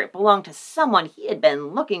sure it belonged to someone he had been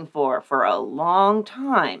looking for a long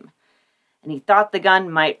time. And he thought the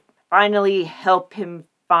gun might finally help him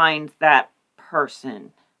find that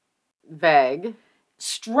person. Vague.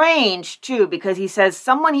 Strange, too, because he says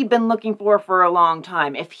someone he'd been looking for a long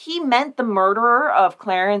time. If he meant the murderer of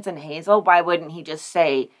Clarence and Hazel, why wouldn't he just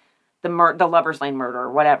say the Lover's Lane murder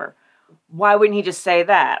or whatever? Why wouldn't he just say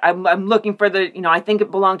that? I'm looking for I think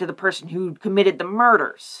it belonged to the person who committed the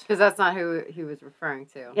murders. Because that's not who he was referring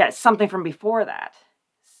to. Yeah, it's something from before that.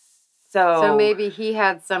 So maybe he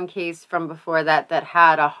had some case from before that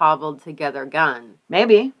had a hobbled together gun.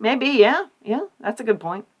 Maybe, yeah, that's a good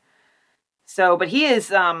point. So, but he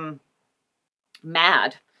is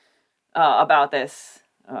mad about this.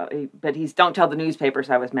 But he's, don't tell the newspapers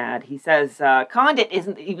I was mad. He says, Condit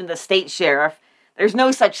isn't even the state sheriff. There's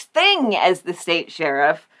no such thing as the state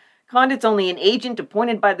sheriff. Condit's only an agent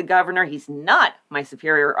appointed by the governor. He's not my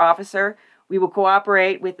superior officer. We will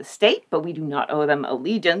cooperate with the state, but we do not owe them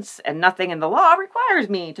allegiance, and nothing in the law requires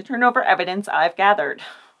me to turn over evidence I've gathered.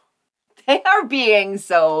 They are being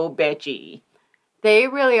so bitchy. They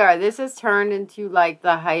really are. This has turned into like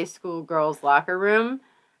the high school girls' locker room.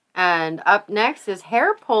 And up next is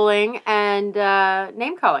hair pulling and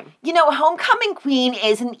name calling. Homecoming Queen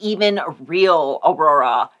isn't even real,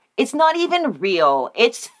 Aurora. It's not even real.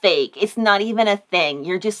 It's fake. It's not even a thing.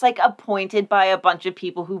 You're just appointed by a bunch of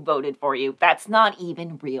people who voted for you. That's not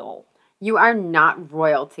even real. You are not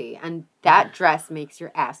royalty. And that dress makes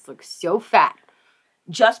your ass look so fat.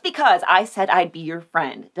 Just because I said I'd be your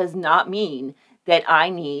friend does not mean that I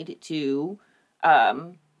need to,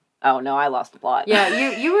 oh no, I lost the plot.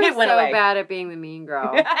 Yeah, you were so away. Bad at being the mean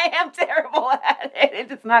girl. I am terrible at it. It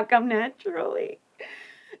does not come naturally.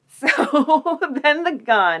 So then the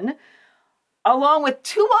gun, along with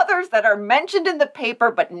two others that are mentioned in the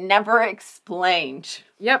paper but never explained.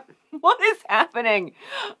 Yep. What is happening?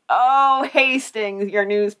 Oh, Hastings, your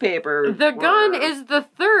newspaper. The gun is the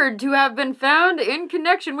third to have been found in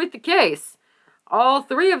connection with the case. All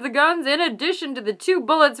three of the guns, in addition to the 2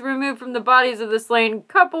 bullets removed from the bodies of the slain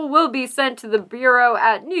couple, will be sent to the Bureau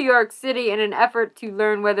at New York City in an effort to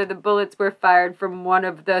learn whether the bullets were fired from one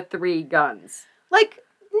of the 3 guns.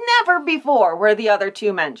 Never before were the other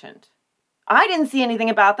 2 mentioned. I didn't see anything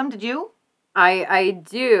about them, did you? I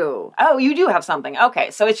do. Oh, you do have something.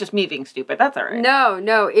 Okay, so it's just me being stupid. That's all right.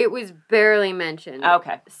 No, it was barely mentioned.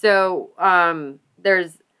 Okay. So, I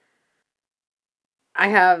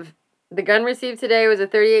have... The gun received today was a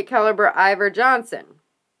 .38 caliber Ivor Johnson,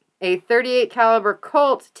 a .38 caliber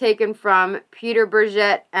Colt taken from Peter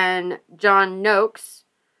Burgett and John Noakes,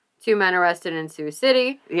 2 men arrested in Sioux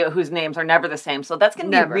City. Yeah, whose names are never the same, so that's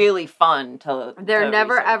going to be really fun to They're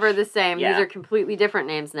never research. ever the same. Yeah. These are completely different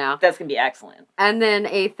names now. That's going to be excellent. And then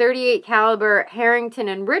a .38 caliber Harrington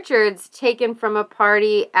and Richards taken from a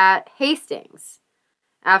party at Hastings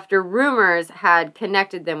after rumors had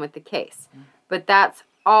connected them with the case. But that's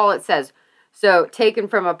all it says. So, taken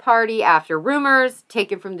from a party after rumors,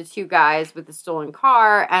 taken from the 2 guys with the stolen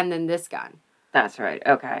car, and then this gun. That's right.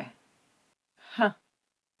 Okay. Huh.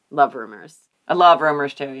 Love rumors. I love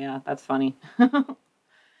rumors, too. Yeah, that's funny.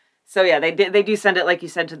 So, yeah, they do send it, like you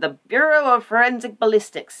said, to the Bureau of Forensic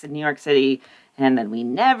Ballistics in New York City, and then we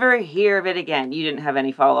never hear of it again. You didn't have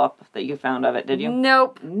any follow-up that you found of it, did you?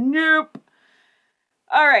 Nope.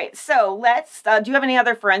 All right, so let's... do you have any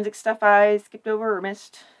other forensic stuff I skipped over or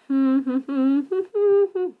missed? I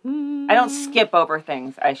don't skip over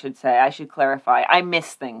things, I should say. I should clarify. I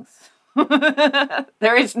miss things.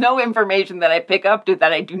 There is no information that I pick up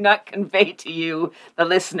that I do not convey to you, the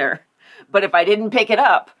listener. But if I didn't pick it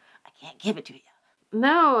up, I can't give it to you.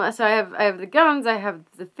 No, so I have the guns, I have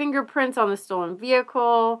the fingerprints on the stolen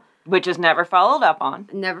vehicle. Which is never followed up on.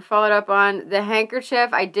 Never followed up on. The handkerchief,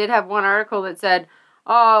 I did have one article that said,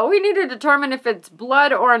 oh, we need to determine if it's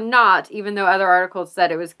blood or not, even though other articles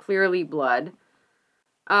said it was clearly blood.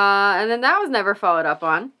 And then that was never followed up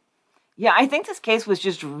on. Yeah, I think this case was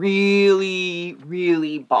just really,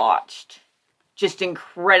 really botched. Just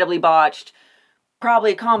incredibly botched.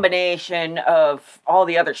 Probably a combination of all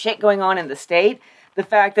the other shit going on in the state. The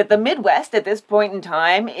fact that the Midwest at this point in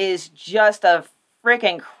time is just a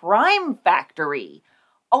freaking crime factory.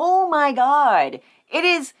 Oh my God. It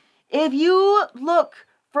is... If you look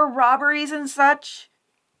for robberies and such.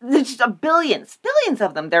 There's just billions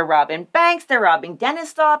of them. They're robbing banks, they're robbing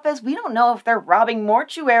dentist office. We don't know if they're robbing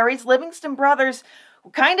mortuaries. Livingston Brothers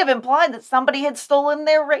kind of implied that somebody had stolen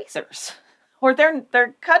their razors or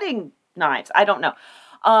their cutting knives. I don't know.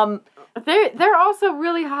 They're also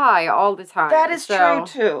really high all the time. That is true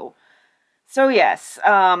too. So yes.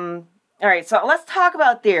 All right. So let's talk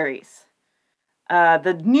about theories.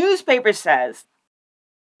 The newspaper says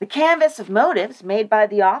the canvas of motives made by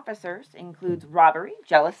the officers includes robbery,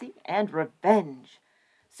 jealousy, and revenge.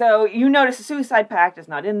 So you notice the suicide pact is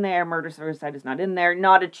not in there, murder-suicide is not in there,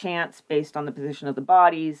 not a chance based on the position of the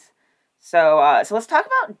bodies. So let's talk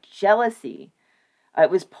about jealousy. It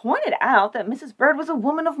was pointed out that Mrs. Bird was a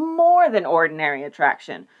woman of more than ordinary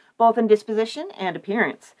attraction, both in disposition and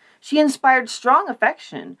appearance. She inspired strong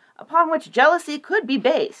affection, upon which jealousy could be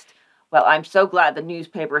based. Well, I'm so glad the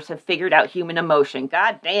newspapers have figured out human emotion.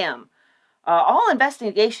 God damn. All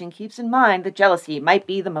investigation keeps in mind that jealousy might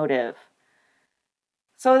be the motive.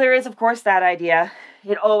 So there is, of course, that idea.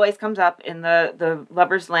 It always comes up in the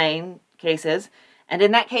Lover's Lane cases. And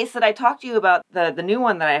in that case that I talked to you about, the new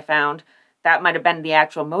one that I found, that might have been the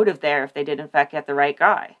actual motive there if they did, in fact, get the right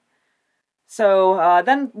guy. So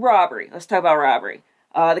then robbery. Let's talk about robbery.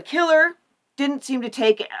 The killer didn't seem to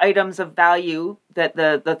take items of value that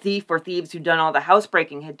the thief or thieves who'd done all the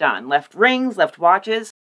housebreaking had done. Left rings, left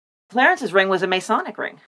watches. Clarence's ring was a Masonic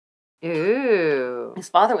ring. Ooh. His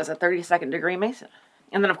father was a 32nd degree Mason.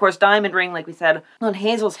 And then, of course, diamond ring, like we said, on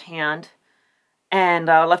Hazel's hand. And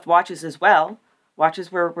left watches as well.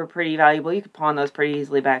 Watches were pretty valuable. You could pawn those pretty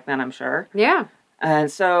easily back then, I'm sure. Yeah.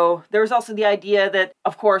 And so there was also the idea that,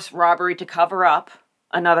 of course, robbery to cover up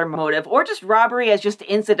another motive, or just robbery as just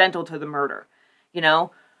incidental to the murder. You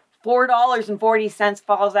know, $4.40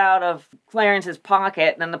 falls out of Clarence's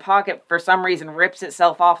pocket, and then the pocket, for some reason, rips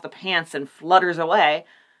itself off the pants and flutters away.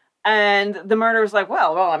 And the murderer's like,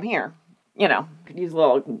 well, I'm here. You know, could use a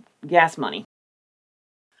little gas money.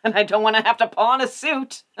 And I don't want to have to pawn a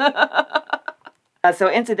suit.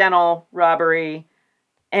 So incidental robbery.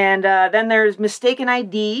 And then there's mistaken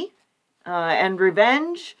ID and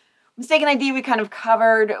revenge. Mistaken ID we kind of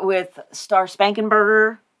covered with Star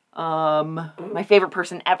Spankenberger. My favorite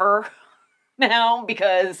person ever now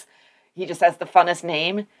because he just has the funnest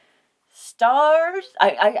name. Stars?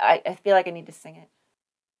 I feel like I need to sing it.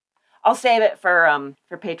 I'll save it for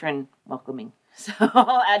patron welcoming. So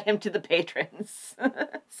I'll add him to the patrons.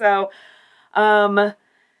 So,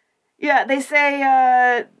 yeah, they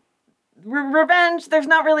say revenge, there's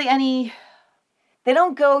not really any... They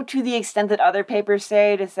don't go to the extent that other papers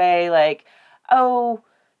say to say, like, oh,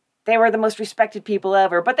 they were the most respected people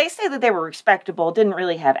ever. But they say that they were respectable, didn't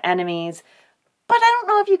really have enemies. But I don't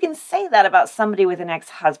know if you can say that about somebody with an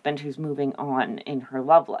ex-husband who's moving on in her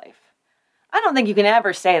love life. I don't think you can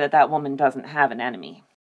ever say that that woman doesn't have an enemy.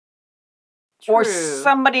 True. Or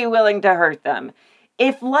somebody willing to hurt them.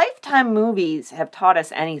 If Lifetime movies have taught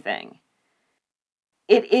us anything,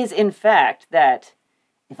 it is, in fact, that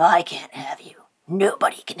if I can't have you,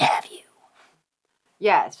 nobody can have you.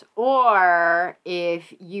 Yes, or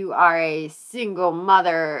if you are a single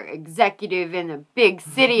mother executive in a big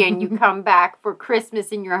city and you come back for Christmas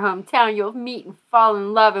in your hometown, you'll meet and fall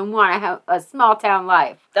in love and want to have a small town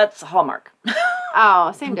life. That's Hallmark.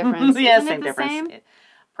 Oh, same difference. Yeah, Isn't same it the difference. same?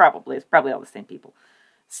 It's probably all the same people.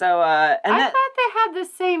 So, I thought they had the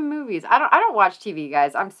same movies. I don't watch TV,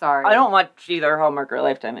 guys. I'm sorry. I don't watch either Hallmark or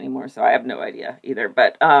Lifetime anymore, so I have no idea either.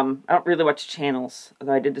 But I don't really watch channels.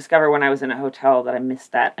 Although I did discover when I was in a hotel that I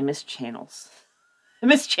missed that. I missed channels. I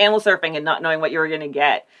missed channel surfing and not knowing what you were going to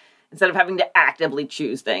get instead of having to actively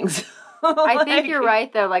choose things. I think you're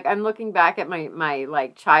right, though. Like, I'm looking back at my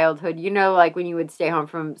like, childhood. You know, like, when you would stay home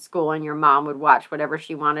from school and your mom would watch whatever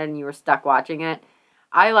she wanted and you were stuck watching it.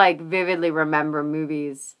 I, like, vividly remember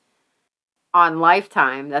movies on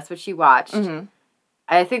Lifetime. That's what she watched. Mm-hmm.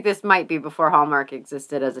 I think this might be before Hallmark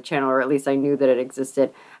existed as a channel, or at least I knew that it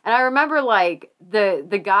existed. And I remember, like,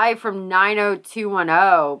 the guy from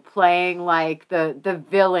 90210 playing, like, the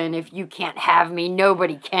villain, if you can't have me,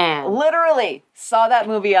 nobody can. Literally saw that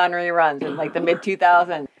movie on reruns in, like, the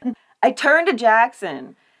mid-2000s. I turned to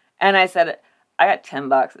Jackson, and I said, I got $10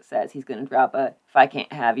 that says he's going to drop a, if I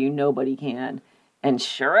can't have you, nobody can. And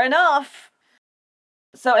sure enough.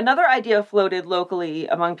 So another idea floated locally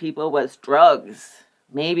among people was drugs.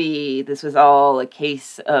 Maybe this was all a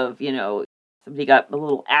case of, you know, somebody got a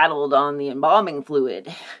little addled on the embalming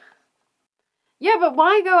fluid. Yeah, but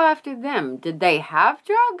why go after them? Did they have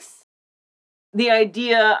drugs? The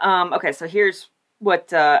idea, okay, so here's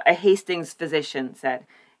what a Hastings physician said.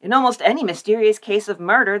 In almost any mysterious case of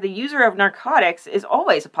murder, the user of narcotics is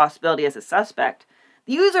always a possibility as a suspect.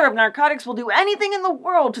 The user of narcotics will do anything in the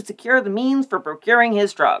world to secure the means for procuring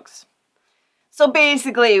his drugs. So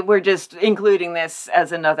basically, we're just including this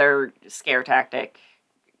as another scare tactic.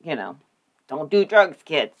 Don't do drugs,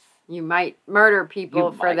 kids. You might murder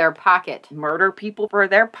people for their pocket. Murder people for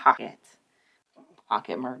their pocket.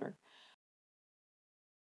 Pocket murder.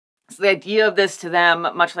 So the idea of this to them,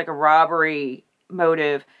 much like a robbery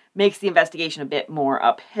motive, makes the investigation a bit more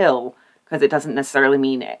uphill, because it doesn't necessarily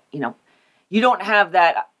mean, you don't have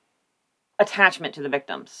that attachment to the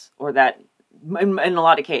victims, or that, in a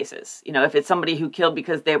lot of cases, if it's somebody who killed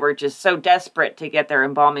because they were just so desperate to get their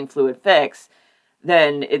embalming fluid fix,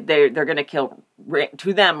 then they're going to kill,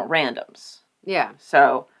 to them, randoms. Yeah.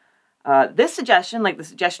 So this suggestion, like the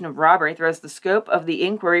suggestion of robbery, throws the scope of the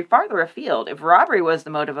inquiry farther afield. If robbery was the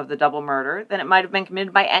motive of the double murder, then it might have been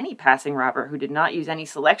committed by any passing robber who did not use any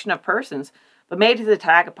selection of persons, but made his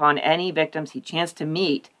attack upon any victims he chanced to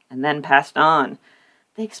meet, and then passed on.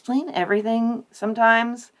 They explain everything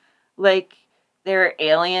sometimes, like they're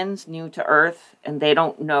aliens new to Earth, and they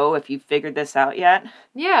don't know if you've figured this out yet.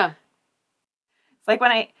 Yeah. It's like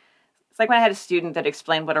when I had a student that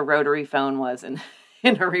explained what a rotary phone was in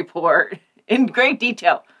a report in great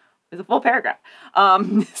detail. It was a full paragraph.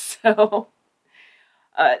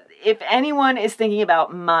 If anyone is thinking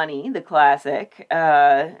about money, the classic,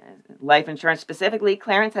 life insurance specifically,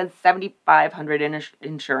 Clarence had $7,500 in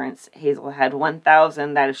insurance. Hazel had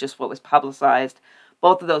 $1,000. That is just what was publicized.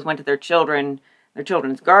 Both of those went to their children's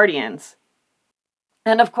guardians.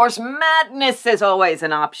 And of course, madness is always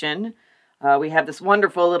an option. We have this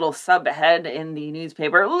wonderful little subhead in the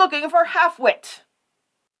newspaper, looking for half-wit.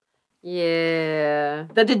 Yeah.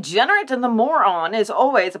 The degenerate and the moron is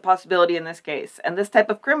always a possibility in this case, and this type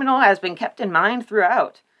of criminal has been kept in mind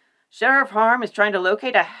throughout. Sheriff Harm is trying to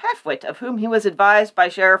locate a half-wit of whom he was advised by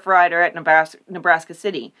Sheriff Ryder at Nebraska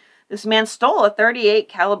City. This man stole a .38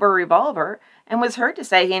 caliber revolver and was heard to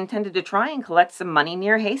say he intended to try and collect some money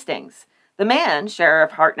near Hastings. The man,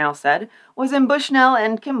 Sheriff Hartnell said, was in Bushnell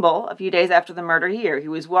and Kimball a few days after the murder here. He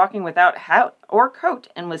was walking without hat or coat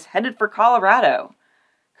and was headed for Colorado.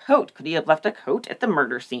 Coat. Could he have left a coat at the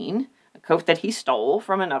murder scene? A coat that he stole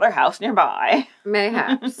from another house nearby?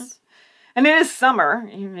 Mayhaps. And it is summer.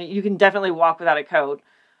 You can definitely walk without a coat.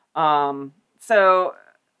 So,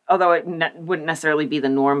 although it wouldn't necessarily be the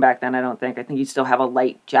norm back then, I don't think. I think you'd still have a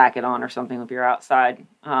light jacket on or something if you're outside.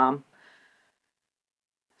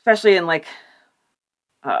 Especially in,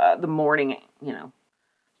 the morning,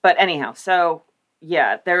 But anyhow, so,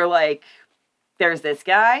 yeah, they're like, there's this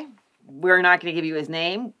guy. We're not going to give you his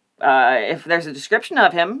name. If there's a description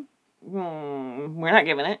of him, we're not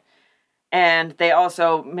giving it. And they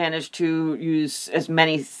also managed to use as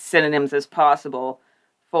many synonyms as possible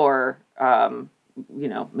for,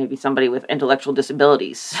 maybe somebody with intellectual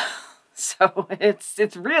disabilities. So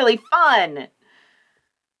it's really fun.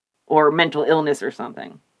 Or mental illness or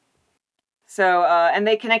something. So, and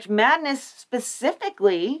they connect madness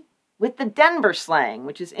specifically with the Denver slang,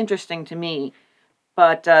 which is interesting to me.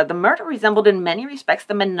 But the murder resembled in many respects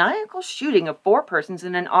the maniacal shooting of 4 persons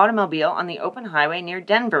in an automobile on the open highway near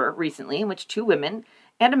Denver recently, in which 2 women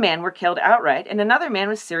and a man were killed outright, and another man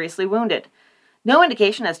was seriously wounded. No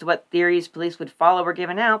indication as to what theories police would follow were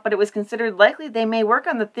given out, but it was considered likely they may work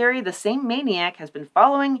on the theory the same maniac has been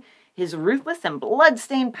following his ruthless and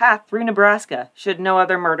blood-stained path through Nebraska, should no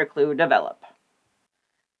other murder clue develop.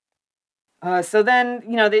 So then,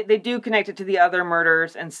 they do connect it to the other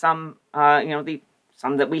murders and some,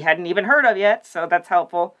 some that we hadn't even heard of yet, so that's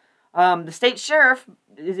helpful. The state sheriff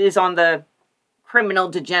is on the criminal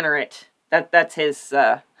degenerate. That's his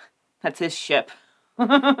ship.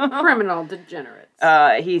 Criminal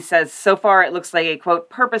degenerates. He says, so far it looks like a, quote,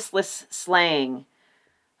 purposeless slaying.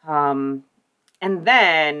 And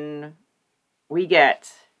then we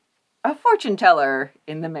get a fortune teller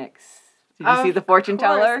in the mix. Did you see the fortune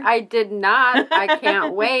teller? I did not. I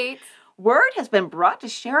can't wait. Word has been brought to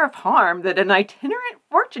Sheriff Harm that an itinerant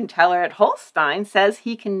fortune teller at Holstein says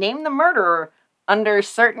he can name the murderer under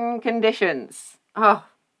certain conditions. Oh.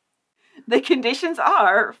 The conditions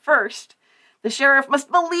are, first, the sheriff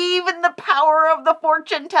must believe in the power of the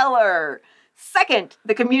fortune teller. Second,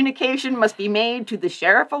 the communication must be made to the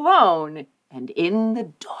sheriff alone and in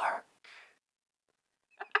the dark.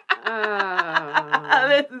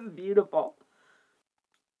 This is beautiful.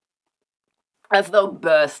 That's the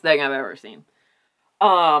best thing I've ever seen.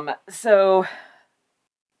 So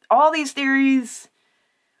all these theories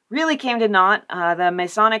really came to naught. The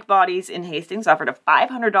Masonic bodies in Hastings offered a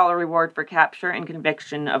 $500 reward for capture and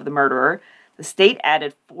conviction of the murderer. The state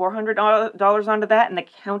added $400 onto that, and the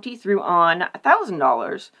county threw on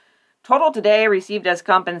 $1,000. Total today received as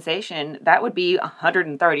compensation, that would be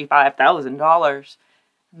 $135,000.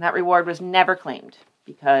 And that reward was never claimed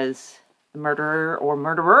because the murderer or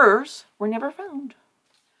murderers were never found.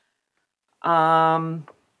 And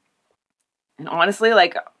honestly,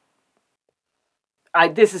 like,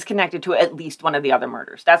 this is connected to at least one of the other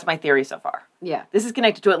murders. That's my theory so far. Yeah. This is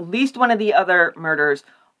connected to at least one of the other murders,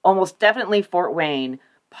 almost definitely Fort Wayne,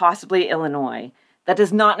 possibly Illinois. That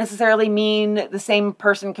does not necessarily mean the same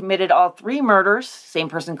person committed all 3 murders. Same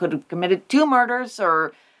person could have committed 2 murders,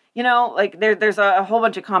 or, like there's a whole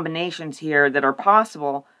bunch of combinations here that are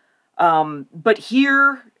possible. But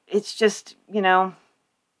here, it's just,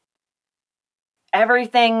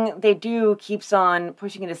 everything they do keeps on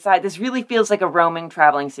pushing it aside. This really feels like a roaming,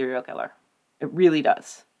 traveling serial killer. It really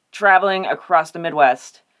does. Traveling across the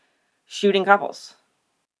Midwest, shooting couples.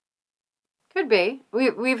 Could be.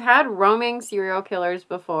 We've had roaming serial killers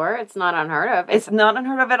before. It's not unheard of. It's not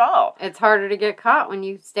unheard of at all. It's harder to get caught when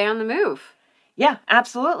you stay on the move. Yeah,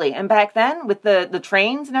 absolutely. And back then, with the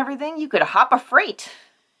trains and everything, you could hop a freight.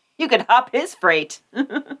 You could hop his freight.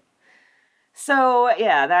 So,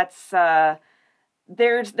 yeah, that's...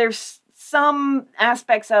 There's some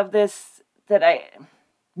aspects of this that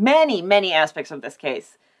many aspects of this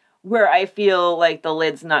case where I feel like the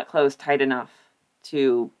lid's not closed tight enough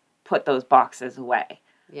to put those boxes away.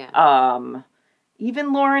 Yeah.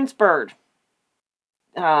 Even Lawrence Bird.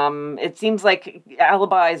 It seems like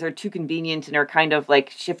alibis are too convenient and are kind of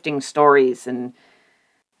like shifting stories, and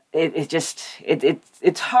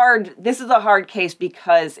it's hard. This is a hard case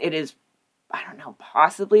because it is, I don't know,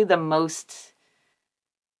 possibly the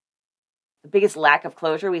biggest lack of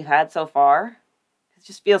closure we've had so far. It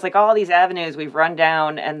just feels like all these avenues we've run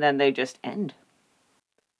down and then they just end.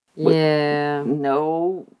 Yeah.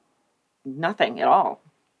 Nothing at all.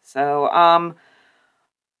 So,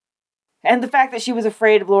 and the fact that she was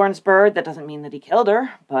afraid of Lawrence Bird, that doesn't mean that he killed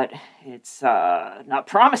her, but it's not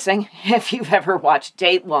promising if you've ever watched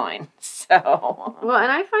Dateline. So. Well,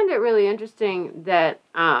 and I find it really interesting that,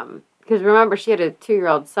 because remember, she had a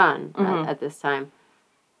 2-year-old son at this time.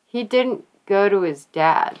 He didn't go to his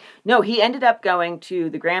dad. No, he ended up going to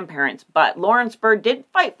the grandparents, but Lawrence Bird did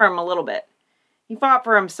fight for him a little bit. He fought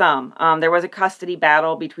for him some. There was a custody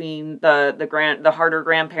battle between the Harder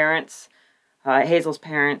grandparents, Hazel's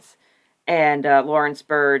parents, and Lawrence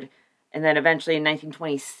Bird. And then eventually in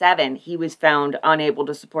 1927, he was found unable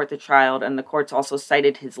to support the child, and the courts also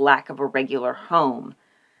cited his lack of a regular home.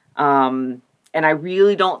 And I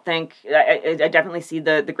really don't think, I definitely see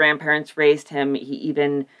the grandparents raised him. He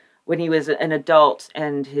even, when he was an adult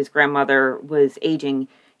and his grandmother was aging,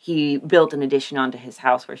 he built an addition onto his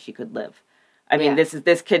house where she could live. I mean,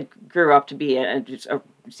 this kid grew up to be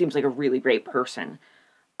seems like a really great person.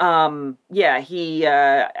 I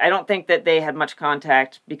don't think that they had much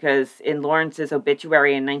contact because in Lawrence's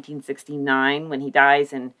obituary in 1969, when he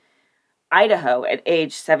dies in Idaho at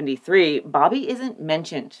age 73, Bobby isn't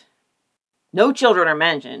mentioned. No children are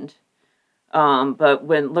mentioned. But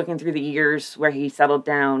when looking through the years where he settled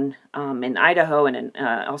down in Idaho and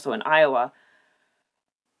also in Iowa,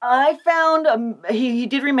 I found he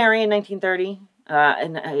did remarry in 1930,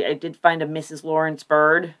 and I did find a Mrs. Lawrence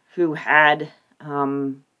Bird who had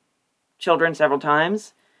children several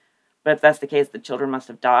times. But if that's the case, the children must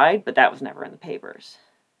have died, but that was never in the papers.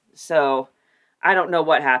 So I don't know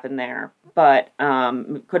what happened there, but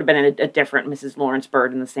it could have been a different Mrs. Lawrence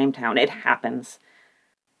Bird in the same town. It happens.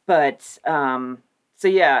 But,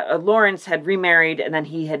 Lawrence had remarried, and then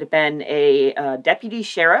he had been a deputy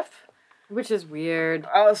sheriff. Which is weird.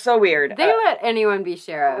 Oh, so weird. They let anyone be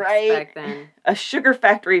sheriff back then. A sugar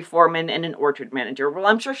factory foreman and an orchard manager. Well,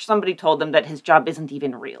 I'm sure somebody told them that his job isn't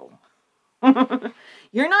even real.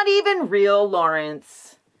 You're not even real,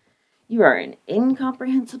 Lawrence. You are an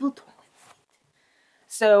incomprehensible toilet seat.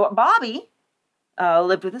 So, Bobby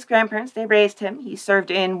lived with his grandparents. They raised him. He served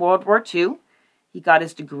in World War II. He got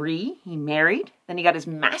his degree. He married. Then he got his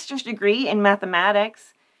master's degree in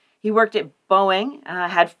mathematics. He worked at Boeing,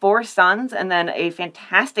 had 4 sons, and then a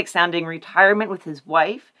fantastic-sounding retirement with his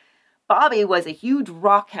wife. Bobby was a huge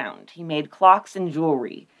rock hound. He made clocks and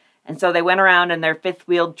jewelry. And so they went around in their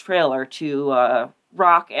 5th-wheeled trailer to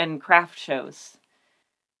rock and craft shows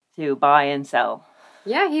to buy and sell.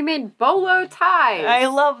 Yeah, he made bolo ties. I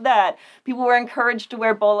love that. People were encouraged to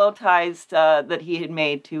wear bolo ties that he had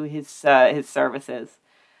made to his services.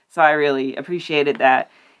 So I really appreciated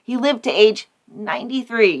that. He lived to age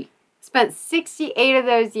 93. Spent 68 of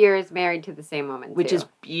those years married to the same woman, which is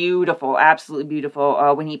beautiful, absolutely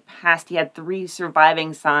beautiful. When he passed, he had 3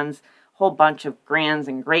 surviving sons, a whole bunch of grands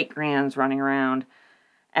and great-grands running around.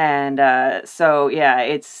 And it's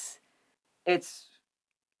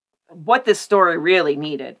what this story really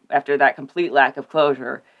needed after that complete lack of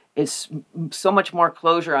closure is so much more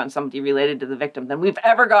closure on somebody related to the victim than we've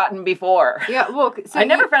ever gotten before. Yeah, well, so I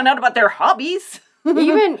never found out about their hobbies.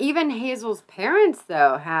 even Hazel's parents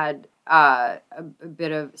though had a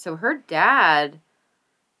bit of. So her dad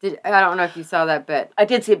I don't know if you saw that bit. I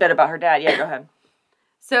did see a bit about her dad. Yeah, go ahead.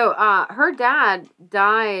 So her dad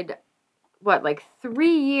died. What, like 3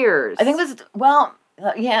 years? I think it was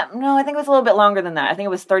I think it was a little bit longer than that. I think it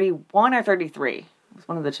was 31 or 33. It was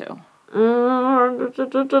one of the two.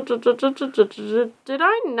 Did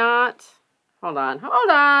I not? Hold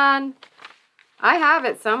on. I have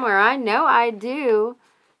it somewhere. I know I do.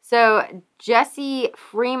 So Jesse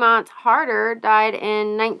Fremont Harder died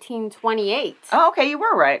in 1928. Oh, okay, you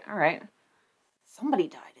were right. All right. Somebody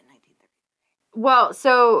died in 1930. Well,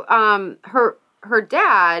 so her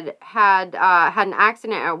dad had an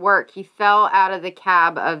accident at work. He fell out of the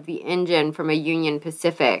cab of the engine from a Union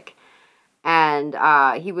Pacific, and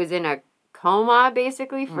he was in a coma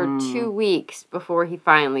basically for 2 weeks before he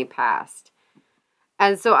finally passed.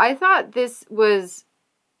 And so I thought this was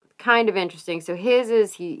kind of interesting. So his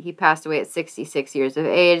is he passed away at 66 years of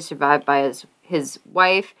age, survived by his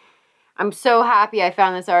wife. I'm so happy I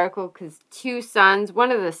found this article because 2 sons.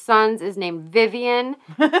 One of the sons is named Vivian,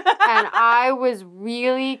 and I was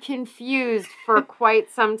really confused for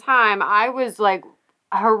quite some time. I was like,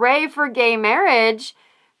 hooray for gay marriage,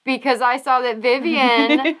 because I saw that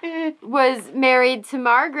Vivian was married to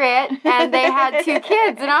Margaret, and they had 2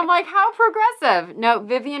 kids, and I'm like, how progressive. No,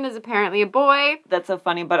 Vivian is apparently a boy. That's so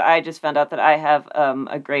funny, but I just found out that I have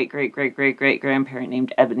a great-great-great-great-great-grandparent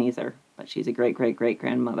named Ebenezer, but she's a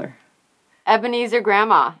great-great-great-grandmother. Ebenezer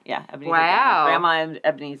Grandma. Yeah, Ebenezer. Wow. Grandma and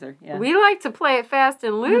Ebenezer, yeah. We like to play it fast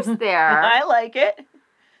and loose there. I like it.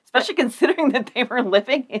 Especially considering that they were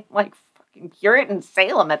living in, like, fucking Puritan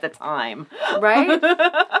Salem at the time. Right?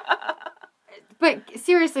 But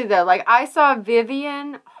seriously, though, like, I saw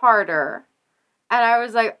Vivian Harder, and I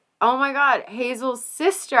was like, oh my God, Hazel's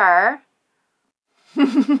sister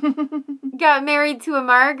got married to a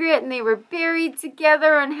Margaret, and they were buried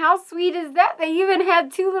together, and how sweet is that? They even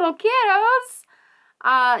had 2 little kiddos.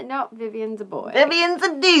 No, Vivian's a boy. Vivian's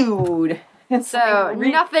a dude. So,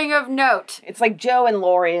 nothing of note. It's like Joe and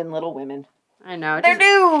Lori in Little Women. I know. They're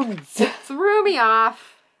dudes! Threw me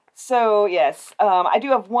off. So, yes, I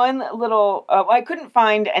do have one little... I couldn't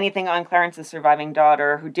find anything on Clarence's surviving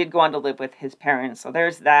daughter, who did go on to live with his parents, so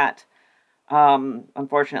there's that.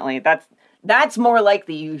 Unfortunately, that's more like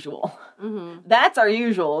the usual. Mm-hmm. That's our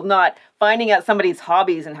usual, not finding out somebody's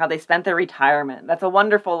hobbies and how they spent their retirement. That's a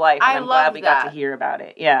wonderful life, and I'm glad we got to hear about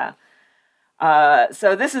it. Yeah.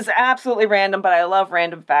 So this is absolutely random, but I love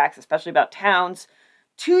random facts, especially about towns.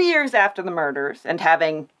 2 years after the murders, and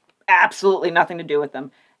having absolutely nothing to do with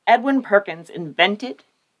them, Edwin Perkins invented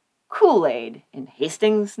Kool-Aid in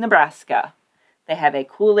Hastings, Nebraska. They have a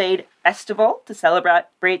Kool-Aid festival to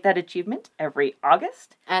celebrate that achievement every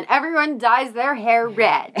August. And everyone dyes their hair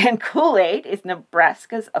red. And Kool-Aid is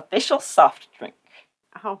Nebraska's official soft drink.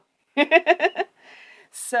 Oh.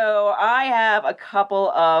 So I have a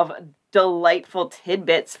couple of delightful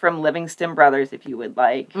tidbits from Livingston Brothers, if you would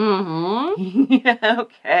like. Mm-hmm. Yeah,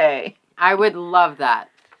 okay. I would love that.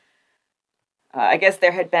 I guess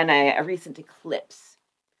there had been a recent eclipse.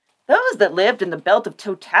 Those that lived in the belt of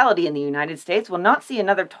totality in the United States will not see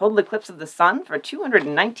another total eclipse of the sun for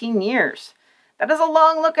 219 years. That is a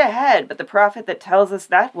long look ahead, but the prophet that tells us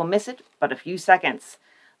that will miss it but a few seconds.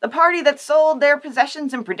 The party that sold their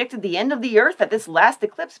possessions and predicted the end of the earth at this last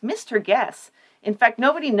eclipse missed her guess. In fact,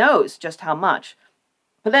 nobody knows just how much.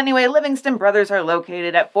 But anyway, Livingston Brothers are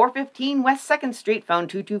located at 415 West 2nd Street, phone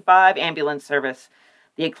 225, ambulance service.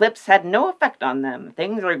 The eclipse had no effect on them.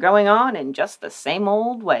 Things are going on in just the same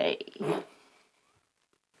old way.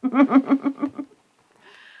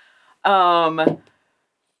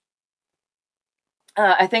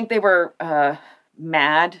 I think they were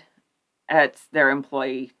mad at their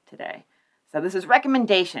employee today. So this is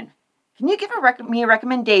recommendation. Can you give me a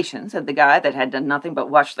recommendation, said the guy that had done nothing but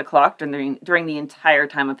watch the clock during the entire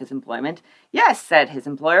time of his employment. Yes, said his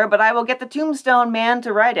employer, but I will get the tombstone man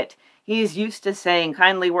to write it. He is used to saying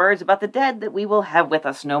kindly words about the dead that we will have with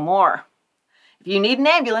us no more. If you need an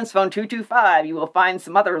ambulance, phone 225. You will find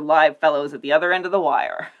some other live fellows at the other end of the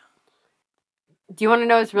wire. Do you want to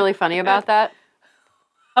know what's really funny about that?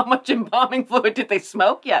 How much embalming fluid did they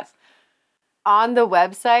smoke? Yes. On the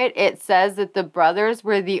website, it says that the brothers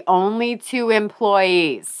were the only 2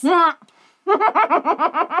 employees.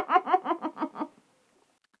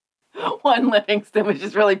 One Livingston was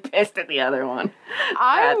just really pissed at the other one.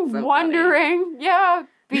 I'm wondering, yeah,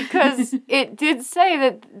 because it did say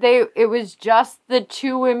that it was just the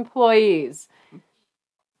 2 employees.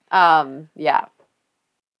 Yeah.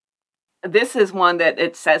 This is one that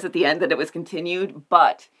it says at the end that it was continued,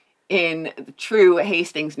 but in the true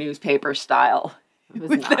Hastings newspaper style. It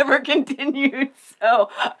was never continued, so...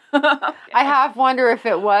 I half wonder if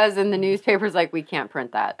it was, and the newspaper's like, we can't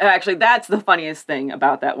print that. Actually, that's the funniest thing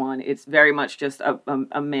about that one. It's very much just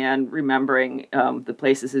a man remembering the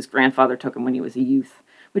places his grandfather took him when he was a youth,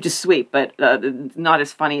 which is sweet, but not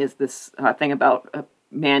as funny as this thing about a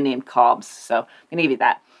man named Cobbs, so I'm going to give you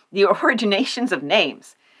that. The originations of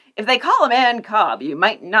names. If they call a man Cobb, you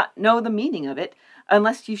might not know the meaning of it,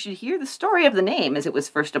 unless you should hear the story of the name as it was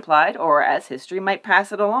first applied, or as history might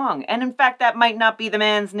pass it along. And in fact, that might not be the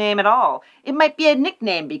man's name at all. It might be a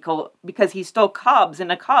nickname because he stole cobs in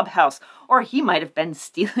a cob house, or he might have been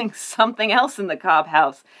stealing something else in the cob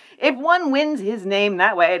house. If one wins his name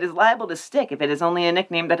that way, it is liable to stick if it is only a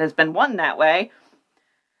nickname that has been won that way.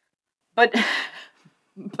 But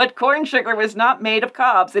corn sugar was not made of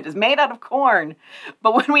cobs. It is made out of corn.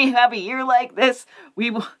 But when we have a year like this, we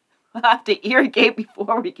will... We'll have to irrigate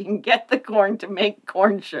before we can get the corn to make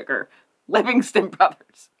corn sugar. Livingston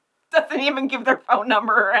Brothers. Doesn't even give their phone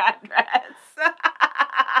number or address.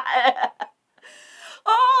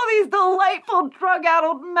 Oh, these delightful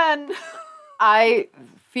drug-addled men. I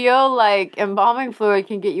feel like embalming fluid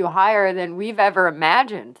can get you higher than we've ever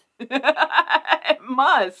imagined. It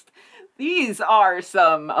must. These are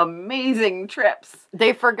some amazing trips.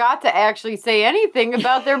 They forgot to actually say anything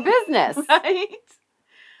about their business. Right?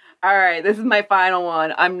 All right, this is my final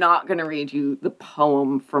one. I'm not going to read you the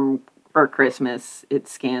poem for Christmas. It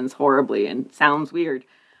scans horribly and sounds weird.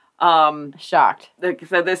 Shocked.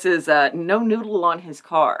 So this is no noodle on his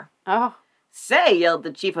car. Oh. Say, yelled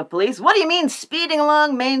the chief of police, what do you mean speeding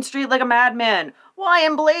along Main Street like a madman? Why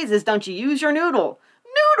in blazes don't you use your noodle?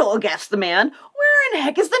 Noodle, gasped the man. Where in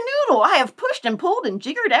heck is the noodle? I have pushed and pulled and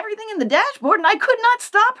jiggered everything in the dashboard and I could not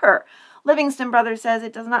stop her. Livingston Brothers says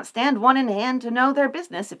it does not stand one in hand to know their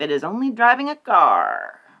business if it is only driving a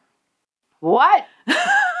car. What?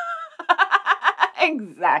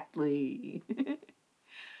 Exactly.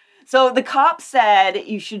 So the cop said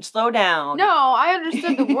you should slow down. No, I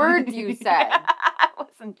understood the words you said. I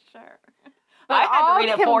wasn't sure. But I had to read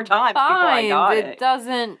it 4 times before I got it. It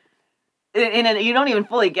doesn't... You don't even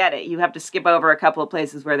fully get it. You have to skip over a couple of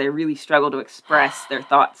places where they really struggle to express their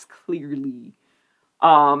thoughts clearly.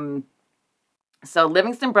 So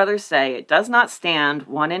Livingston Brothers say it does not stand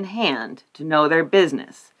one in hand to know their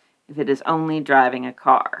business if it is only driving a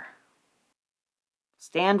car.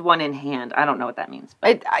 Stand one in hand. I don't know what that means.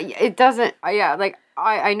 It doesn't, yeah, like,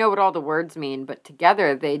 I know what all the words mean, but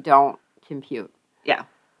together they don't compute. Yeah.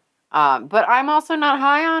 But I'm also not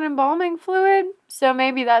high on embalming fluid, so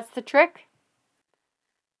maybe that's the trick.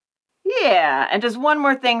 Yeah, and just one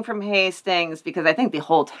more thing from Hastings, because I think the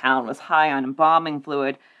whole town was high on embalming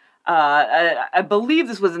fluid. I believe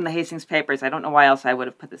this was in the Hastings papers. I don't know why else I would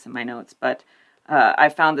have put this in my notes, but I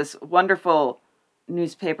found this wonderful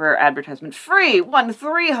newspaper advertisement. Free, won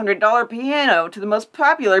 $300 piano to the most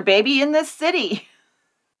popular baby in this city.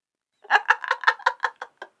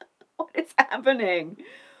 What is happening?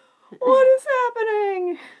 What is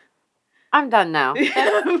happening? I'm done now.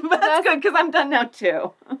 That's good, because I'm done now,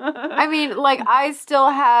 too. I mean, like, I still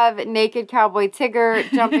have naked cowboy Tigger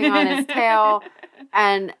jumping on his tail,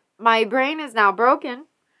 and my brain is now broken.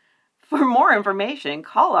 For more information,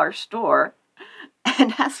 call our store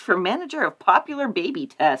and ask for manager of popular baby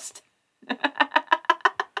test. What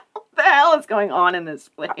the hell is going on in this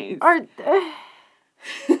place? All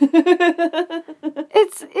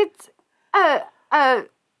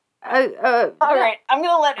right, I'm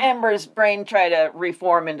gonna let Amber's brain try to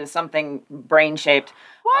reform into something brain-shaped.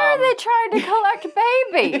 Why are they trying to collect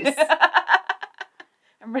babies?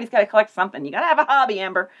 Everybody's got to collect something. You got to have a hobby,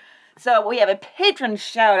 Amber. So we have a patron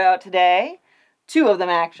shout-out today. 2 of them,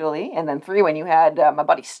 actually. And then 3 when you had my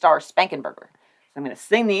buddy Star Spankenberger. So I'm going to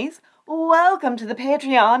sing these. Welcome to the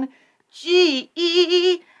Patreon.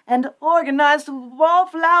 G.E. and Organized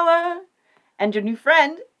Wallflower. And your new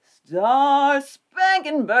friend, Star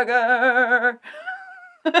Spankenberger.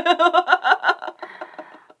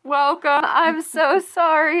 Welcome. I'm so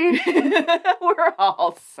sorry. We're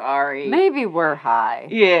all sorry. Maybe we're high.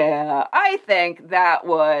 Yeah, I think that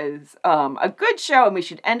was a good show, and we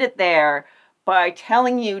should end it there by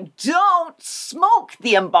telling you don't smoke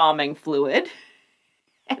the embalming fluid.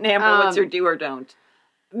 And Amber, what's your do or don't?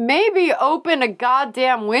 Maybe open a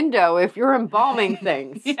goddamn window if you're embalming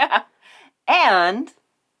things. Yeah. And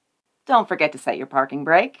don't forget to set your parking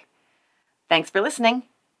brake. Thanks for listening.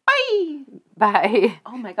 Bye. Bye.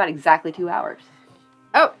 Oh my God, exactly 2 hours.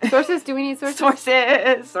 Oh, sources? Do we need sources? Sources.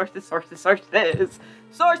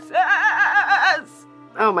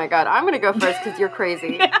 Oh my god, I'm gonna go first because you're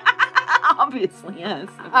crazy. Obviously, yes.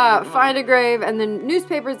 Find a Grave, and then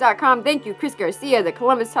newspapers.com. Thank you, Chris Garcia, the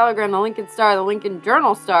Columbus Telegram, the Lincoln Star, the Lincoln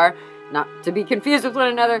Journal Star, not to be confused with one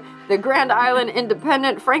another, the Grand Island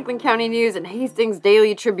Independent, Franklin County News, and Hastings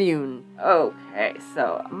Daily Tribune. Okay,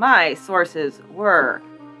 so my sources were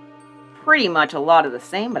pretty much a lot of the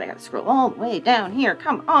same, but I gotta scroll all the way down here.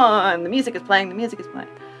 Come on, the music is playing.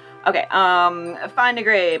 Okay, Find a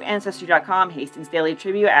Grave, Ancestry.com, Hastings Daily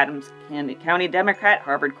Tribune, Adams County Democrat,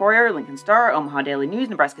 Harvard Courier, Lincoln Star, Omaha Daily News,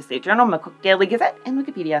 Nebraska State Journal, McCook Daily Gazette, and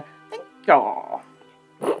Wikipedia. Thank y'all.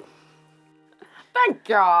 Thank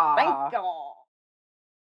y'all.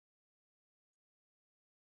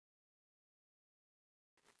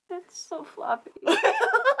 It's so floppy.